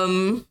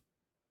 so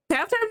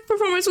halftime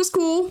performance was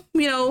cool.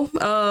 You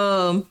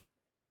know,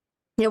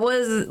 it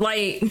was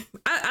like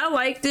I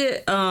liked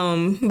it.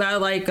 But I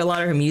like a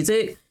lot of her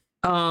music.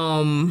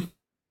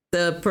 The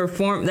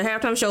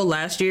halftime show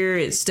last year,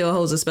 it still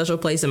holds a special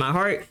place in my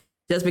heart,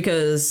 just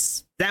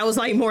because that was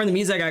like more of the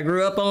music I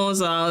grew up on.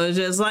 So I was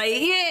just like,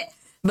 yeah.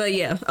 But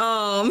yeah,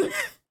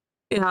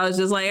 you know, I was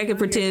just like, I could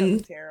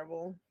pretend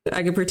terrible.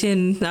 I could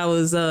pretend I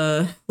was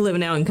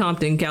living out in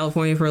Compton,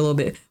 California for a little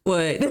bit.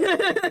 What?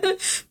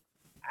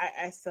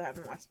 I still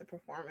haven't watched the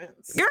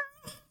performance. Girl.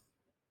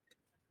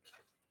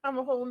 I'm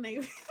a whole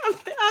Navy.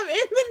 I'm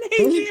in the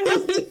Navy and I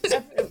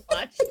haven't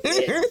watched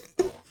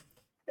it.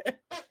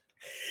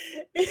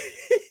 It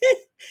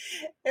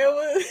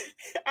was.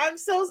 And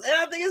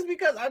I think it's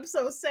because I'm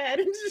so sad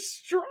and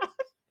distraught.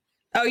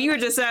 Oh, you were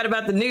just sad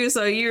about the news,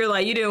 so you were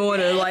like, you didn't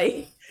want to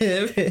like.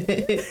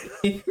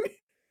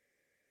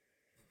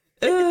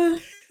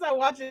 I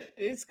watch it.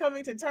 It's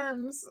coming to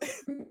terms,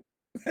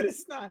 but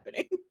it's not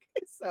happening.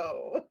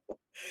 So,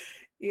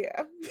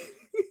 yeah.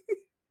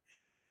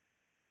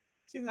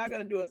 She's not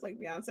gonna do it like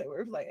Beyonce,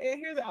 where it's like, hey,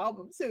 here's the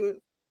album too.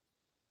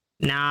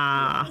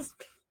 Nah.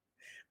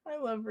 I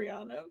love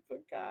Rihanna, but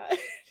God,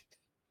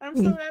 I'm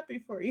so happy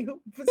for you.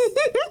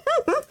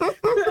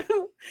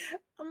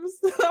 I'm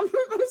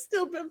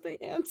still pimping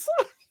Answer.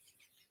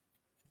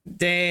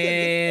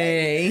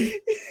 Dang.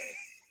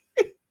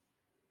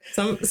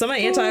 Some of my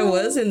anti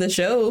was in the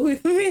show.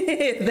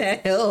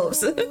 That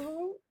helps.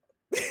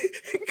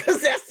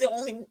 Because that's the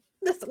only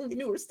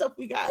newer stuff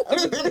we got.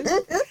 Other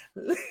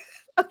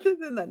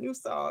than that new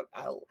song.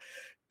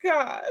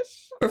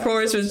 Gosh.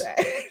 Performance was.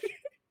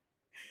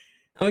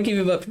 I'm gonna keep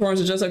it, but performance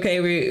was just okay.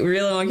 We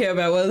really don't care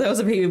about whether that was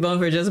a PB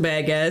bump or just a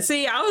bad guy.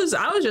 See, I was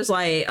just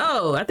like,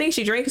 oh, I think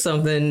she drank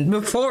something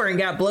before and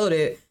got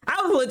bloated.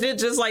 I was legit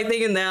just like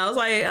thinking that. I was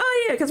like,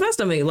 oh yeah, because my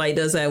stomach like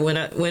does that when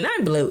I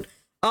bloat.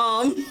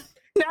 I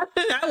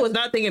was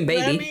not thinking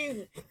baby. I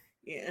mean,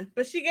 yeah,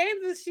 but she gave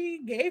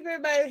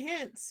everybody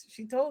hints.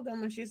 She told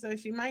them when she said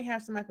she might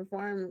have somebody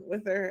perform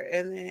with her,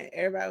 and then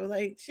everybody was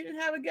like, she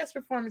didn't have a guest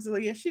performance.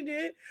 Like, yes, she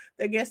did.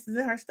 The guest is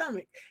in her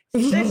stomach.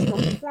 She said she's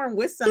gonna perform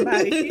with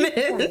somebody. She's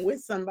performing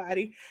with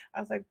somebody. I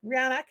was like,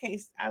 Rihanna,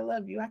 I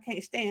love you. I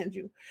can't stand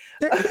you.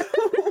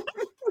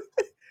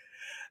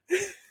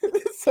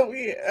 So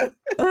yeah.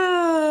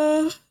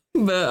 But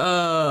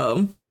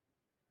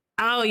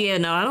oh yeah,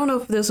 no, I don't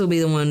know if this will be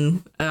the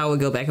one I would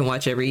go back and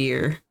watch every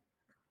year.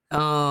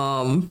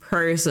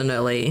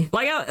 Personally,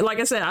 like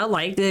I said, I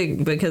liked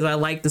it because I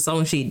liked the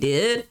song she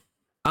did.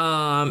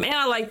 And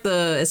I like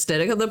the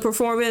aesthetic of the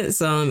performance.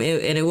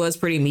 It was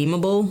pretty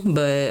memeable,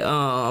 but it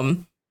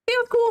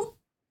was cool.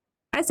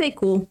 I say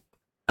cool.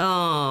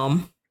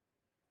 But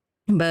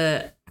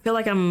I feel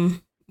like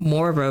I'm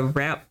more of a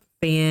rap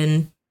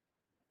fan,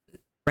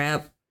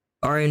 rap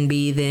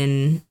R&B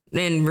than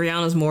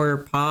Rihanna's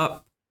more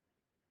pop.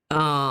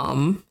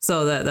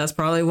 So that's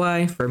probably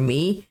why for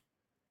me.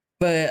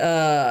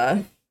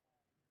 But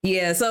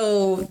yeah,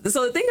 so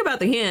the thing about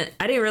the hint,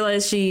 I didn't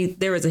realize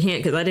there was a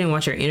hint because I didn't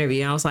watch her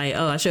interview. I was like,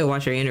 oh, I should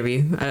watch her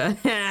interview.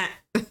 I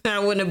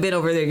wouldn't have been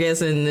over there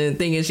guessing and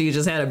thinking she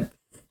just had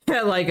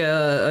like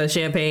a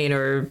champagne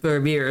or a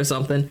beer or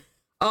something.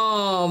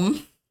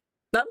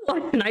 That's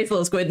like a nice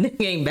little Squid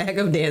Game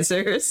backup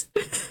dancers.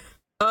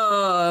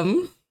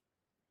 Um,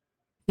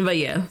 but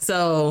yeah,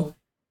 so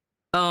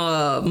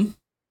yeah,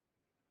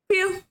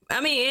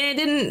 I mean, it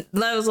didn't.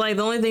 That was like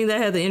the only thing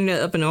that had the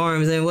internet up in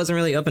arms, and it wasn't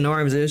really up in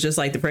arms. It was just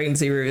like the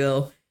pregnancy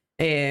reveal,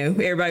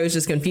 and everybody was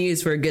just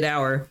confused for a good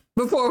hour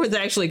before it was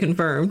actually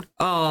confirmed.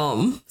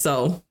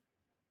 So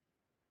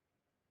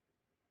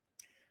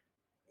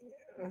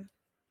Yeah.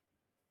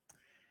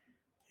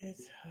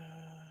 It's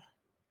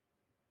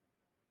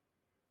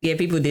yeah,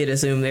 people did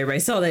assume everybody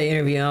saw that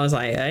interview. And I was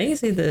like, I didn't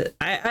see the.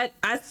 I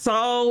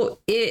saw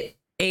it,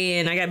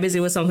 and I got busy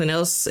with something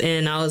else,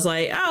 and I was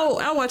like, oh,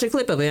 I'll watch a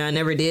clip of it. I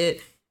never did,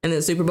 and then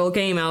the Super Bowl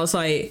came. I was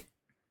like,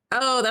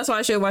 oh, that's why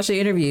I should watch the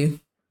interview.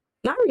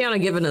 Not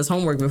Rihanna giving us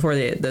homework before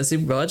the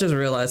Super Bowl. I just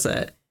realized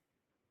that.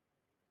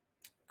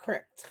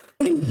 correct.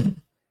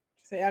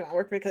 So I gotta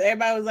work for it because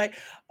everybody was like,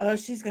 "Oh,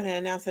 she's gonna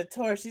announce a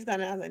tour. She's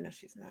gonna." I was like, "No,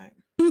 she's not.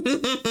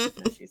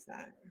 No, she's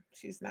not.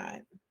 She's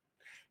not."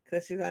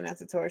 Because she's gonna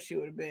announce a tour, she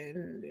would have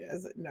been. I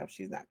was like, "No,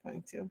 she's not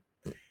going to."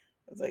 I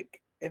was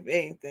like, "If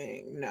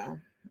anything, no,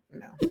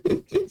 no."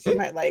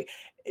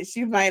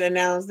 She might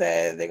announce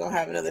that they're gonna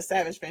have another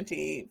Savage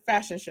Fenty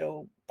fashion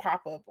show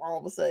pop up all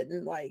of a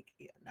sudden. Like,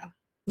 yeah, no,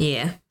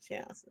 Yeah. she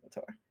announced a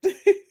tour.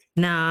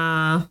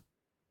 Nah.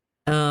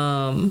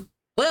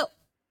 Well,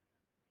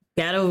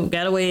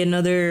 gotta wait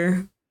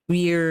another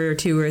year or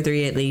 2 or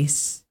 3 at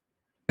least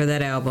for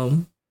that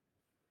album.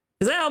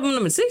 Is that album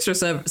number 6 or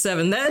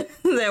 7 that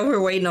we're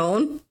waiting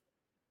on?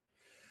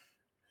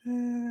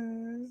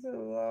 So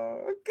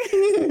long.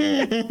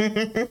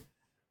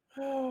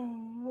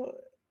 Oh,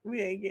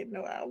 we ain't getting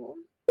no album.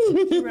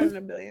 She's running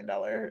 $1 billion.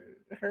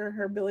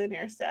 Her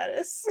billionaire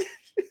status.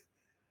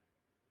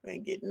 We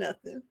ain't getting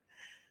nothing.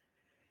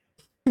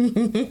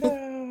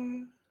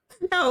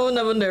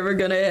 No, never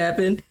gonna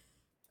happen.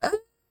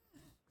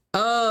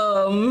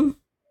 All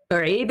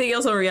right. Anything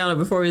else on Rihanna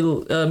before we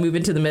move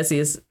into the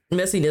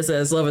messiness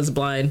as Love Is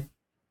Blind?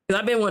 Because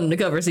I've been wanting to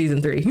cover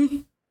season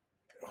 3.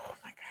 Oh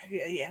my god!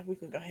 Yeah, we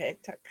can go ahead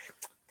and talk.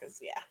 Because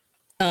yeah.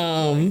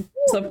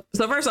 So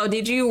first of all,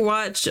 did you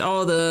watch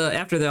all the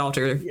After the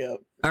Altar? Yep.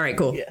 All right,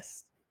 cool.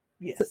 Yes.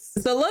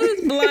 So Love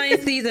Is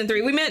Blind season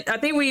 3. I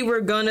think we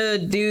were gonna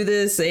do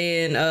this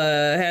and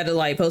had to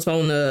like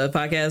postpone the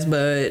podcast,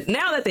 but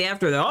now that the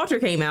After the Altar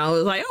came out, it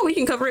was like, oh, we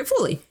can cover it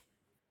fully.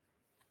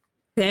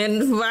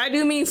 And I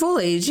do mean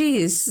fully.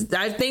 Jeez,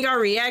 I think our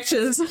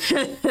reactions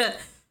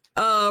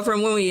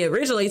from when we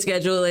originally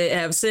scheduled it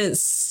have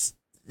since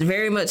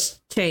very much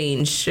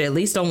changed, at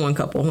least on one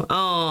couple.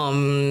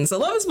 So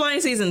Love Is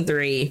Blind season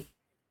 3.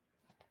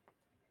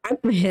 I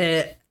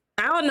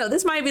don't know.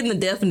 This might be the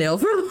death knell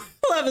for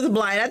Love Is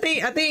Blind. I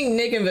think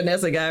Nick and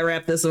Vanessa gotta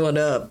wrap this one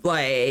up.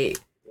 Like,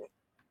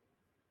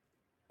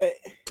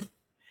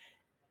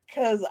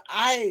 because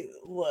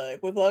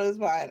with Love Is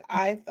Blind,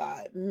 I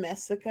thought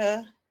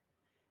Messica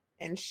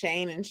and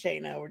Shane and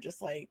Shayna were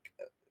just like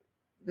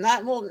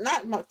not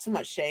too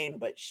much Shane,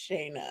 but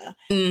Shayna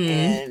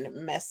and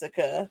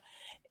Messica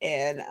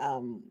and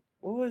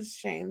what was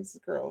Shane's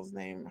girl's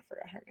name? I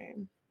forgot her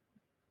name.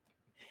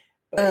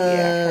 But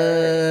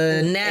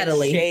her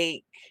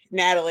Natalie.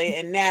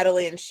 and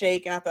Natalie and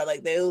Shake, and I thought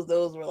like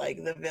those were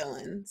like the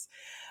villains.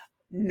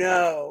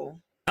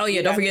 No. Oh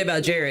yeah, don't forget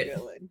about Jared.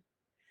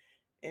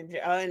 And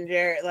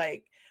Jared,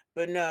 like,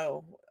 but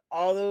no,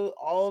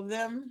 all of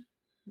them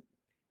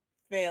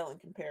fail in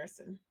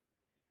comparison.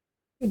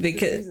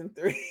 Because season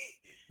 3.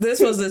 This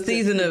was the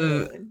season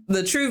of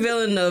the true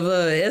villain of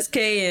SK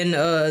and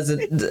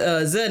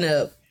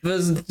Zenith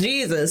was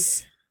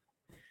Jesus.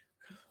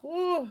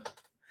 Ooh.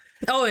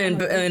 Oh, and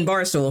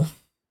Barstool.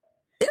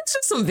 It's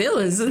just some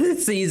villains in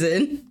this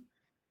season.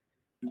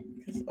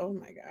 Oh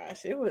my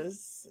gosh, it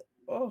was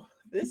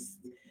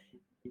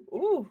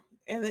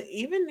and then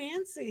even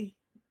Nancy,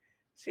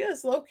 she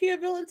was low key a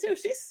villain too.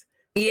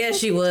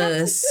 She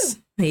was.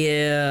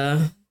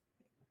 Yeah,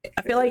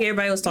 I feel like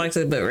everybody was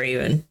toxic but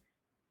Raven.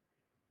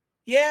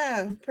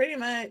 Yeah, pretty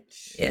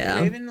much. Yeah,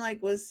 Raven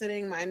like was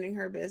sitting minding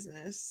her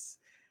business.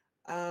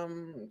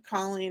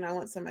 Colleen, I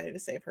want somebody to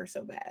save her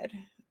so bad.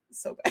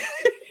 I'm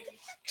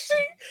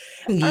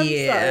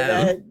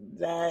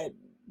sorry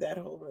that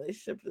whole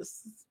relationship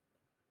is.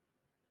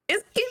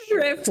 It's giving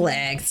red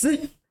flags.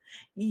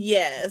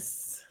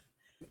 Yes,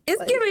 it's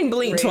like, giving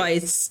blink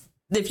twice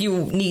if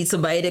you need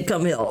somebody to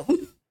come help.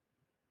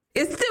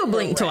 It's still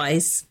blink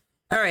twice.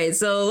 All right,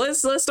 so let's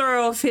start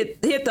off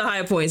hit the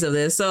high points of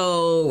this.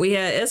 So we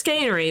had SK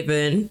and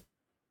Raven.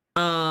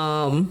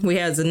 We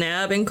had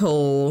Zanab and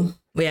Cole.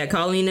 We had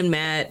Colleen and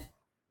Matt.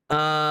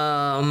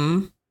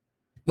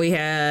 We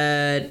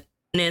had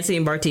Nancy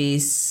and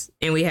Bartice,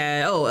 and we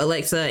had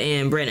Alexa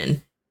and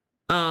Brennan.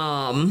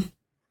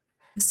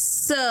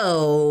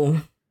 So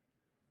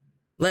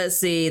let's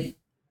see.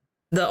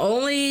 The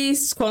only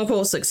quote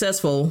unquote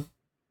successful,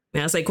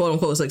 and I say quote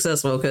unquote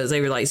successful because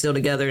they were like still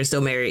together and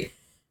still married.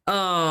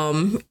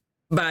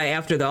 By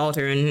After the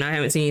Altar, and I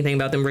haven't seen anything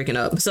about them breaking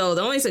up. So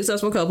the only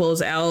successful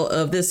couples out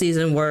of this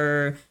season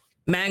were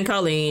Matt and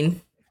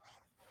Colleen,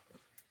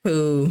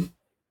 who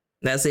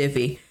That's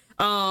iffy.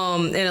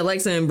 And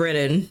Alexa and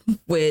Brennan,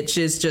 which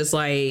is just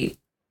like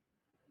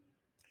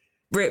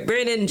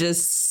Brennan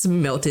just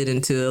melted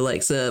into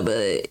Alexa,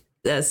 but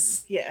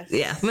that's Yes.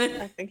 yeah.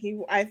 I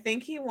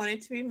think he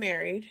wanted to be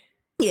married.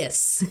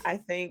 Yes. I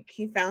think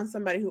he found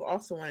somebody who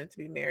also wanted to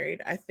be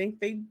married. I think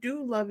they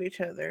do love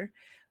each other,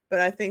 but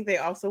I think they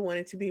also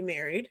wanted to be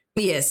married.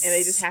 Yes. And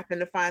they just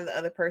happened to find the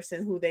other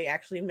person who they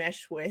actually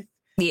meshed with.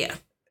 Yeah.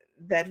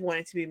 That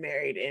wanted to be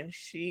married, and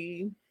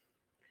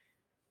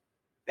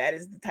that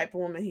is the type of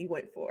woman he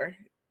went for.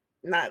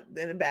 Not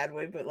in a bad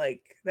way, but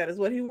like that is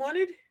what he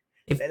wanted.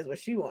 That is what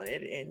she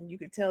wanted, and you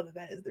could tell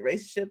that is the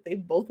relationship they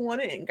both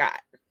wanted and got.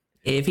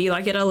 If he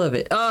like it, I love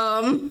it.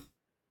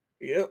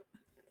 Yep.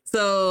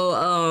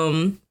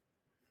 So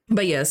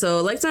but yeah,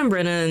 so Alexa and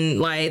Brennan,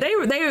 like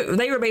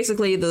they were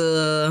basically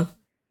the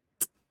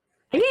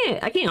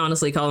I can't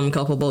honestly call them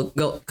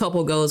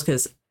couple goals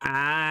because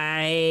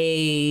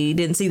I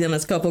didn't see them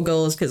as couple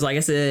goals because, like I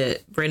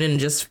said, Brennan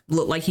just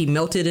looked like he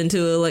melted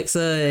into Alexa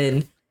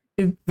and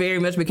it very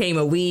much became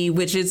a we,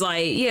 which is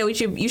like, yeah,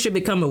 you should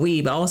become a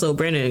we, but also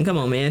Brennan, come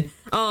on, man.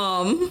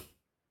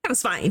 That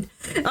was fine.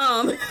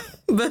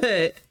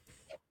 But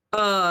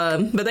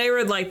they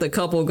were like the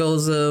couple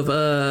goals of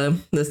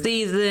the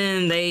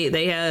season.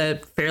 They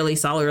had fairly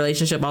solid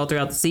relationship all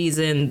throughout the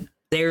season.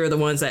 They were the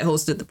ones that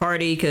hosted the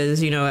party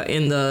because, you know,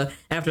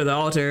 after the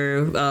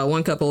altar,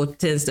 one couple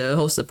tends to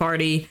host the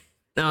party.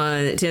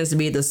 It tends to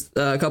be this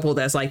couple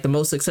that's like the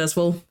most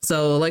successful.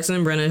 So Alexa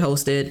and Brennan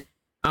hosted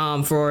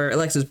for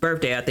Alexa's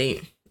birthday, I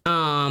think.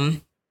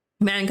 Matt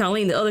and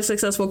Colleen, the other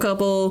successful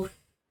couple.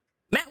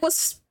 Matt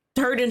was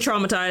hurt and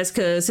traumatized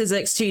because his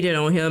ex cheated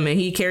on him, and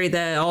he carried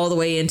that all the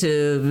way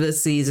into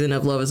this season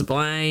of Love is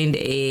Blind.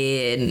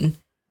 And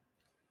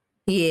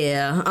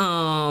yeah,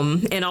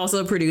 and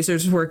also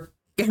producers were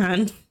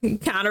kind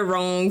of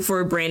wrong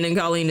for Brandon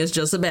Colleen is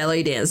just a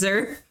ballet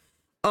dancer.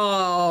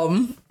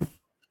 And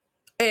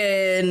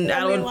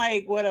I mean,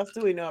 like, what else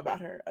do we know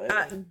about her?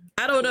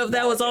 I don't know if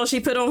that was all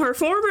she put on her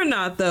form or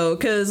not, though,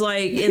 because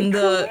like in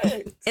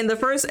the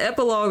first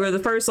epilogue or the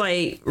first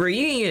like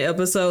reunion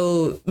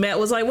episode, Matt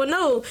was like, well,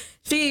 no,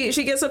 she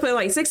gets up at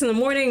like 6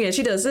 a.m. and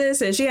she does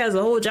this and she has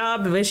a whole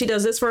job and she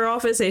does this for her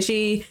office and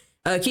she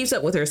keeps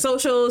up with her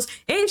socials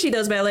and she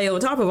does ballet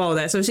on top of all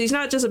that. So she's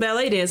not just a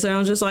ballet dancer. I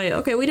was just like,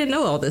 okay, we didn't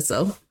know all this,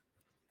 though.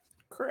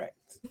 Correct.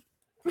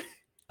 I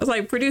was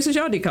like, producers,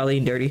 y'all did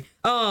Colleen dirty.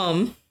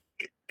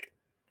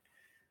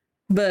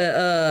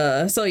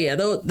 But so yeah,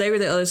 they were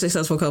the other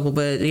successful couple.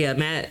 But yeah,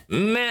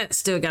 Matt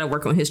still got to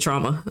work on his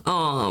trauma.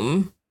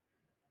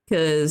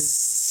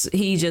 Because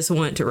he just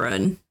wanted to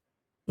run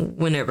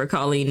whenever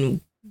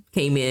Colleen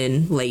came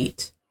in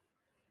late,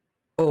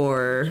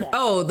 or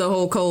the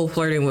whole Cole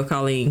flirting with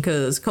Colleen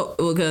because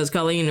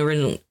Colleen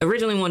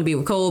originally wanted to be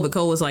with Cole, but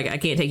Cole was like, I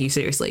can't take you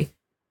seriously.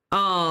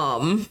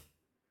 And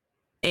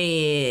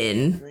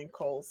then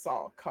Cole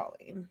saw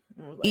Colleen.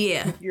 Like,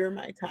 yeah, you're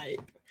my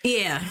type.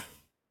 Yeah.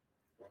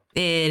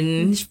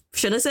 And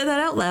shouldn't have said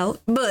that out loud,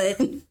 but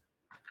it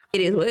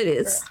is what it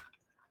is.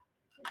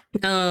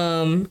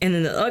 And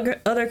then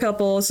the other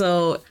couple.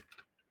 So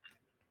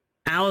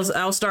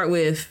I'll start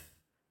with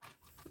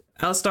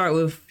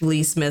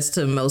least mess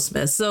to most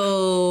mess.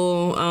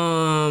 So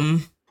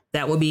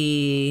that would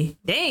be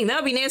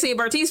Nancy and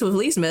Bartise with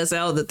least mess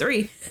out of the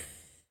three.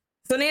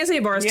 So Nancy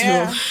and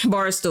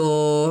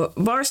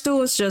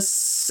Barstool is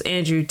just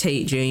Andrew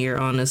Tate Jr.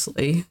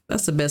 Honestly,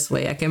 that's the best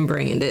way I can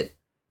bring it.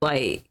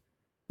 Like.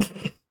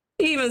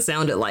 He even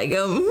sounded like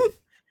him.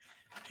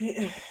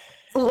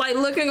 Like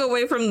looking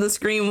away from the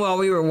screen while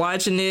we were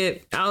watching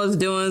it, I was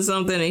doing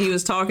something and he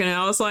was talking and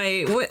I was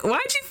like, why'd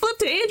you flip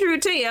to Andrew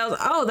Tate? I was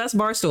like, oh, that's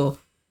Barstool.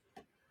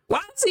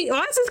 Why does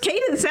his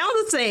cadence sound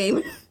the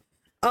same?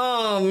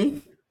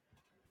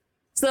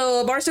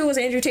 So Barstool was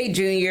Andrew Tate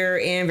Jr.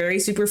 and very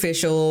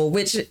superficial,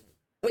 which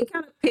we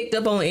kind of picked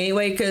up on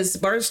anyway, because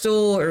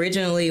Barstool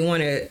originally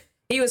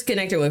he was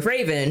connected with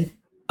Raven.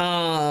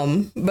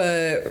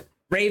 But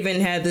Raven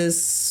had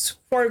this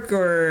quirk,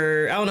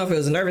 or I don't know if it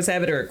was a nervous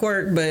habit or a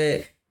quirk,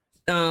 but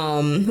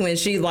when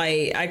she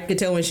I could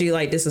tell when she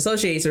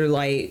disassociates or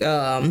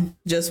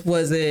just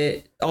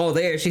wasn't all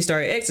there, she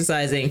started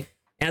exercising.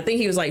 And I think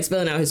he was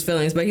spilling out his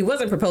feelings, but he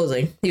wasn't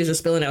proposing. He was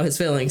just spilling out his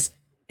feelings.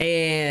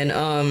 And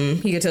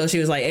he could tell she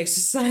was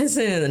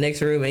exercising in the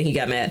next room and he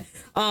got mad.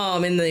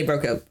 And then they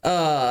broke up.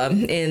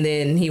 And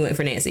then he went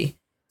for Nancy.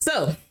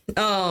 So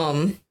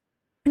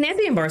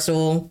Nancy and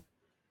Barstool,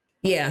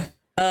 yeah.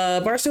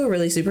 Barstool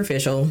really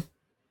superficial.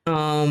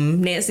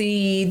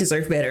 Nancy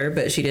deserved better,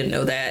 but she didn't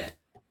know that.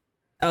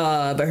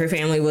 But her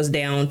family was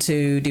down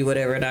to do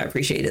whatever, and I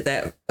appreciated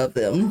that of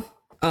them.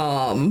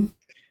 And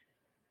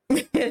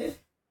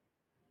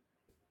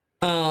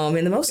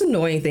the most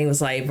annoying thing was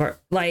the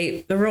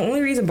only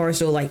reason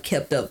Barstool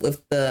kept up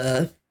with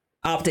the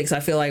optics,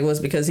 I feel was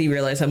because he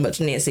realized how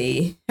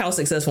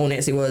successful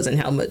Nancy was and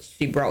how much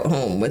she brought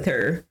home with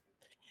her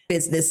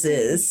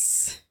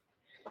businesses.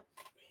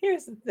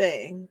 Here's the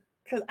thing.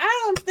 Because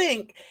I don't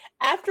think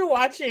after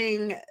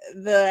watching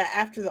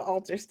after the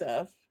altar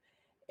stuff,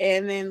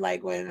 and then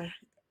when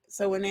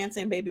so when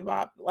Nancy and Baby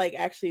Bop like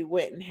actually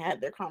went and had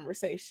their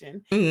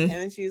conversation, Mm. and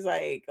then she's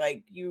like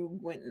you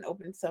went and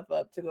opened stuff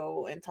up to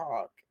go and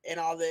talk and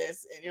all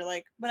this, and you're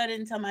like, but I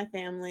didn't tell my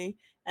family,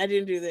 I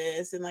didn't do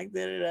this, and like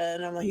da da da,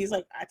 and I'm like, he's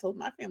like, I told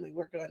my family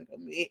we're going to go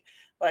meet,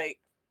 like,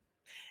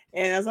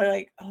 and I was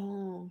like,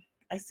 oh.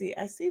 I see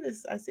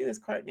this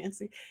card,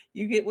 Nancy.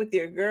 You get with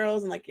your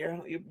girls and like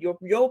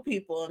your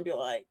people and be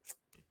like,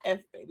 F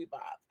Baby Bob.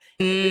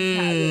 This is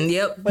how it Mm, is.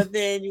 yep. But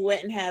then you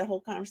went and had a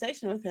whole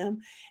conversation with him.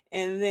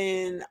 And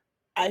then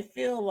I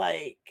feel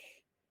like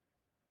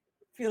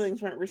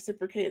feelings weren't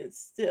reciprocated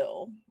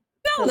still.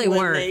 No, Because they when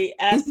weren't. they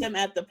asked him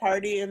at the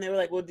party and they were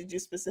like, well, did you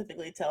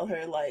specifically tell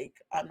her, like,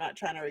 I'm not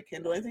trying to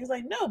rekindle anything? He's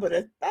like, no, but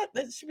I thought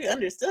that should be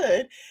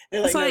understood.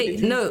 They're It's like,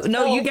 no, did like, you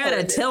no, you tell gotta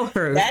her this? tell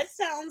her.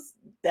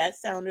 That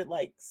sounded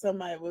like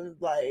somebody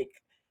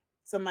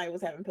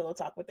was having pillow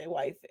talk with their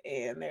wife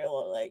and they're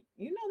like,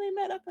 they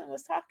met up and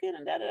was talking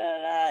and da da da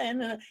da,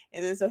 and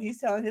then so he's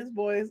telling his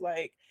boys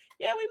like,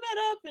 yeah, we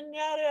met up and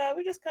yada,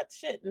 we just cut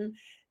shit, and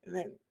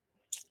then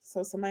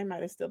so somebody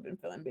might have still been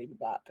feeling Baby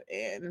Bop,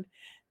 and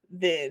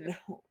then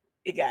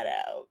it got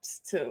out.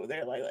 So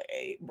they're like,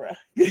 hey, bruh,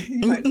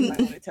 you might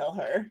want to tell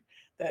her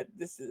that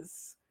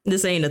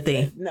This ain't a that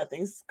thing.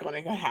 nothing's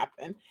going to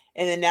happen,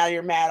 and then now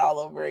you're mad all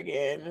over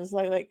again. It's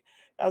like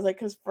I was like,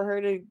 because for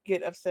her to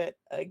get upset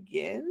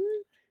again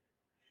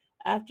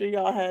after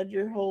y'all had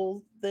your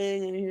whole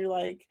thing, and you're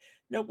like,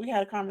 nope, we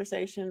had a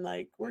conversation,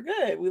 like we're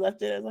good, we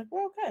left it as like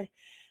we're okay.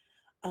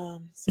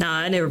 So Nah,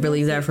 I yeah, never we don't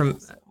believed see that it now. from.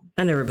 So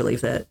I never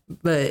believed that.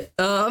 But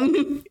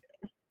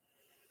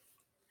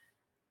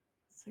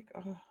it's like,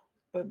 oh,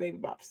 but Baby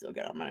Bop still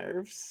got on my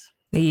nerves.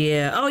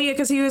 yeah. Oh yeah,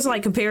 because he was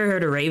like comparing her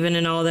to Raven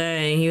and all that,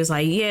 and he was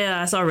like,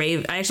 yeah, I saw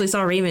Raven. I actually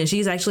saw Raven.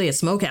 She's actually a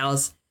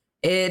smokehouse.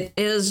 It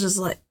was just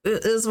like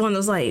it was one of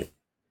those like,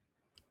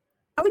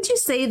 how would you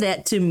say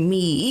that to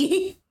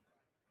me?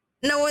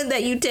 Knowing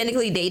that you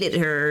technically dated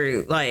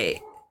her,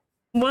 like,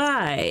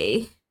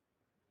 why?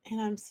 And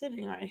I'm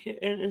sitting right here,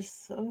 and it's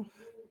so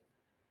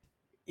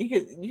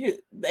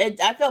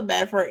I felt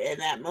bad for her in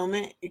that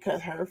moment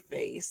because her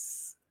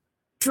face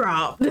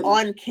Dropped.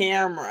 on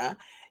camera,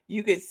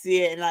 you could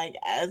see it, and like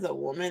as a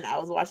woman, I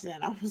was watching it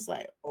and I was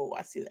like, oh,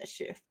 I see that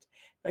shift.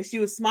 Like she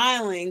was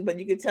smiling, but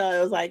you could tell it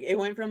was like it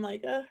went from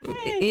like a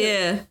hey to,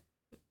 Yeah.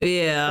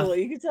 Yeah. oh,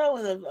 you could tell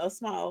when a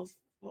smile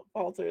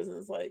falters, and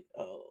it's like,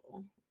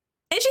 oh,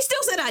 And she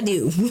still said I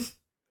do.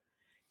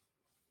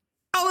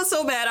 I was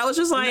so bad. I was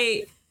just no,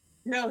 like,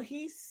 no,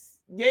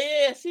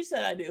 yeah, she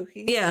said I do.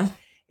 yeah,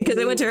 because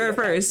they went to her Yeah, that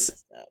was first.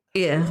 messed up.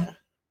 Yeah.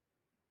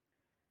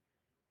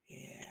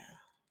 Yeah,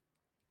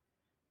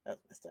 that was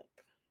messed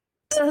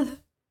up.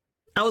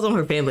 I was on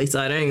her family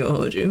side. I ain't gonna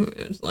hold you.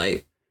 It was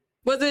like,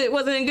 was it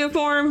in good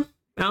form?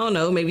 I don't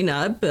know, maybe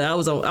not, but I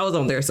was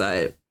on their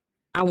side.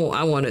 I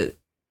wanted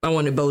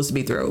both to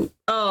be thrown.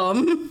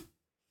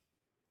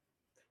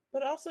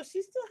 But also,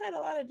 she still had a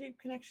lot of deep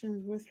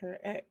connections with her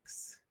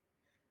ex.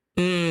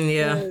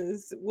 Yeah.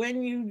 Because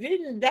when you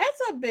didn't, that's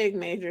a big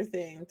major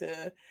thing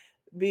to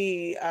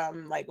be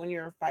like when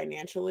you're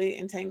financially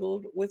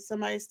entangled with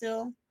somebody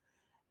still.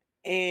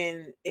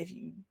 And if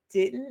you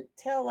didn't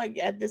tell, like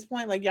at this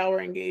point, like y'all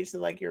were engaged, so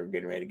like you're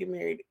getting ready to get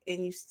married,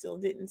 and you still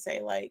didn't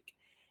say like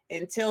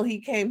until he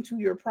came to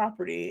your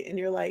property, and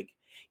you're like,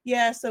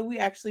 yeah, so we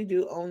actually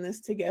do own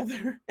this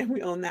together, and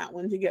we own that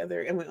one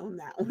together, and we own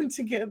that one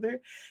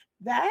together.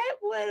 That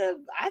would have,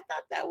 I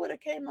thought that would have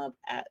came up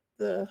at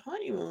the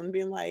honeymoon,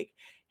 being like,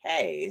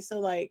 hey, so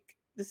like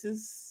this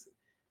is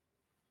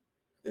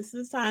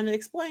time to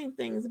explain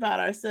things about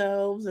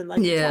ourselves and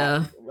like Yeah.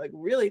 talk, like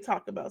really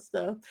talk about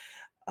stuff.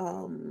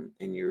 And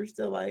you were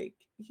still like,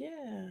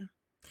 yeah.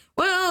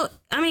 Well,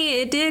 I mean,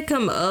 it did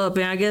come up,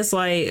 and I guess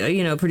like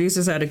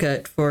producers had to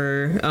cut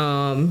for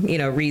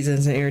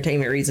reasons and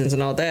entertainment reasons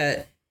and all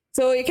that.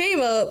 So it came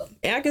up,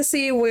 and I could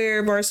see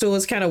where Barstool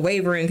was kind of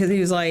wavering because he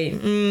was like,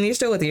 "You're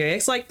still with your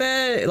ex like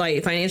that,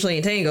 like financially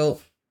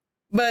entangled."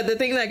 But the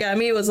thing that got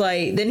me was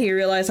like, then he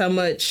realized how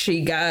much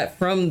he got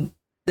from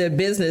the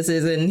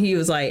businesses, and he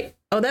was like,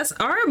 "Oh, that's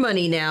our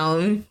money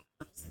now."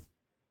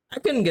 I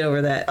couldn't get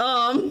over that.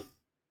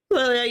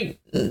 Like,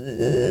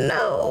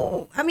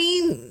 no, I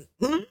mean,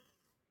 I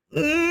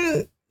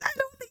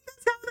don't think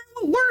that's how that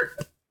would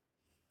work.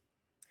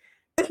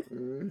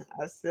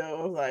 I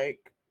still was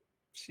like,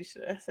 she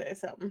should have said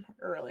something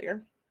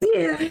earlier.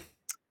 Yeah.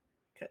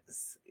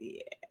 Because,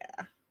 yeah.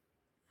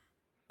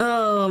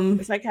 Um,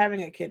 It's like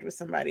having a kid with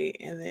somebody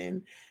and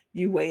then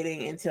you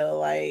waiting until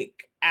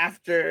like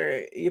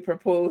after you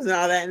propose and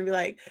all that and be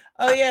like,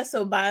 oh yeah,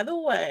 so by the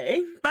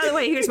way,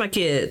 here's my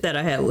kid that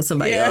I had with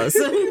somebody yeah. else.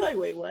 You're like,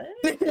 wait, what?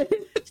 Shouldn't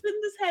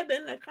this have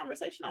been a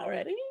conversation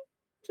already?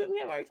 Shouldn't we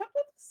have already talked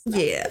about this?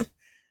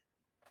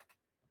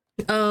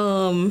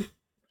 No. Yeah.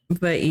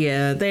 But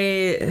yeah,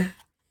 they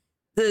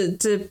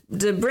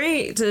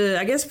to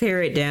I guess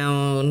pare it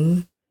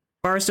down.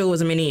 Barstool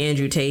was a mini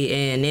Andrew Tate,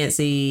 and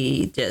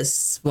Nancy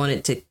just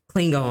wanted to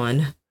cling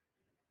on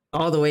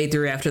all the way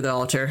through after the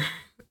altar.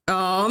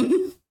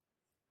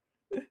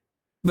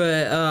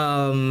 But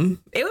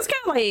it was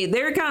kind of like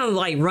they were kind of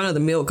like run of the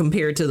mill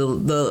compared to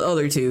the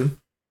other two.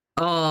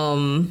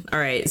 All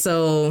right,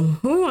 so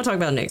who we want to talk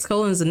about next?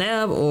 Colin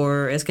Zanab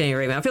or SK and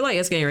Raven? I feel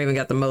like SK and Raven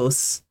got the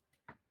most.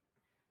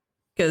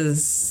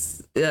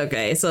 Because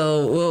okay,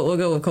 so we'll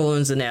go with Cole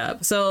and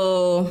Zanab.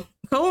 So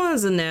Cole and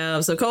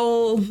Zanab. So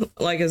Cole,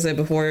 like I said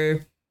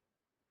before,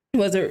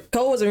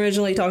 Cole was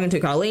originally talking to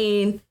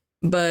Colleen,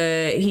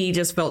 but he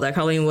just felt that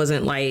Colleen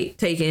wasn't like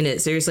taking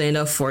it seriously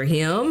enough for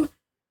him.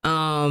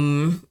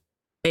 And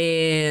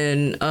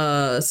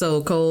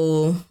so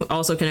Cole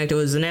also connected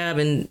with Zanab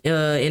and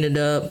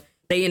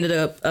they ended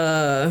up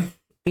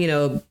you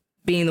know,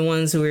 being the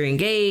ones who were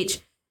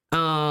engaged.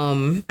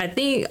 I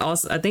think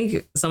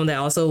some of that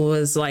also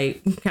was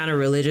like kind of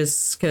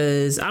religious,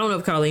 because I don't know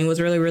if Colleen was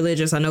really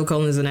religious. I know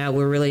Cole and Zanab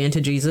were really into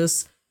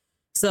Jesus.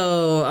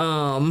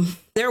 So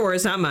their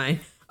words, not mine.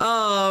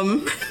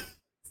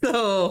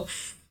 So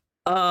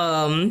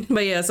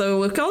but yeah, so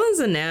with Cole and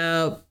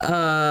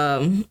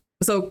Zanab,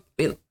 so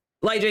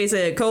like Jay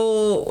said,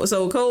 Cole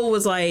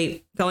was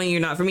like, Colleen, you're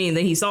not for me, and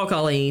then he saw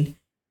Colleen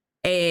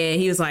and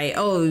he was like,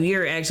 oh,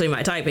 you're actually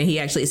my type, and he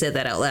actually said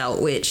that out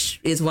loud, which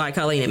is why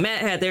Colleen and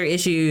Matt had their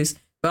issues,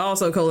 but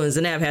also Cole and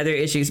Zanab had their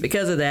issues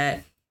because of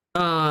that.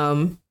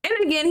 And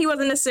again, he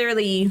wasn't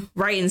necessarily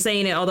right in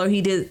saying it, although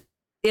he did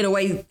in a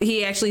way,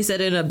 he actually said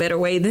it in a better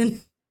way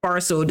than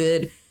Barstool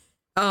did.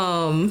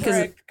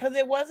 Because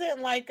it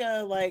wasn't like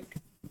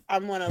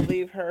I'm gonna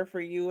leave her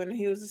for you, and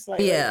he was just like,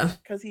 yeah,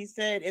 because he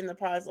said in the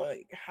pause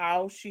like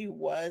how she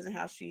was and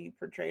how she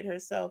portrayed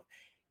herself.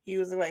 He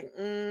was like,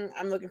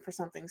 I'm looking for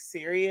something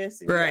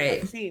serious, and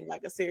right. Like, seemed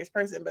like a serious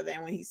person. But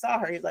then when he saw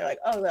her, he's like,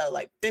 oh, well,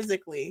 like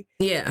physically,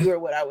 yeah, you are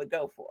what I would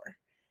go for.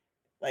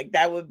 Like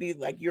that would be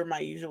like you're my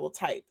usual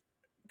type.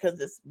 Because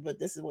this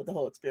is what the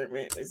whole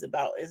experiment is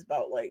about. Is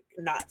about like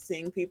not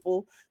seeing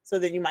people. So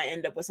then you might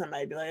end up with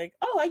somebody be like,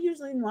 oh, I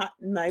usually not.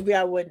 Maybe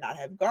I would not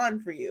have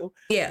gone for you.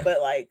 yeah, but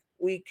like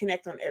we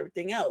connect on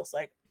everything else.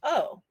 Like,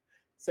 oh.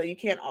 So you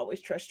can't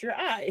always trust your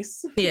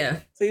eyes. yeah.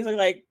 So he's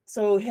like,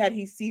 so had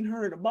he seen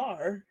her in a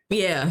bar,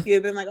 yeah, he'd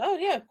have been like, oh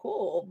yeah,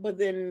 cool. But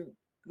then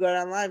go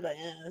online, like,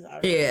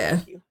 yeah.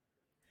 Like you.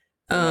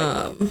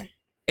 Okay.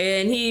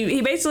 And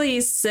he basically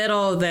said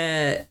all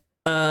that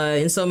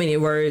in so many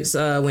words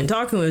when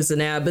talking with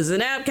Zanab, but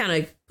Zanab kind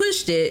of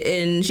pushed it,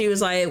 and she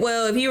was like,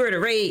 well, if you were to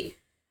rate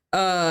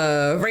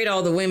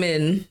all the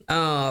women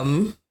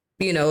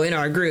you know, in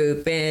our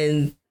group,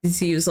 and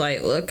he was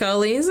like, well,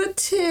 Colleen's a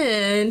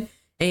 10.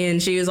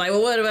 And she was like,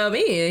 well, what about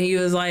me? And he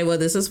was like, well,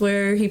 this is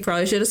where he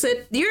probably should have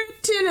said, you're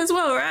 10 as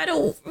well, or I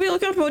don't feel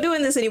comfortable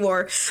doing this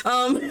anymore.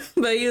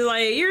 But he was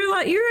like, you're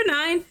a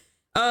 9.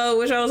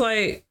 Which I was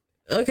like,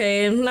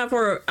 okay, I'm not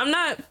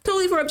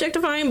totally for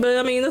objectifying, but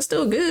I mean, that's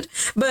still good.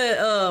 But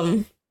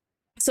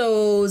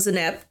so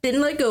Zanab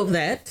didn't let go of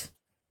that,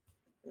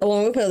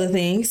 along with other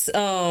things.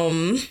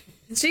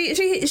 She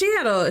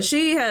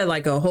had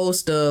like a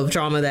host of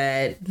trauma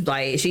that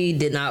like she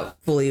did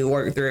not fully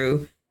work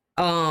through.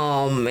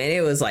 And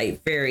it was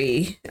like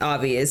very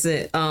obvious.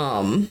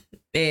 And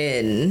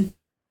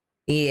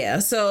yeah,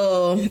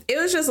 so it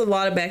was just a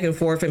lot of back and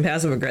forth and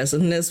passive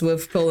aggressiveness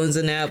with Cole and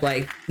Zanab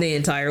like the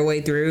entire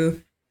way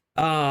through.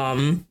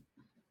 And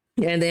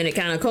then it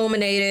kind of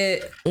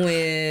culminated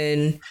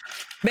when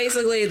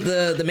basically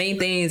the main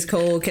things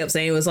Cole kept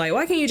saying was like,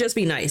 why can't you just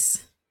be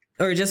nice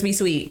or just be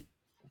sweet?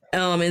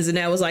 And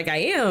Zanab was like, I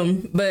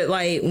am, but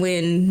like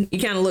when you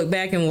kind of look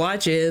back and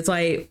watch it, it's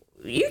like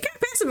you got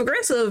passive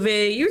aggressive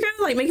and you're kind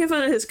of like making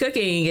fun of his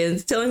cooking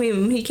and telling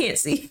him he can't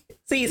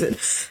season.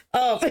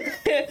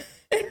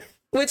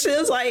 Which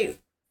is like,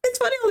 it's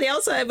funny on the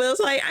outside, but it's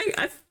like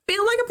I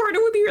feel like a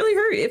partner would be really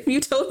hurt if you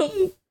told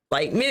him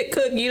like mid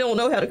cook you don't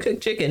know how to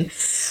cook chicken.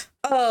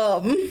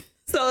 So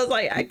it's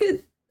like I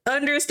could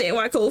understand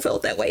why Cole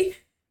felt that way.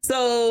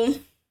 So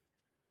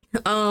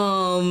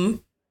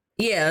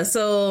yeah,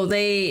 so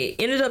they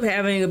ended up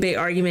having a big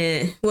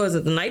argument. What was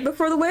it, the night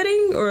before the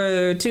wedding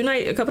or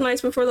a couple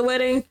nights before the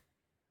wedding?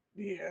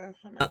 Yeah,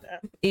 something like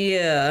that.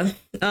 Yeah.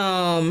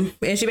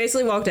 And she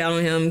basically walked out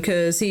on him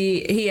because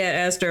he had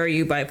asked her, are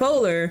you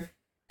bipolar?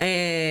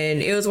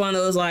 And it was one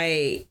of those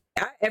like,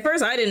 at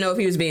first I didn't know if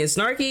he was being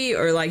snarky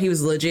or like he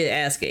was legit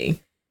asking.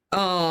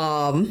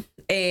 And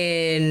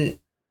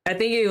I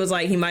think it was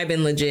like he might have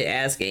been legit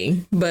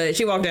asking, but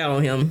she walked out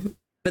on him,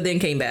 but then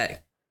came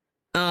back.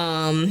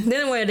 Then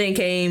when the wedding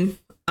came,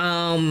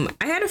 I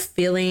had a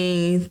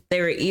feeling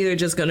they were either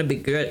just going to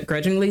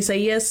begrudgingly say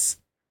yes,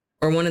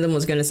 or one of them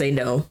was going to say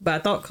no. But I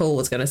thought Cole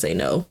was going to say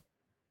no.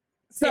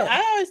 So yeah,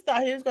 I always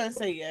thought he was going to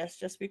say yes,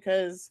 just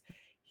because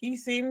he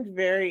seemed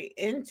very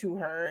into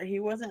her. He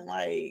wasn't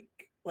like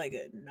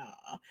a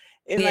nah.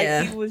 And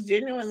like he was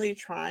genuinely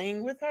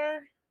trying with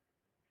her.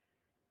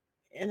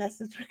 And that's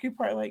the tricky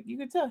part. Like you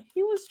could tell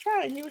he was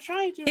trying. He was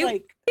trying to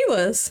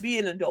be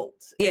an adult.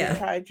 And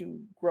try to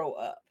grow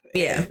up.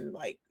 And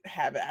like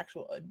have an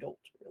actual adult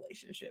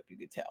relationship. You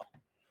could tell.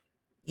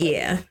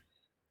 Yeah.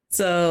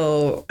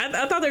 So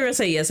I thought they were gonna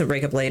say yes and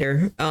break up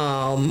later.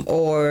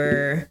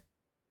 Or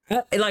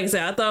Like I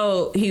said, I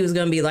thought he was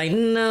gonna be like,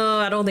 no,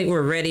 I don't think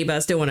we're ready, but I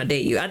still want to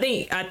date you.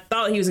 I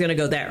thought he was gonna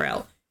go that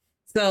route.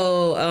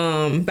 So,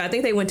 but I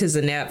think they went to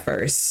Zanab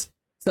first,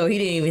 so he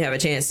didn't even have a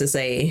chance to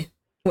say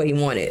what he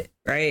wanted,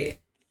 right?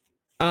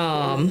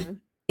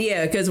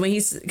 Yeah, because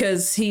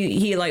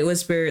he like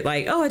whispered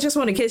like, oh, I just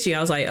want to kiss you.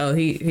 I was like, oh,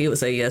 he would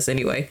say yes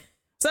anyway.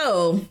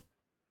 So,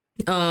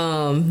 then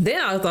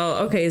I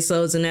thought, okay,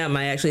 so Zanab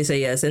might actually say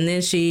yes, and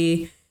then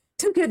she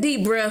took a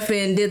deep breath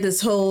and did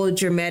this whole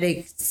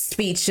dramatic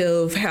speech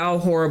of how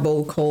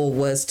horrible Cole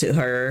was to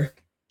her.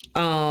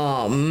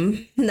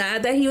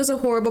 Not that he was a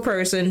horrible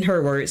person,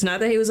 her words, not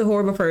that he was a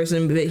horrible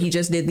person, but he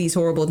just did these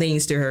horrible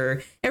things to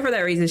her, and for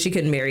that reason she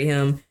couldn't marry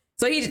him.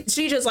 So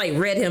she just like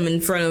read him in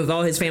front of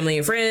all his family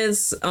and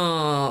friends,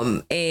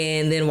 and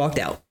then walked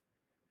out.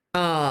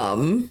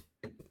 And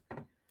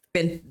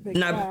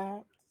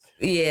not,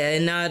 yeah,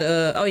 and not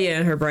oh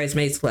yeah, her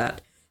bridesmaids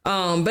clapped.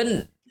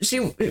 But she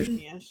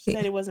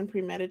said it wasn't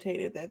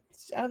premeditated. That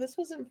this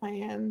wasn't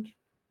planned.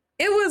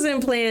 It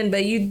wasn't planned,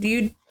 but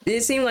you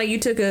it seemed like you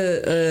took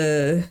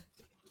a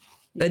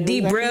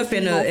deep breath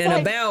and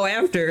a bow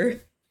after.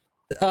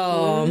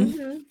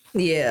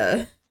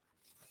 Yeah.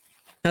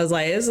 I was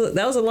like,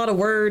 that was a lot of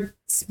word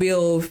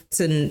spill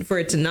for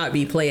it to not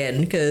be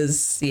planned,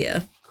 because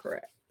yeah.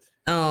 Correct.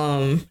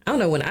 I don't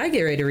know, when I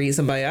get ready to read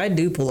somebody, I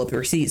do pull up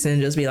receipts and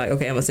just be like,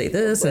 okay, I'm gonna say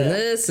this and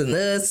this and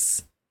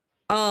this.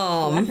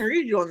 I can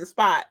read you on the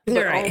spot,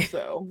 but right.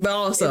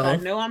 also if I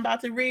know I'm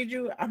about to read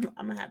you, I'm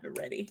gonna have it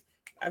ready.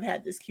 I've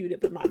had this queued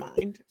up in my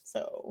mind,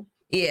 so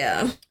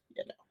yeah.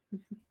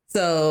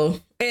 So,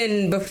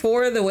 and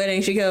before the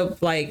wedding, she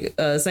kept like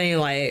saying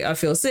like, I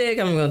feel sick,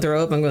 I'm gonna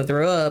throw up,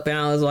 and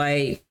I was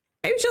like,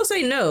 maybe she'll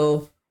say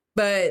no.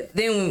 But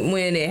then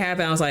when it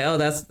happened, I was like, oh,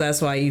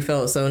 that's why you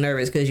felt so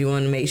nervous, because you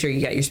wanted to make sure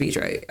you got your speech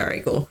right. All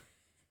right, cool.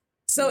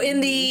 So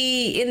in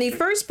the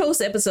first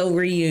post episode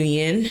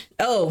reunion,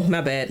 oh,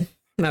 my bad.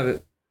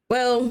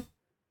 Well,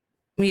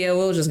 yeah,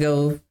 we'll just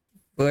go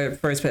for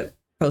first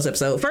post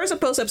episode. First, a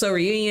post episode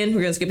reunion.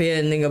 We're gonna skip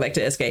ahead and then go back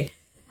to SK.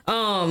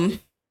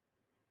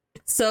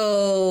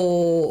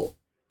 So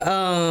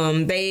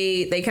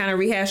they kind of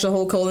rehashed the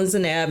whole Cole and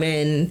Zanab,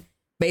 and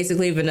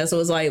basically Vanessa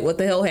was like, what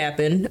the hell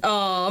happened?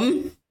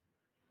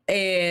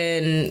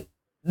 And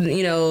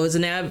you know,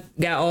 Zanab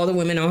got all the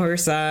women on her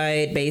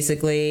side,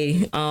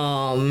 basically.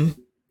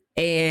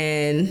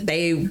 And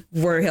they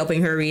were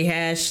helping her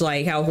rehash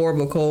like how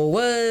horrible Cole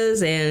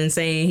was, and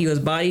saying he was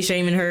body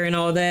shaming her and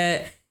all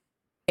that.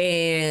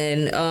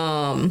 And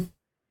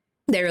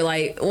they were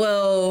like,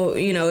 well,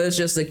 you know, it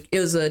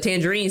was a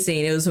tangerine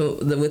scene. It was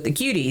with the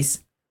cuties.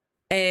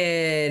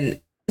 And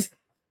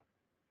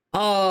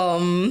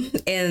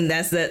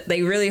that's that.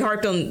 They really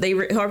harped on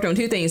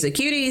two things: the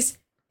cuties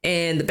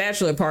and the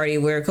bachelor party,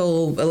 where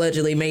Cole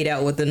allegedly made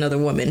out with another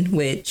woman,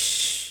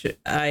 which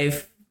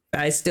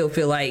I still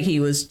feel like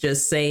he was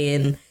just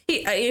saying,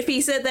 if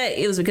he said that,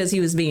 it was because he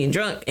was being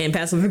drunk and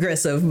passive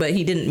aggressive, but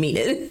he didn't mean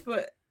it.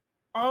 But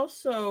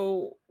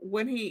also,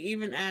 when he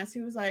even asked, he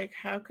was like,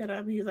 how could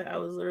I be? He's like, I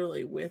was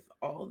literally with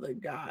all the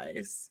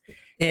guys.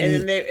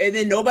 And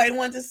then nobody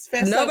wanted to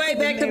fess up. Nobody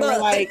backed him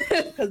up. Like,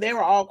 because they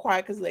were all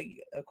quiet, because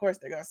like, of course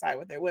they're going to side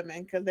with their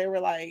women, because they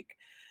were like,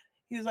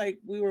 he was like,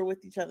 we were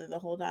with each other the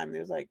whole time. He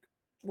was like,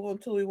 well,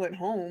 until we went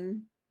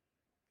home.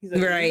 He's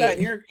like, right. You got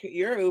in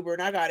your Uber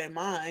and I got in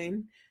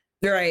mine.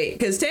 Right,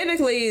 because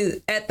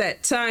technically at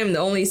that time the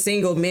only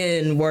single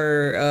men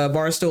were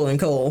Barstool and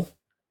Cole,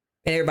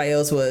 and everybody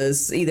else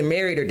was either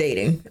married or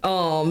dating.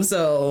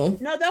 So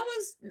no, that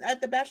was at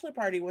the bachelor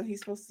party when he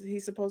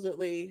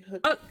supposedly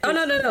hooked.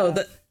 No.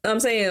 I'm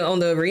saying on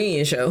the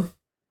reunion show.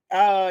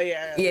 Oh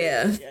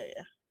yeah.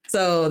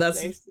 So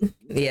that's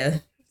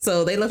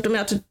So they left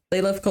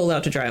Cole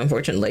out to dry,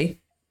 unfortunately.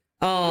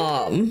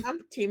 I'm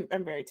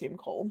very team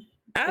Cole.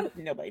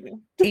 Nobody knew.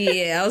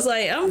 Yeah, I was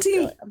like, I'm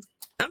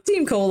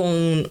team Cole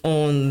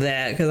on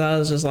that, because I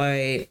was just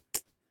like,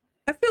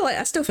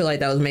 I still feel like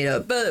that was made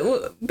up.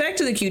 But back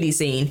to the cutie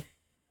scene.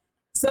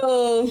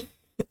 So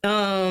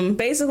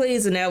basically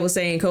Zanab was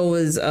saying Cole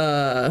was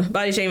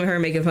body shaming her,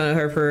 making fun of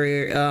her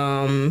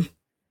for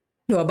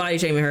body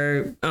shaming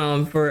her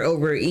for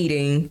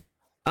overeating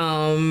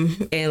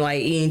and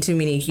like eating too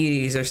many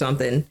cuties or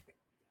something.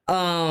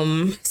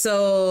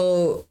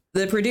 So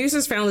the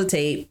producers found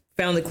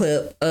the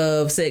clip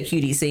of said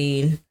cutie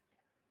scene.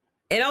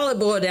 And all it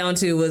boiled down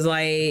to was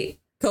like,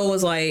 Cole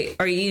was like,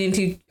 you're eating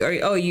two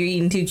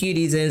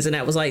cuties, and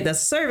that was like,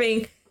 that's a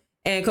serving.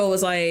 And Cole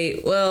was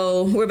like,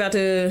 well, we're about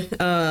to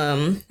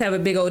have a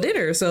big old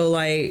dinner, so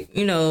like,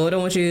 you know, I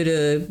don't want you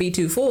to be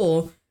too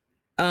full.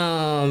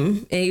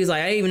 And he was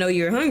like, I didn't even know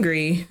you were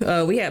hungry.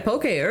 We had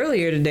poke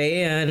earlier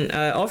today, and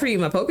I offered you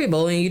my poke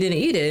bowl and you didn't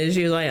eat it. And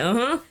she was like,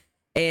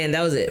 and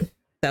that was it.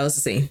 That was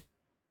the scene.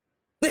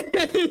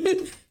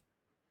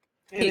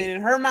 And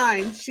in her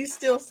mind, she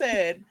still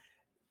said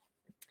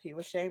he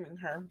was shaming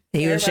her.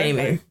 He was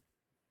shaming her.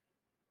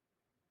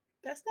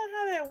 That's not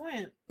how that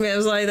went. I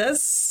was like,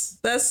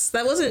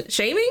 that wasn't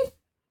shaming. I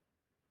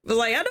was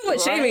like, I know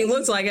what shaming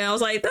looks like, and I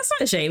was like, that's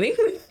not shaming.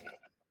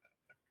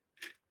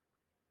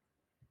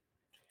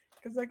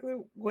 It's like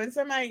when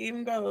somebody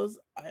even goes,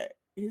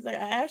 he's like,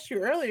 I asked you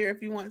earlier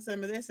if you want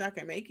some of this, I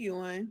can make you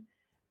one.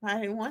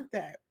 I didn't want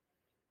that.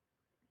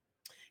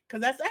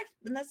 Because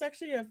that's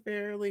actually a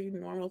fairly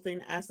normal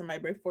thing to ask somebody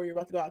before you're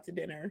about to go out to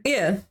dinner.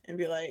 Yeah. And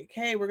be like,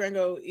 hey, we're gonna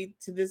go eat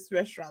to this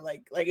restaurant.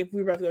 Like if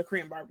we were about to go to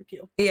Korean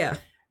barbecue. Yeah.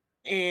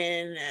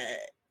 And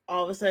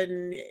all of a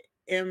sudden,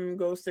 M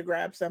goes to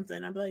grab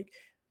something. I'm like,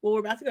 well,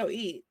 we're about to go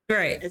eat.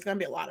 Right. It's gonna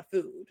be a lot of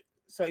food,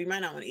 so you might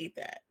not want to eat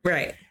that.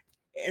 Right.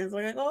 And it's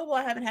like, oh, well,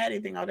 I haven't had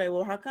anything all day.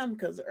 Well, how come?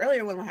 Because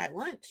earlier when I had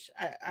lunch,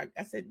 I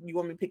said, you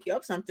want me to pick you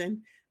up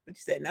something? But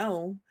you said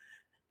no.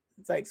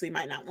 It's like, so you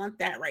might not want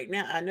that right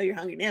now. I know you're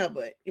hungry now,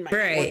 but you might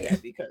not want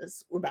that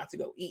because we're about to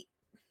go eat.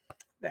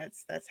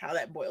 That's how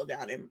that boiled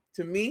down. And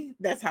to me,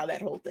 that's how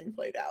that whole thing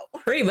played out.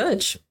 Pretty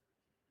much.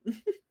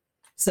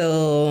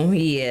 So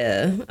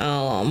yeah.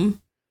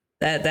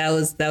 That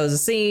was a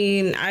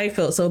scene. I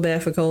felt so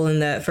bad for Cole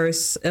in that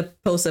first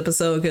post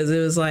episode because it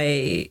was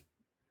like,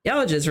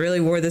 y'all just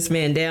really wore this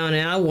man down,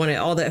 and I wanted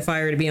all that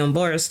fire to be on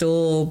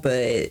Barstool,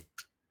 but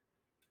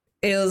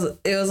it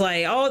was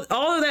like all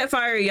of that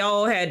fire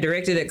y'all had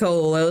directed at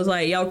Cole. It was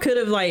like y'all could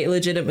have like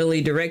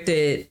legitimately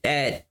directed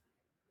at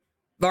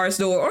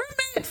Barstool or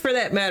Matt for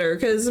that matter,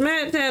 because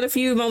Matt had a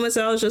few moments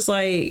I was just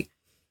like,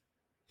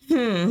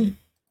 yeah.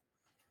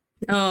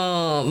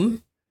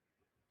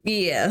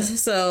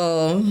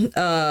 So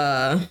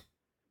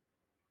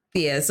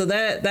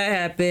that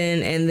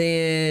happened, and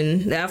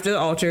then after the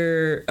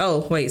altar,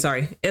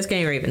 SK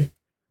and Raven.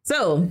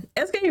 So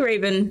SK and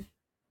Raven,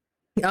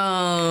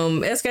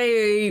 SK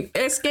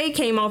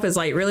came off as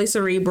like really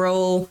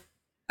cerebral,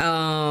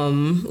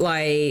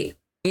 like,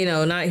 you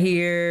know, not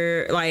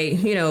here,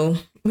 like, you know,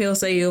 he'll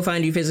say he'll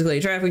find you physically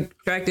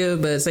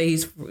attractive, but say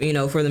he's, you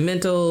know, for the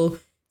mental,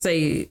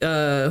 say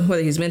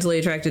whether he's mentally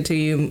attracted to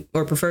you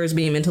or prefers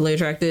being mentally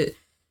attracted.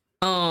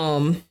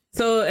 So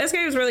SK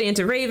was really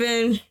into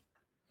Raven,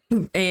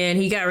 and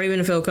he got Raven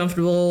to feel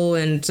comfortable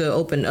and to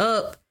open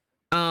up.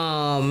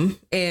 And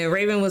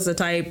Raven was the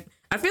type,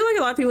 I feel like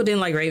a lot of people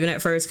didn't like Raven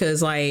at first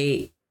because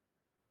like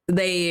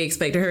they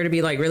expected her to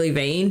be like really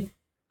vain.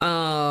 But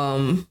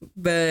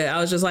I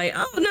was just like,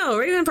 oh no,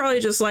 Raven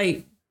probably just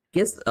like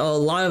gets a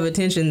lot of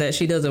attention that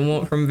she doesn't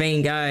want from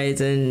vain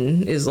guys,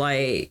 and is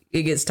like,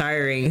 it gets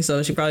tiring,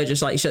 so she probably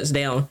just like shuts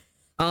down.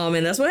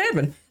 And that's what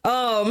happened.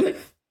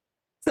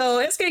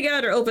 So SK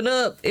got her open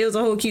up. It was a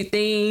whole cute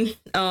thing.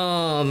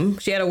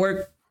 She had to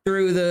work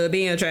through the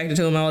being attracted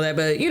to him and all that,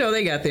 but you know,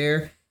 they got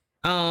there.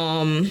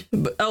 And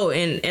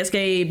SK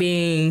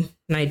being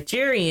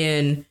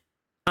Nigerian,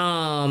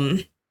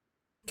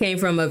 came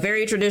from a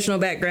very traditional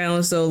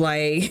background. So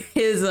like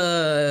his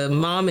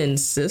mom and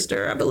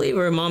sister, I believe,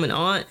 or mom and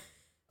aunt,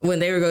 when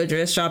they were go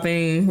dress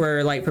shopping,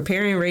 were like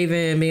preparing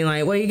Raven, being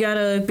like, well, you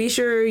gotta be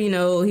sure, you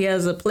know, he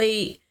has a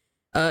plate.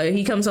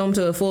 He comes home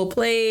to a full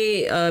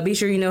plate. Be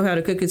sure you know how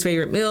to cook his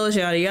favorite meals,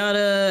 yada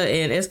yada.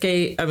 And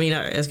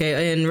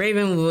and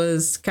Raven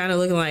was kind of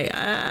looking like,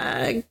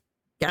 I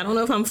don't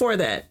know if I'm for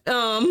that.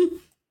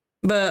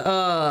 But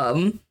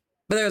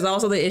there was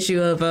also the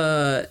issue of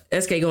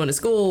SK going to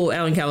school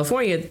out in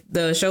California.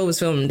 The show was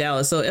filmed in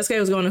Dallas, so SK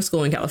was going to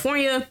school in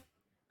California.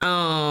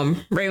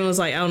 Raven was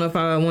like, I don't know if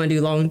I want to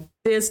do long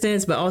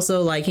distance, but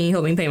also like, can you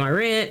help me pay my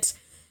rent?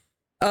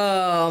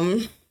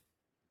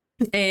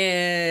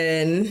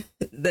 And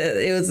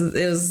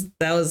that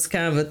was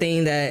kind of a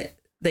thing that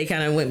they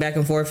kind of went back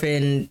and forth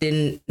and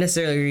didn't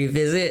necessarily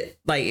revisit.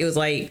 Like, it was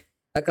like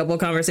a couple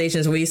of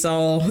conversations we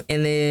saw,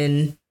 and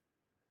then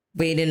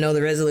we didn't know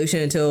the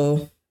resolution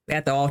until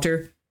at the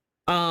altar.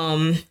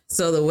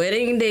 So the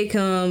wedding day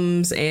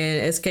comes,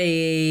 and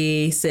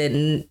SK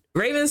said,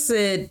 Raven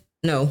said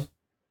no.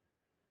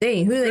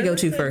 Dang, who did they go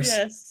to first?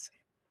 Yes.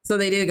 So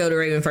they did go to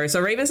Raven first.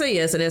 So Raven said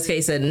yes, and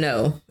SK said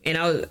no. And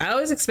I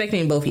was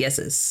expecting both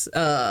yeses.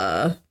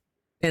 And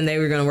they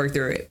were going to work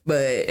through it.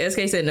 But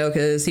SK said no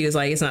because he was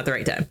like, it's not the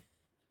right time.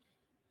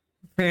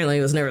 Apparently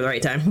it was never the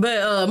right time.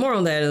 But more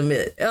on that in a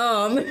minute.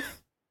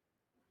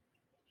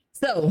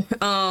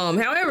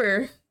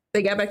 However,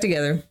 they got back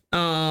together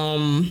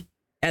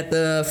at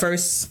the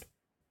first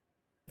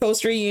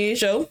post-reunion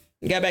show.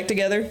 Got back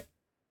together.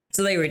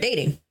 So they were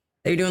dating.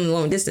 They were doing the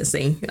long distance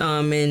thing,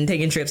 and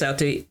taking trips out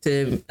to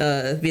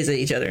visit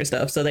each other and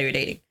stuff. So they were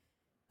dating.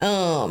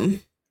 But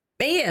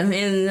yeah,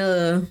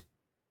 and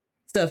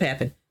stuff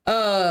happened.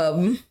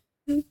 What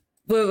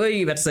are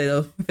you about to say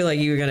though? I feel like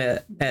you were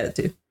gonna add it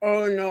too.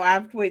 Oh no, I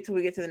have to wait till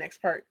we get to the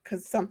next part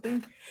because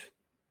something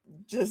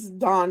just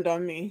dawned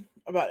on me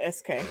about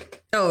SK.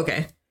 Oh,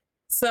 okay.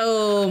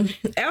 So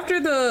after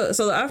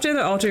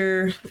the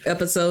altar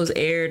episodes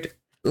aired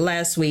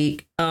last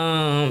week,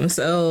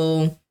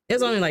 so it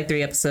was only like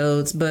 3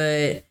 episodes,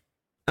 but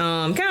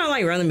kind of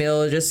like run the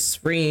mill,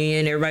 just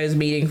reunion. Everybody's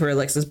meeting for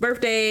Alexa's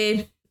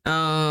birthday.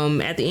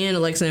 At the end,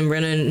 Alexa and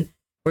Brennan,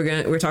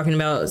 we're talking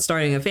about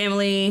starting a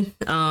family.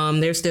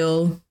 They're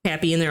still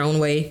happy in their own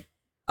way.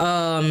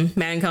 Matt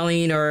and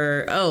Colleen.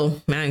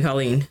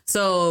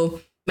 So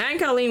Matt and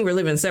Colleen were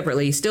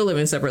still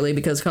living separately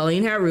because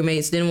Colleen had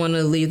roommates, didn't want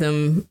to leave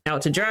them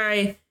out to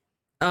dry.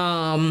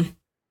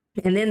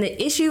 And then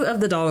the issue of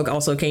the dog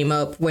also came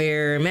up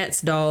where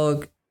Matt's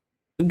dog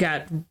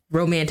got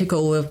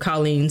romantical with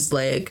Colleen's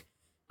leg.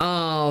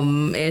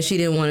 And she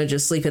didn't want to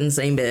just sleep in the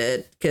same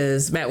bed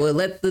because Matt would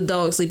let the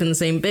dog sleep in the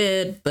same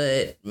bed,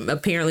 but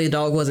apparently the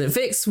dog wasn't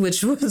fixed,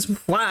 which was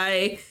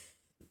why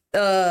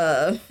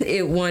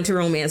it wanted to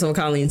romance on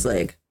Colleen's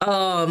leg.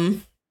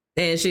 And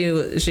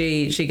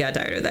she got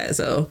tired of that.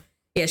 So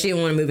yeah, she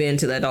didn't want to move in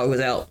until that dog was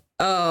out.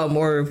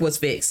 Or was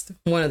fixed.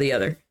 One or the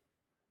other.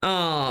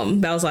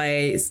 But I was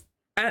like,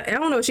 I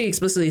don't know if she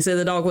explicitly said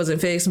the dog wasn't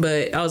fixed,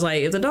 but I was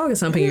like, if the dog is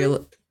something you're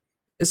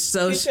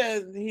so she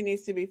said he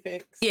needs to be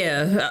fixed.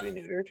 Yeah, be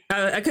neutered.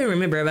 I couldn't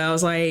remember, but I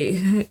was like,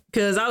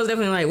 because I was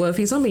definitely like, well, if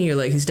he's something you're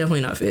like, he's definitely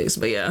not fixed.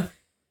 But yeah.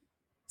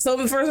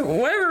 So for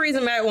whatever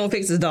reason, Matt won't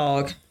fix his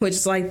dog, which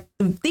is like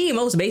the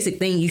most basic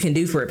thing you can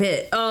do for a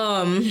pet.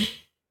 But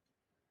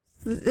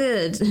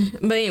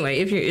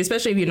anyway,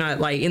 especially if you're not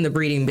like in the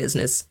breeding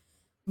business.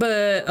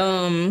 But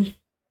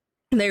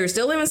they were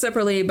still living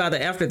separately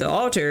after the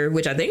altar,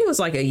 which I think was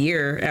like a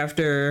year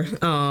after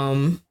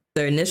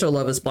their initial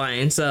Love Is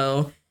Blind.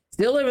 So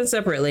still living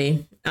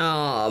separately.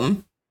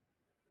 And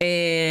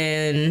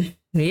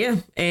yeah,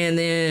 and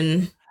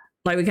then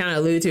like we kind of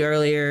alluded to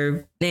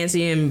earlier,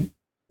 Nancy and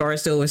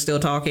Barstow were still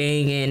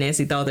talking, and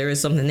Nancy thought there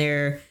was something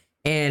there,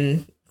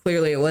 and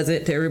clearly it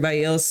wasn't to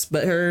everybody else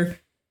but her.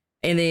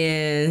 And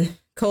then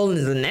Cole and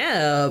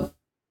Zanab,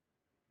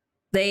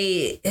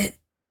 they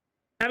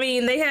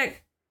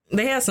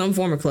had some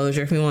form of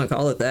closure, if you want to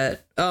call it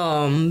that.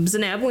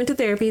 Zanab went to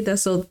therapy.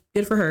 That's so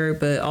good for her.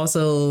 But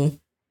also,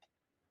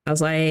 I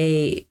was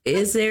like,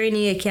 is there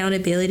any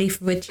accountability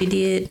for what you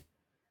did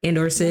and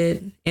or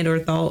said and or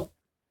thought?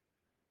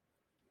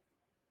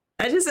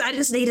 I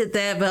just needed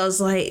that, but I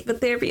was like,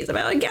 but therapy is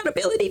about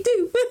accountability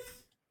too.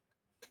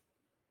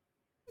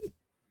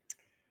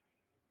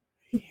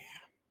 Yeah.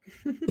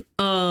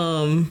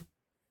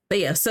 But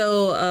yeah,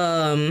 so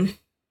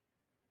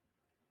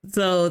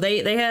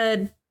they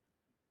had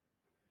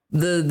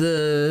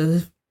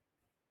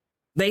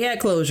they had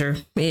closure,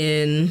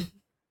 and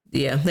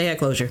yeah, they had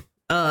closure.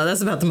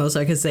 That's about the most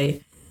I could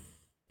say.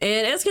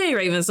 And SK and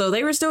Raven, so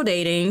they were still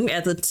dating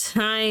at the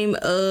time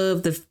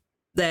of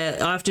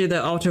that after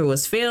the altar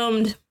was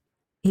filmed.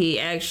 SK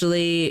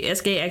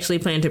actually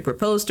planned to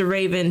propose to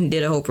Raven,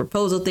 did a whole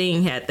proposal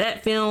thing, had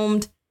that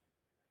filmed.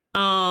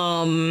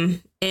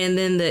 And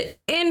then the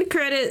end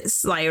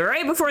credits, like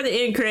right before the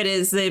end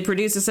credits, the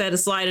producers had a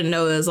slide and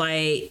notice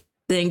like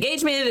the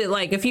engagement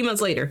like a few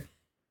months later,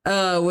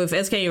 with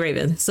SK and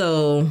Raven.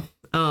 So,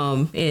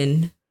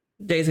 and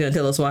Jay's gonna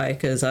tell us why,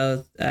 because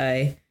I'm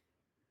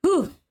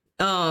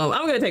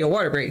gonna take a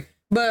water break,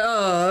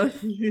 but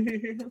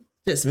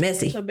just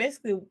messy. So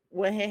basically,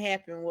 what had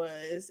happened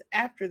was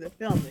after the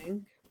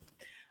filming,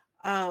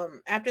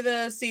 after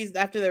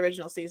the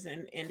original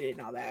season ended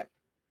and all that,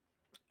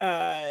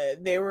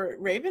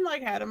 Raven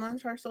like had him on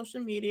her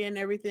social media and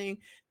everything.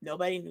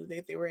 Nobody knew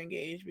that they were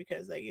engaged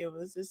because like it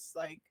was just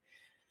like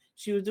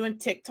she was doing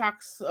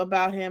TikToks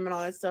about him and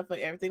all that stuff.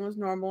 Like everything was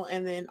normal,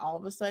 and then all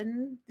of a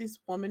sudden, this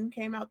woman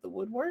came out the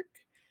woodwork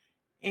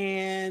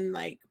and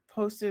like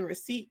posted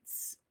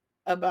receipts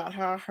about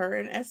how her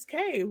and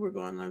SK were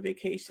going on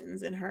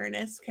vacations, and her and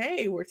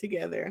SK were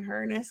together, and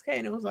her and SK,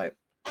 and it was like,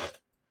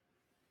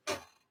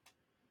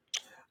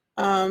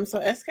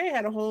 so SK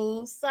had a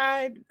whole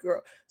side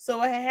girl. So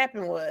what had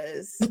happened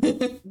was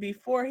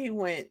before he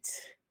went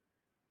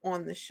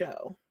on the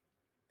show,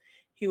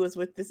 he was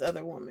with this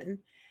other woman.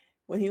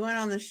 When he went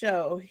on the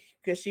show,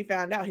 because she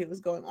found out he was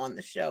going on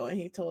the show, and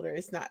he told her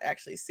it's not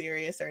actually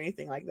serious or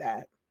anything like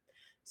that.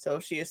 So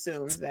she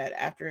assumes that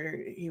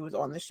after he was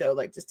on the show,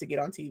 like just to get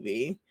on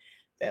TV,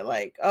 that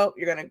like, oh,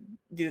 you're gonna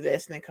do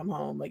this and then come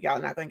home, like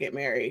y'all not gonna get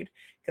married,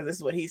 because this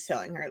is what he's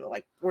telling her.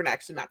 Like, we're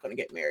actually not gonna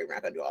get married. We're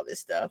not gonna do all this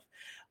stuff.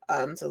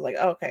 So like,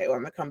 okay, well,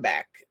 I'm gonna come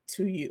back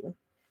to you.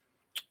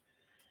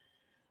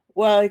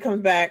 Well, he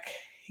comes back,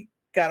 he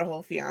got a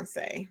whole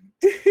fiance,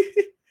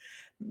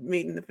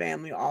 meeting the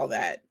family, all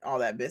that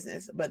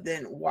business. But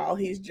then while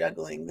he's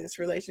juggling this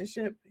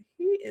relationship,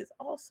 he is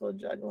also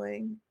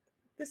juggling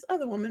this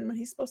other woman when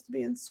he's supposed to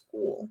be in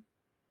school.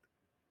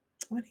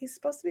 When he's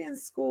supposed to be in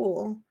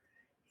school,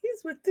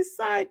 he's with this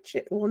side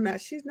chick. Well, no,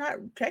 she's not.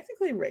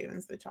 Technically,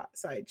 Raven's the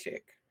side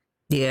chick.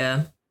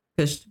 Yeah,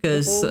 because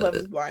Love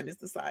Is Blind is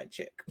the side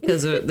chick.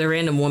 Because the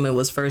random woman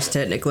was first,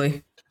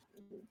 technically.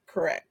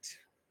 Correct.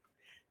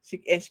 She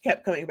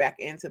kept coming back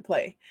into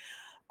play.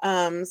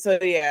 So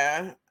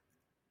yeah.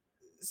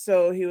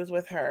 So he was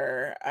with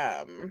her.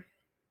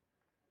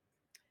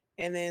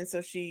 And then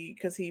so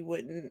because he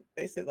wouldn't,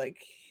 they said like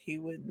he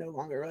would no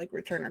longer like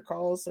return her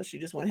calls. So she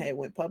just went ahead and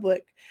went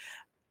public.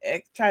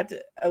 Tried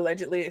to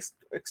allegedly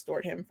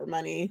extort him for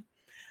money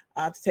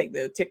to take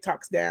the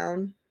TikToks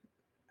down.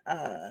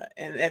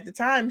 And at the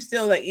time,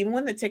 still, like even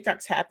when the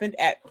TikToks happened,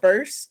 at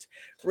first,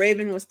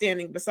 Raven was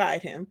standing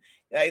beside him.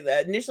 Like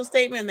the initial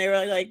statement, they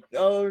were like,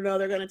 "Oh no,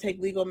 they're gonna take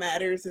legal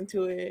matters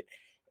into it,"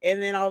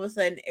 and then all of a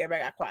sudden,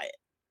 everybody got quiet,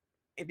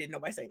 and didn't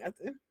nobody say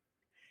nothing.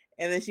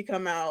 And then she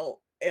come out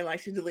and like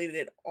she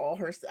deleted all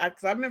her stuff.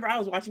 Because I remember I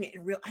was watching it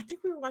in real. I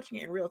think we were watching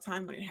it in real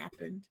time when it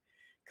happened.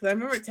 Because I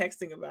remember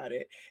texting about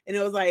it, and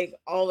it was like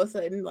all of a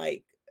sudden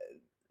like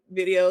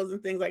videos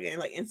and things like that, and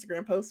like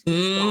Instagram posts were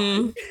just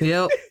gone.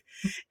 Yep.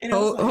 And it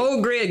was like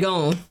Whole grid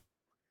gone.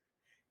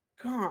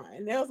 Gone.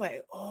 And it was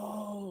like,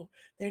 oh,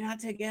 they're not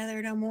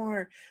together no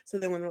more. So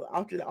then when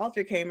after the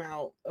altar came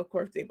out, of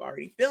course they've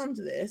already filmed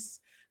this.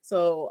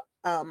 So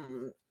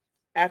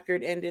after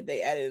it ended,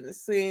 they added in the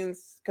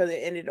scenes because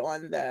it ended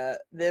on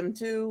them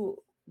two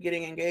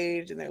getting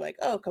engaged, and they're like,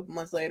 oh, a couple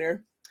months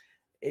later,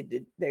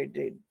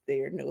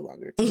 they're no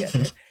longer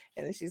together.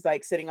 And then she's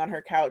like sitting on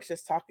her couch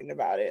just talking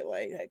about it,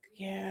 like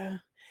yeah.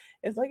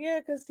 It's like, yeah,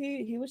 because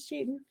he was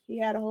cheating. He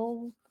had a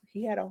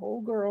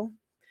whole girl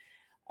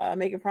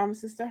making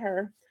promises to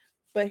her.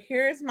 But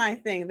here's my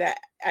thing that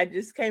I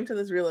just came to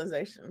this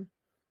realization.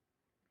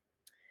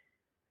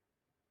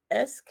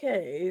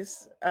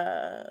 SK's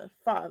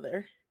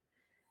father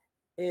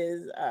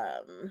is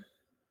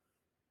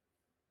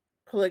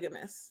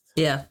polygamist.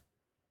 Yeah.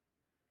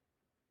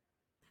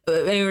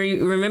 And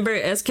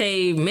remember, SK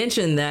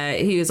mentioned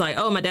that he was like,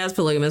 "Oh, my dad's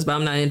polygamous, but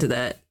I'm not into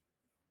that."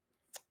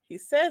 He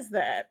says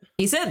that.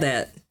 He said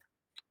that.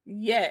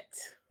 Yet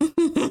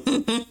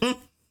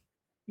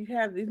you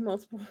have these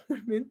multiple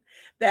women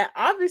that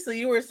obviously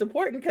you were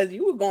supporting because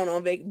you were going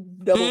on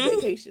double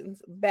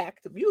vacations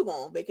you were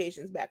going on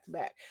vacations back to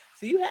back.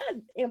 So you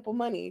had ample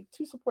money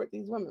to support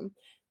these women.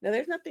 Now,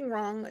 there's nothing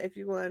wrong if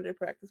you wanted to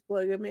practice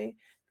polygamy,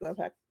 you want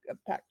to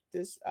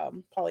practice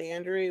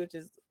polyandry, which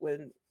is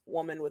when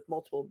woman with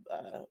multiple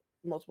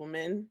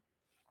men,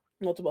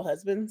 multiple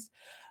husbands.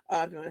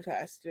 If you want to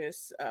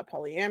practice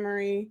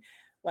polyamory,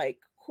 like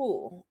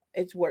cool,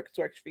 it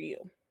works for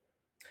you.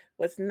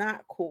 What's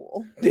not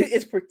cool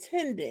is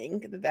pretending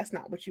that that's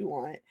not what you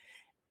want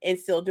and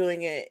still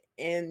doing it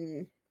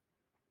and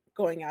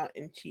going out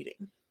and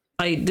cheating.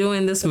 Like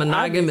doing this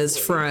monogamous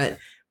front.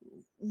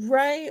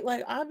 Right?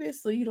 Like,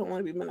 obviously, you don't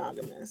want to be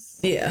monogamous.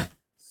 Yeah.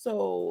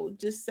 So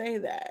just say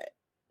that.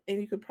 And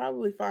you could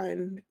probably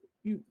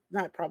you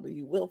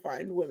will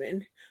find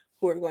women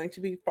who are going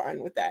to be fine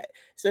with that.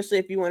 Especially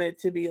if you want it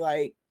to be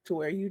like to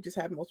where you just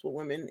have multiple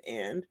women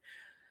and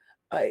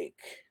like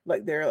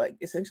they're like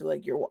essentially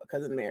like your,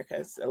 because in America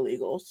it's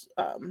illegal.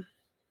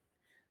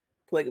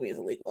 Polygamy is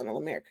illegal in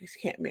America. You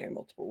can't marry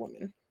multiple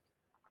women,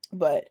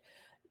 but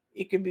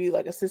it could be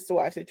like a sister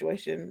wife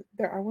situation.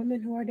 There are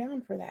women who are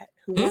down for that,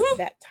 who want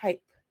that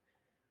type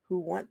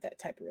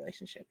of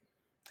relationship.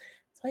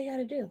 That's all you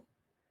gotta do.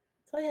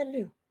 That's all you gotta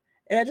do.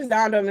 And that just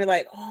dawned on me,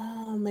 like,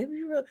 oh, maybe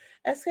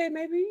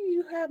maybe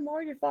you have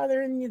more of your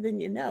father in you than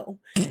you know.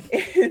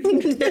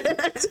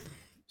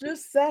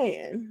 Just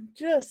saying.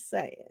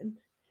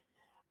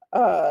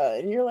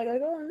 And you're like,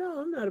 oh no,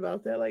 I'm not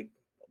about that. Like,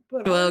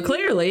 but well,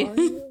 clearly.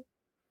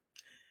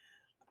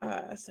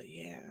 So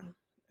yeah,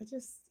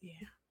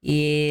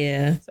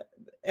 Yeah. So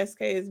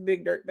SK is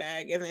big dirt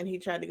bag, and then he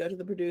tried to go to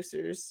the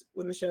producers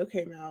before the show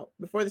came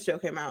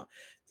out,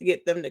 to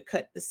get them to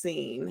cut the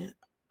scene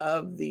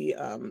of the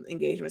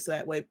engagement, so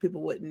that way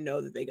people wouldn't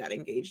know that they got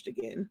engaged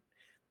again.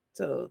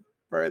 So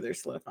further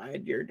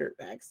solidified your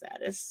dirtbag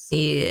status.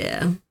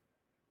 Yeah.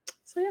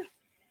 So yeah.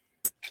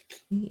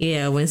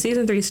 Yeah, when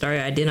season 3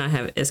 started, I did not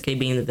have SK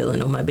being the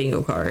villain on my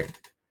bingo card.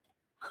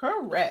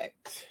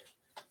 Correct.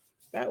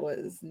 That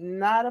was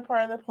not a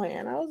part of the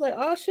plan. I was like,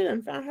 oh, she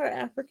done found her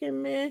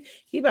African man.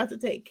 He about to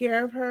take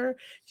care of her.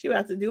 She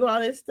about to do all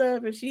this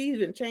stuff, and she's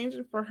been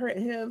changing for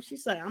him.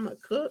 She's like, I'm a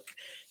cook.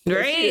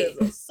 Right.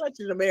 She is such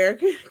an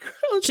American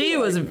girl. She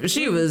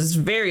was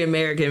very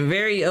American,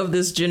 very of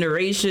this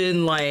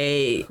generation,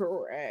 like.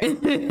 Correct.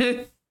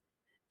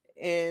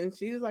 And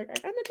she was like, I'm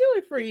gonna do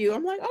it for you.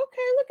 I'm like, okay,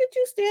 look at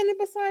you standing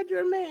beside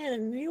your man.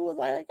 And he was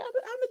like, I'm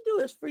gonna do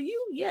this for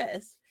you,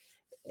 yes.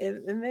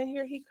 And then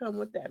here he come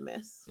with that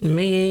mess.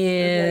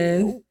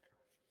 Man.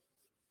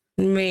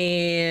 Like,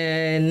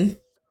 man.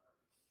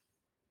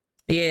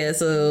 Yeah,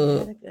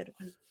 so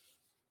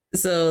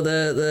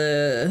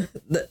the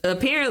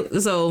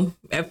apparent, so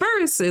at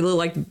first it looked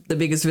like the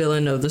biggest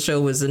villain of the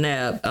show was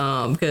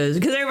Zanab, because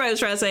everybody was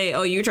trying to say,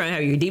 oh, you're trying to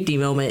have your deep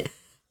moment.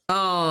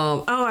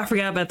 Oh, I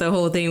forgot about the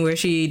whole thing where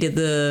she did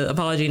the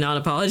apology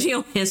non-apology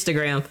on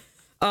Instagram,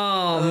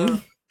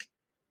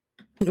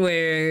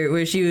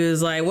 where she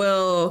was like,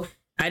 well,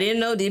 I didn't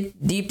know Deep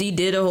D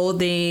did a whole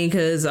thing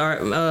because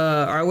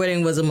our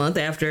wedding was a month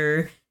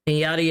after, and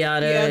yada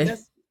yada.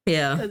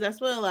 Yeah, because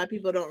that's what a lot of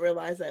people don't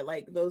realize, that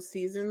like those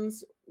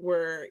seasons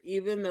were,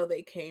 even though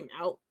they came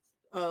out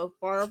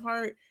far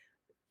apart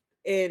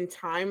in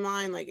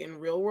timeline, like in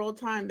real world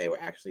time, they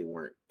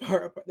weren't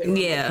far apart. They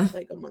were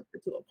like a month or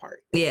two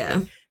apart. Yeah,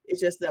 like, it's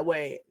just that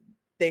way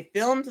they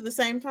filmed at the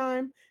same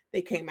time,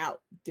 they came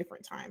out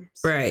different times.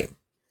 Right.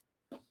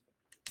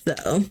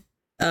 So,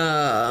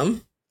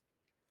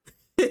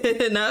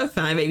 not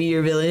fine, maybe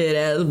you're villain hit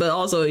ass, but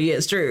also yeah,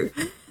 it's true.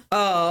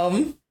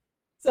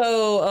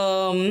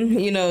 So,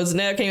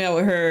 Zanab came out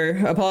with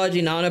her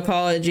apology,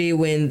 non-apology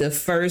when the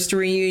first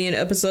reunion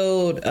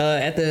episode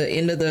at the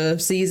end of the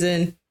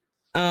season.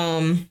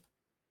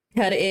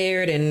 had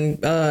aired,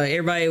 and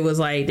everybody was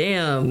like,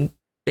 damn,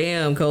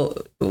 Cole,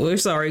 we're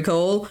sorry,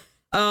 Cole.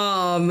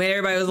 And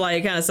everybody was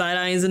like kind of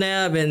side-eyeing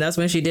Zanab, and that's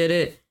when she did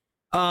it.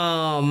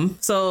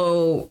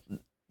 So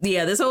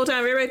yeah, this whole time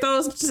everybody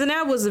thought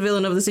Zanab was the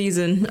villain of the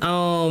season.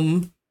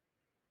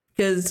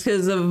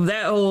 Because of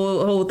that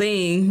whole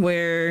thing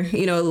where,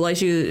 you know, like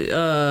she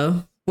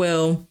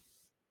well,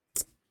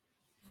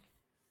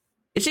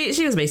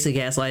 she was basically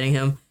gaslighting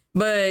him,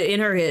 but in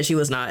her head she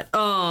was not.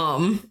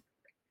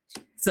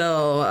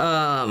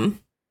 So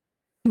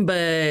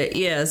but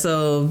yeah,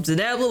 so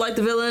Zanab looked like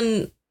the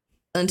villain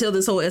until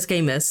this whole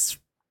SK mess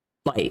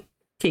like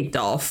kicked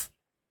off.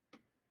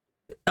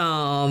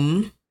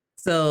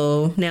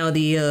 So now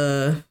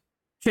the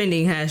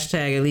trending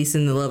hashtag, at least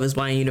in the Love is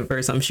Blind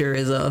universe, I'm sure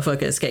is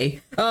fuck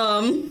SK.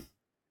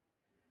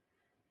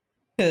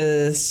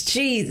 Cause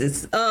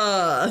Jesus,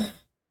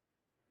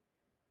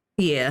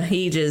 yeah,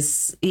 he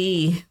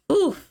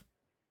oof.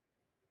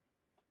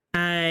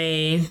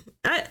 I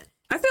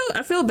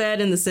feel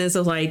bad in the sense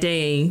of like,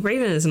 dang,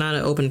 Raven is not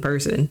an open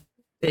person.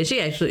 And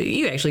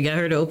you actually got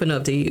her to open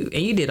up to you,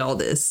 and you did all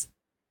this.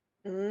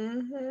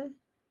 Mm-hmm.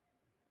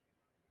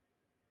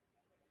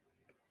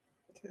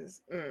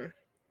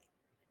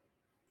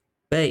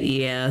 But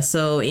yeah,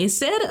 so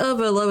instead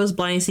of a Love is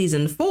Blind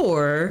season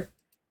 4,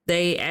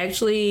 they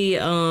actually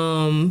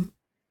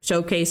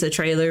showcase a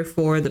trailer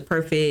for the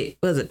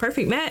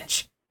perfect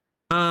match,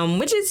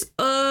 which is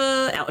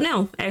out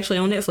now, actually,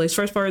 on Netflix.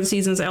 First part of the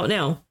season's out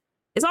now.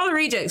 It's all the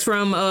rejects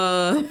from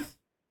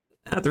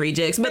not the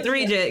rejects, but the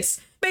rejects.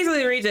 Basically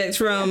the rejects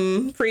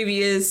from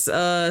previous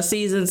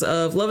seasons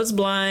of Love is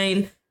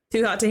Blind,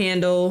 Too Hot to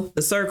Handle,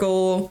 The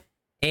Circle,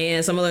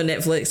 and some other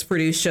Netflix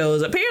produced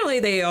shows. Apparently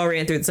they all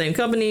ran through the same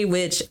company,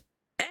 which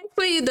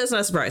actually does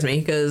not surprise me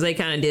because they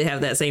kind of did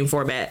have that same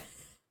format.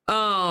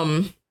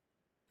 So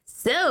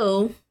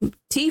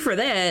T for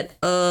that,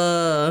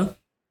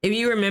 if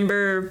you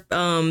remember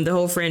the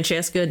whole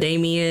Francesca,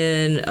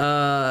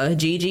 Damien,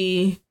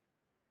 Gigi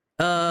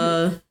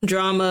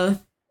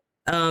drama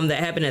that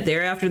happened at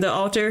there after the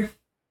altar.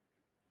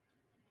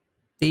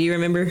 Do you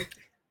remember?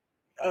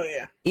 Oh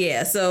yeah.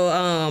 Yeah,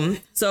 so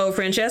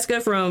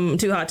Francesca from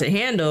Too Hot to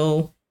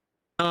Handle,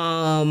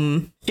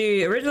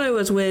 she originally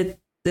was with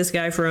this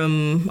guy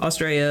from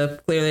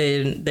Australia.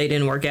 Clearly they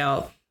didn't work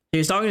out. She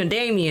was talking to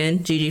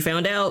Damien. Gigi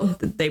found out,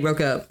 they broke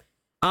up.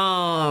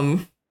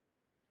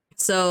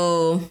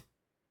 So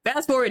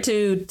fast forward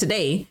to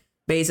today,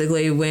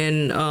 basically,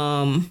 when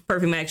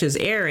Perfect Match is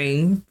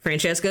airing,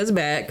 Francesca's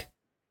back.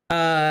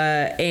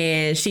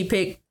 And she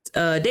picked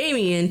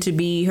Damien to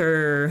be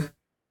her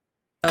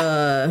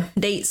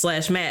date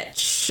slash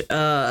match,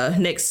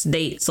 next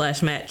date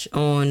slash match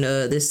on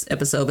this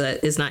episode,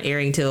 but it's not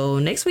airing till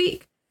next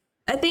week,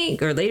 I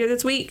think, or later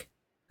this week.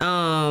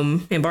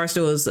 And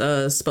Barstool is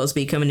supposed to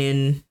be coming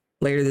in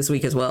later this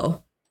week as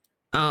well.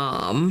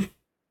 But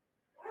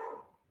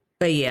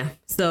yeah,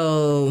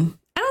 so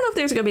I don't know if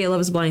there's gonna be a Love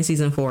is Blind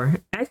season 4.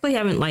 I actually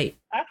haven't I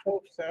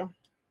hope so.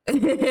 I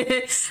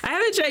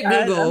haven't checked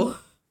Google.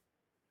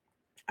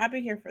 I'll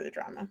be here for the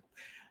drama.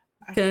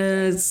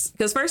 Because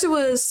first it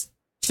was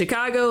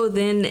Chicago,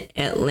 then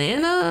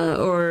Atlanta,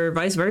 or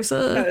vice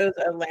versa. No, it was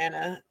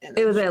Atlanta.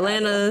 It was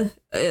Atlanta.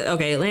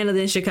 Okay, Atlanta,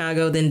 then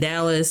Chicago, then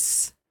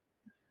Dallas.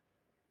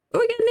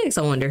 What we got next,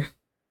 I wonder?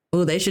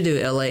 Oh, they should do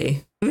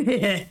LA.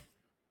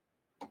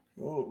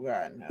 Oh,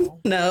 God, no.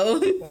 No.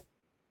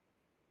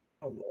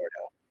 Oh, Lord.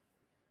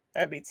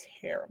 That'd be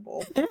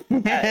terrible.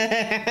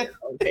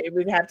 They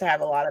would have to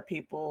have a lot of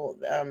people.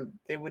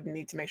 They would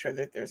need to make sure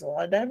that there's a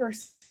lot of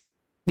diversity.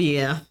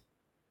 Yeah.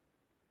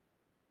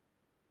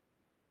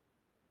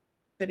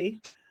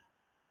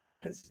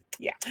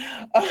 Yeah.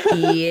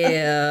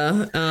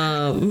 Yeah.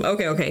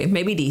 Okay.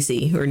 Maybe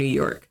DC or New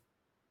York.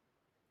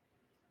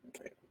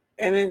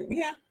 And then,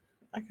 yeah,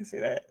 I can see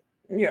that.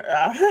 Yeah,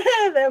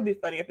 that would be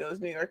funny if it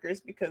was New Yorkers,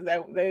 because they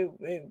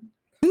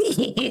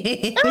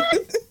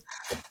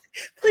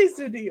please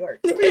do New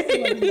York. Please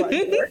do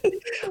New York.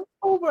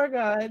 Oh my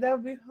God, that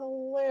would be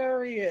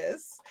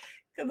hilarious.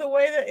 Because the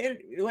way that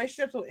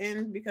relationships will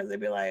end, because they'd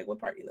be like, "What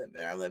part you live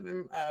in?" I live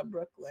in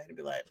Brooklyn. It'd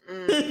be like,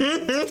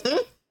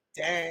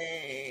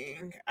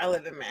 dang, I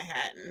live in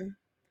Manhattan.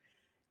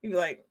 You'd be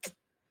like,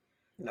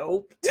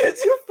 nope,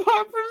 too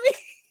far from me.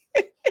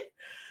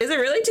 Is it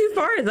really too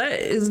far?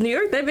 Is New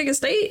York that big a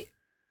state?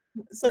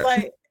 So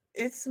like,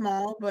 it's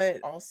small, but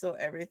also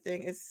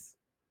everything is.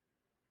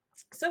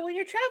 So when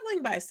you're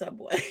traveling by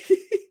subway,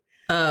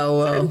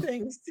 certain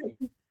things too.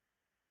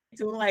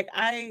 So like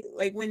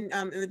when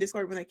in the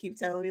Discord, when they keep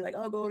telling me like,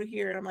 "Oh, go to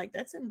here," and I'm like,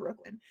 "That's in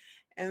Brooklyn,"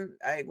 and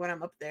when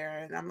I'm up there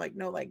and I'm like,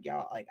 "No, like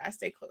y'all, like I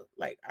stay close,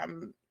 like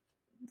I'm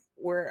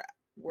where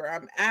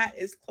I'm at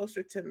is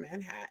closer to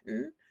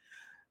Manhattan."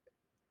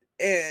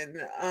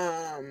 And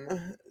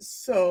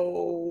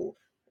so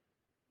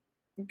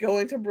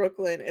going to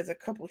Brooklyn is a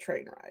couple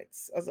train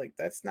rides. I was like,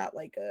 that's not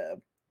like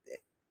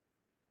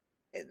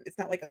it's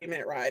not like a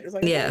 8-minute ride. It's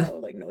like, yeah,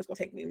 no, it's gonna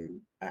take me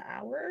an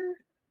hour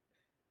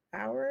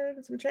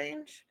and some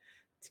change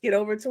to get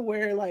over to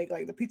where like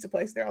the pizza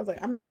place there. I was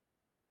like, I'm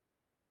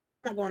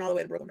not going all the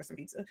way to Brooklyn for some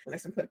pizza when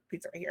there's some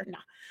pizza right here. Nah.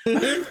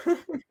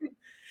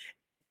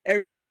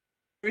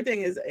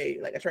 Everything is a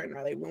train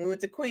ride. Like when we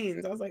went to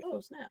Queens, I was like,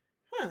 oh snap,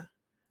 huh?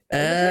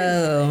 That was a train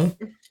Oh,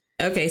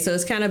 ride. okay. So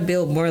it's kind of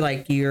built more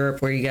like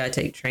Europe, where you gotta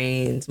take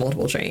trains,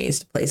 multiple trains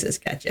to places.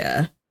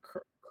 Gotcha.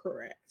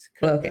 Correct.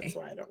 That's Okay.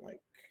 why I don't like.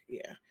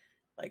 Yeah,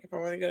 like if I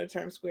want to go to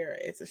Times Square,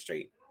 it's a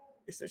straight,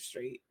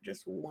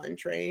 just one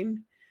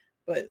train.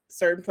 But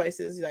certain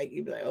places, like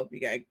you'd be like, oh, you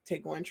gotta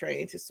take one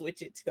train to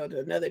switch it to go to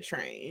another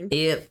train.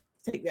 Yep.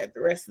 Take that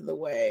the rest of the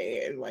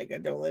way, and like I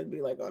don't let it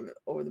be like on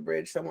over the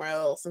bridge somewhere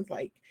else. And it's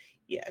like,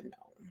 yeah, no,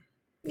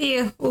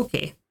 Yeah.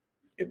 Okay.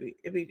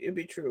 it'd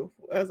be true.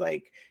 I was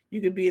like,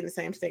 you could be in the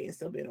same state and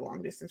still be in a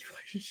long distance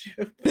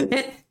relationship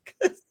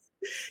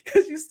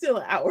because you're still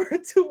an hour or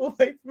two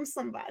away from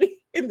somebody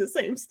in the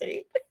same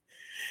state.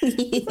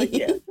 It's like,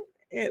 yeah,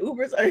 and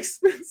Ubers are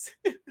expensive.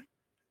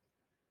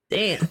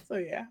 Damn. So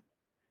yeah,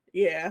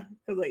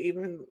 because like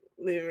even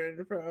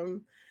leaving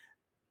from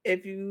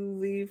if you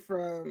leave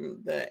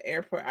from the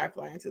airport, I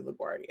fly into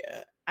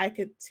LaGuardia. I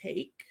could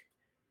take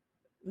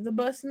the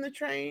bus and the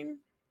train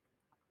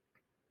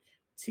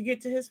to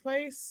get to his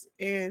place,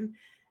 and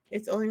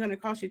it's only going to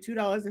cost you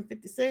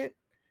 $2.50,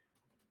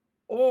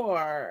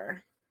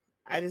 or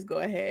I just go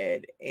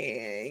ahead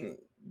and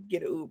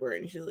get an Uber,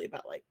 and it's usually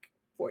about like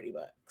 $40.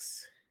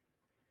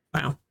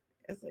 Wow.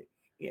 It's like,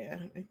 yeah,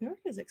 New York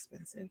is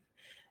expensive.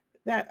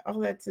 That all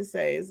that to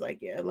say is like,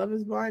 yeah, Love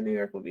Is Blind New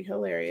York will be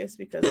hilarious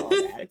because all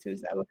the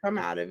attitudes that would come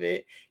out of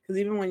it. Because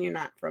even when you're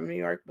not from New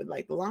York, but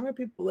like the longer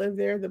people live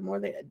there, the more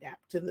they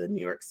adapt to the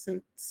New York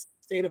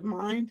state of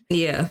mind.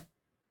 Yeah.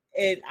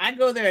 And I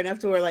go there enough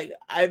to where like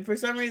I for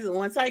some reason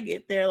once I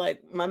get there,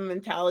 like my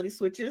mentality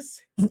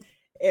switches.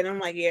 And I'm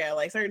like, yeah,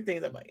 like certain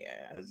things I'm like,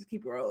 yeah, I'll just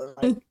keep rolling.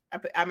 Like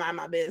I mind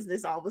my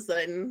business. All of a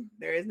sudden,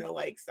 there is no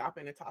like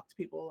stopping to talk to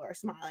people or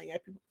smiling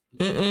at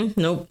people.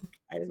 Nope.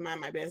 I just mind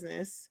my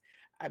business.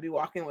 I'd be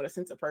walking with a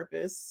sense of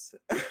purpose.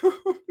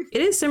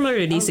 It is similar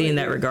to I was DC in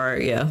like, that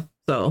regard. Yeah.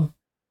 So.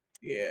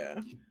 yeah.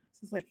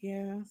 It's like,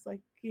 yeah. It's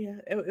like, yeah.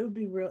 It would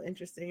be real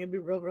interesting. It'd be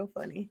real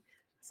funny.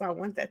 So I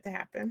want that to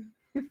happen.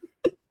 It's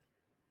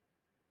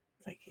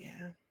like,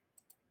 yeah.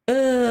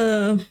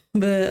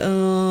 But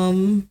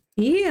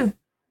yeah.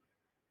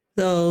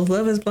 So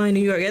Love Is Blind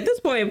New York. At this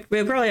point,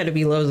 it probably had to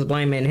be Love Is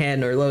Blind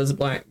Manhattan or Love Is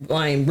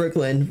Blind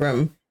Brooklyn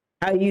from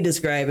how you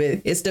describe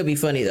it. It'd still be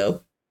funny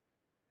though.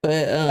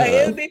 But Like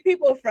it would be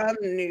people from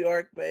New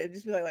York, but it'd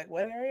just be like,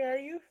 what area are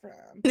you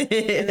from?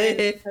 And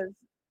then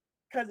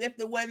because if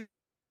the one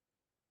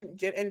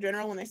in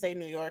general, when they say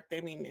New York, they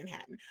mean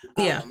Manhattan.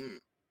 Yeah.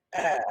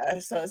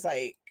 So it's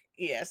like,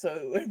 yeah,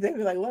 so they'd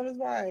be like, Love Is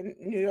Blind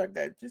New York,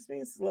 that just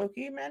means low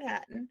key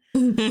Manhattan.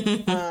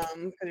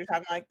 Because you're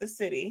talking like the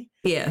city.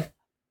 Yeah.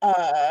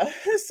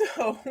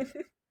 So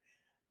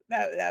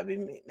that'd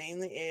be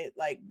mainly it.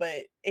 Like,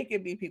 but it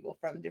could be people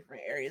from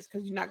different areas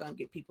because you're not gonna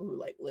get people who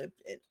like lived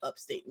in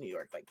upstate New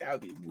York. Like that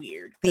would be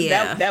weird.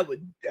 Yeah. That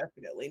would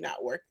definitely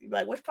not work. You'd be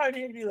like, which part of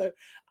New York do you live?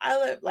 I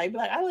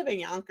live in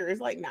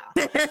Yonkers. Like, nah.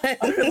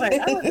 Or like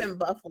I live in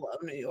Buffalo,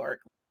 New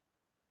York.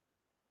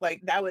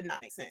 Like that would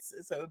not make sense.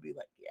 So it would be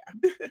like,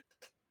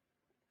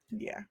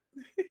 yeah.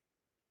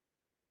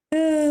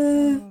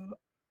 Yeah.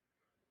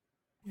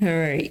 All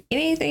right.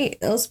 Anything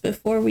else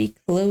before we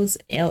close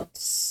out?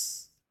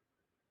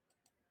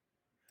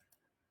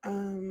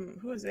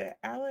 Who is it?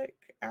 Alec,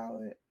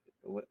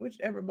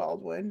 whichever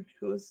Baldwin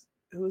who's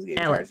getting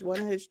Alec. charged. One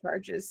of his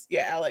charges,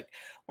 yeah, Alec.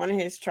 One of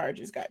his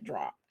charges got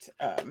dropped.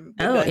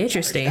 Oh,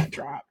 interesting. Got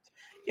dropped.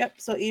 Yep.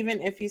 So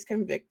even if he's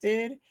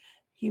convicted,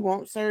 he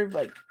won't serve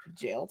like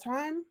jail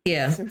time.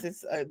 Yeah. Since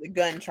it's the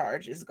gun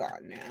charge is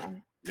gone now.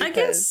 Because, I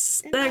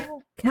guess that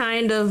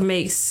kind of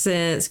makes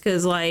sense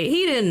because, like,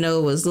 he didn't know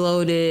it was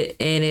loaded,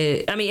 and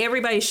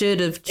everybody should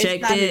have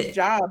checked it. It's not his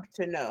job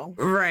to know,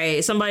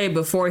 right? Somebody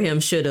before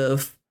him should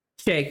have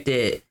checked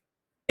it,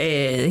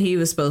 and he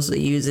was supposed to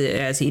use it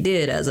as he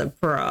did as a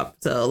prop.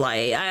 So,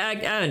 like, I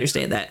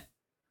understand that.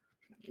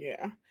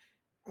 Yeah,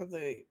 I was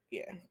like,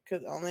 yeah,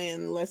 because only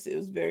unless it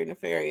was very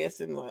nefarious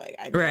and like,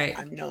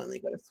 I'm knowingly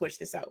going to switch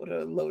this out with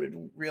a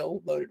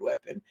real loaded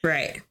weapon,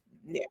 right?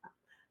 Yeah,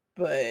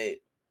 but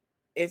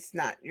it's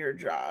not your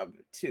job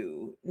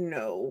to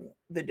know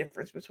the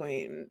difference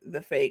between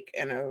the fake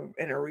and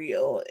a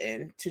real,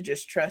 and to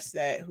just trust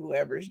that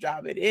whoever's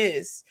job it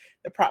is,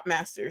 the prop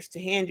masters,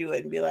 to hand you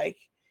it and be like,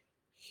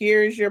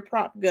 here's your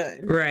prop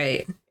gun.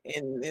 Right.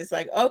 And it's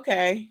like,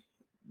 okay,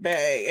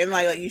 bag. And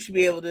like you should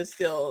be able to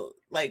still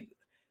like,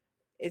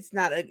 it's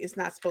not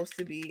supposed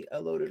to be a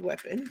loaded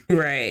weapon.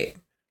 Right.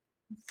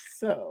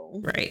 So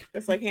right,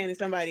 it's like handing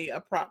somebody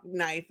a prop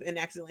knife and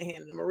accidentally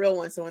handing them a real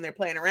one. So when they're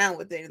playing around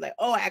with it, it's like,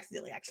 oh, I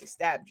accidentally actually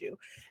stabbed you.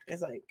 And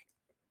it's like,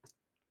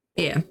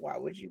 well, yeah, why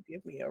would you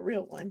give me a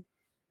real one?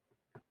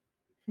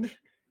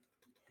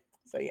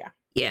 So yeah.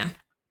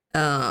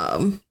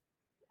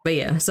 But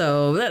yeah,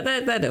 so that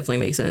definitely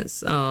makes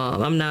sense.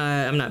 I'm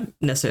not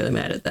necessarily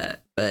mad at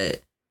that,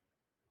 but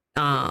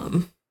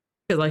because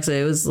like I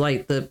said, it was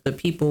like the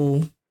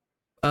people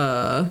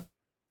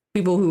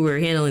people who were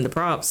handling the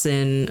props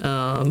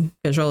and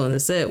controlling the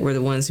set were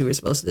the ones who were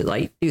supposed to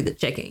like do the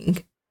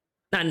checking.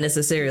 Not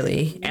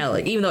necessarily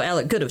Alec, even though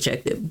Alec could have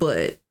checked it,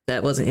 but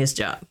that wasn't his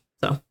job.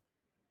 So,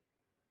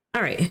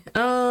 all right,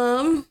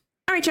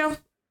 y'all.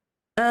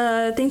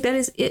 I think that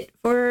is it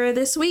for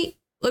this week.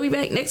 We'll be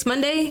back next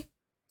Monday.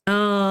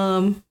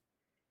 Since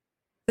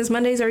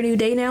Monday's our new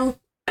day now,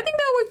 I think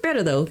that'll work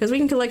better though, because we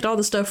can collect all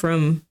the stuff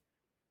from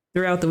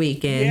throughout the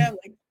week and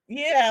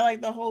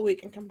like the whole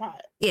week and compile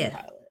it.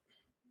 Yeah.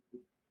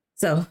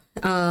 So,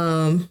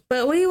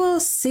 but we will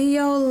see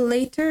y'all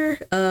later.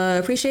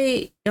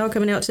 Appreciate y'all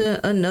coming out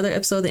to another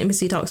episode of the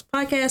Embassy Talks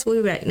podcast.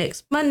 We'll be back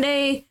next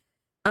Monday.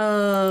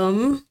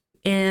 And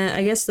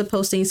I guess the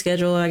posting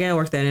schedule, I gotta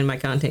work that in my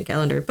content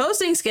calendar.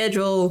 Posting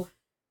schedule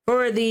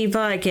for the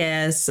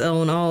podcast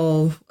on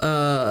all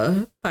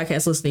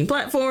podcast listening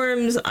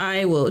platforms.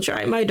 I will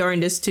try my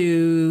darndest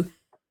to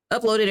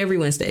upload it every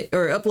Wednesday,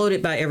 or upload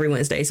it by every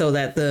Wednesday, so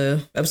that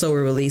the episode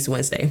will release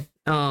Wednesday.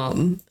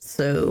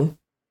 So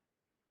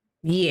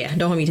yeah,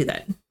 don't hold me to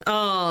that.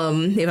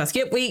 If I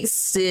skip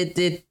weeks,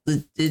 it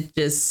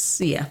just,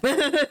 yeah.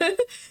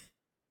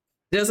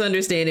 Just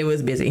understand it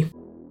was busy.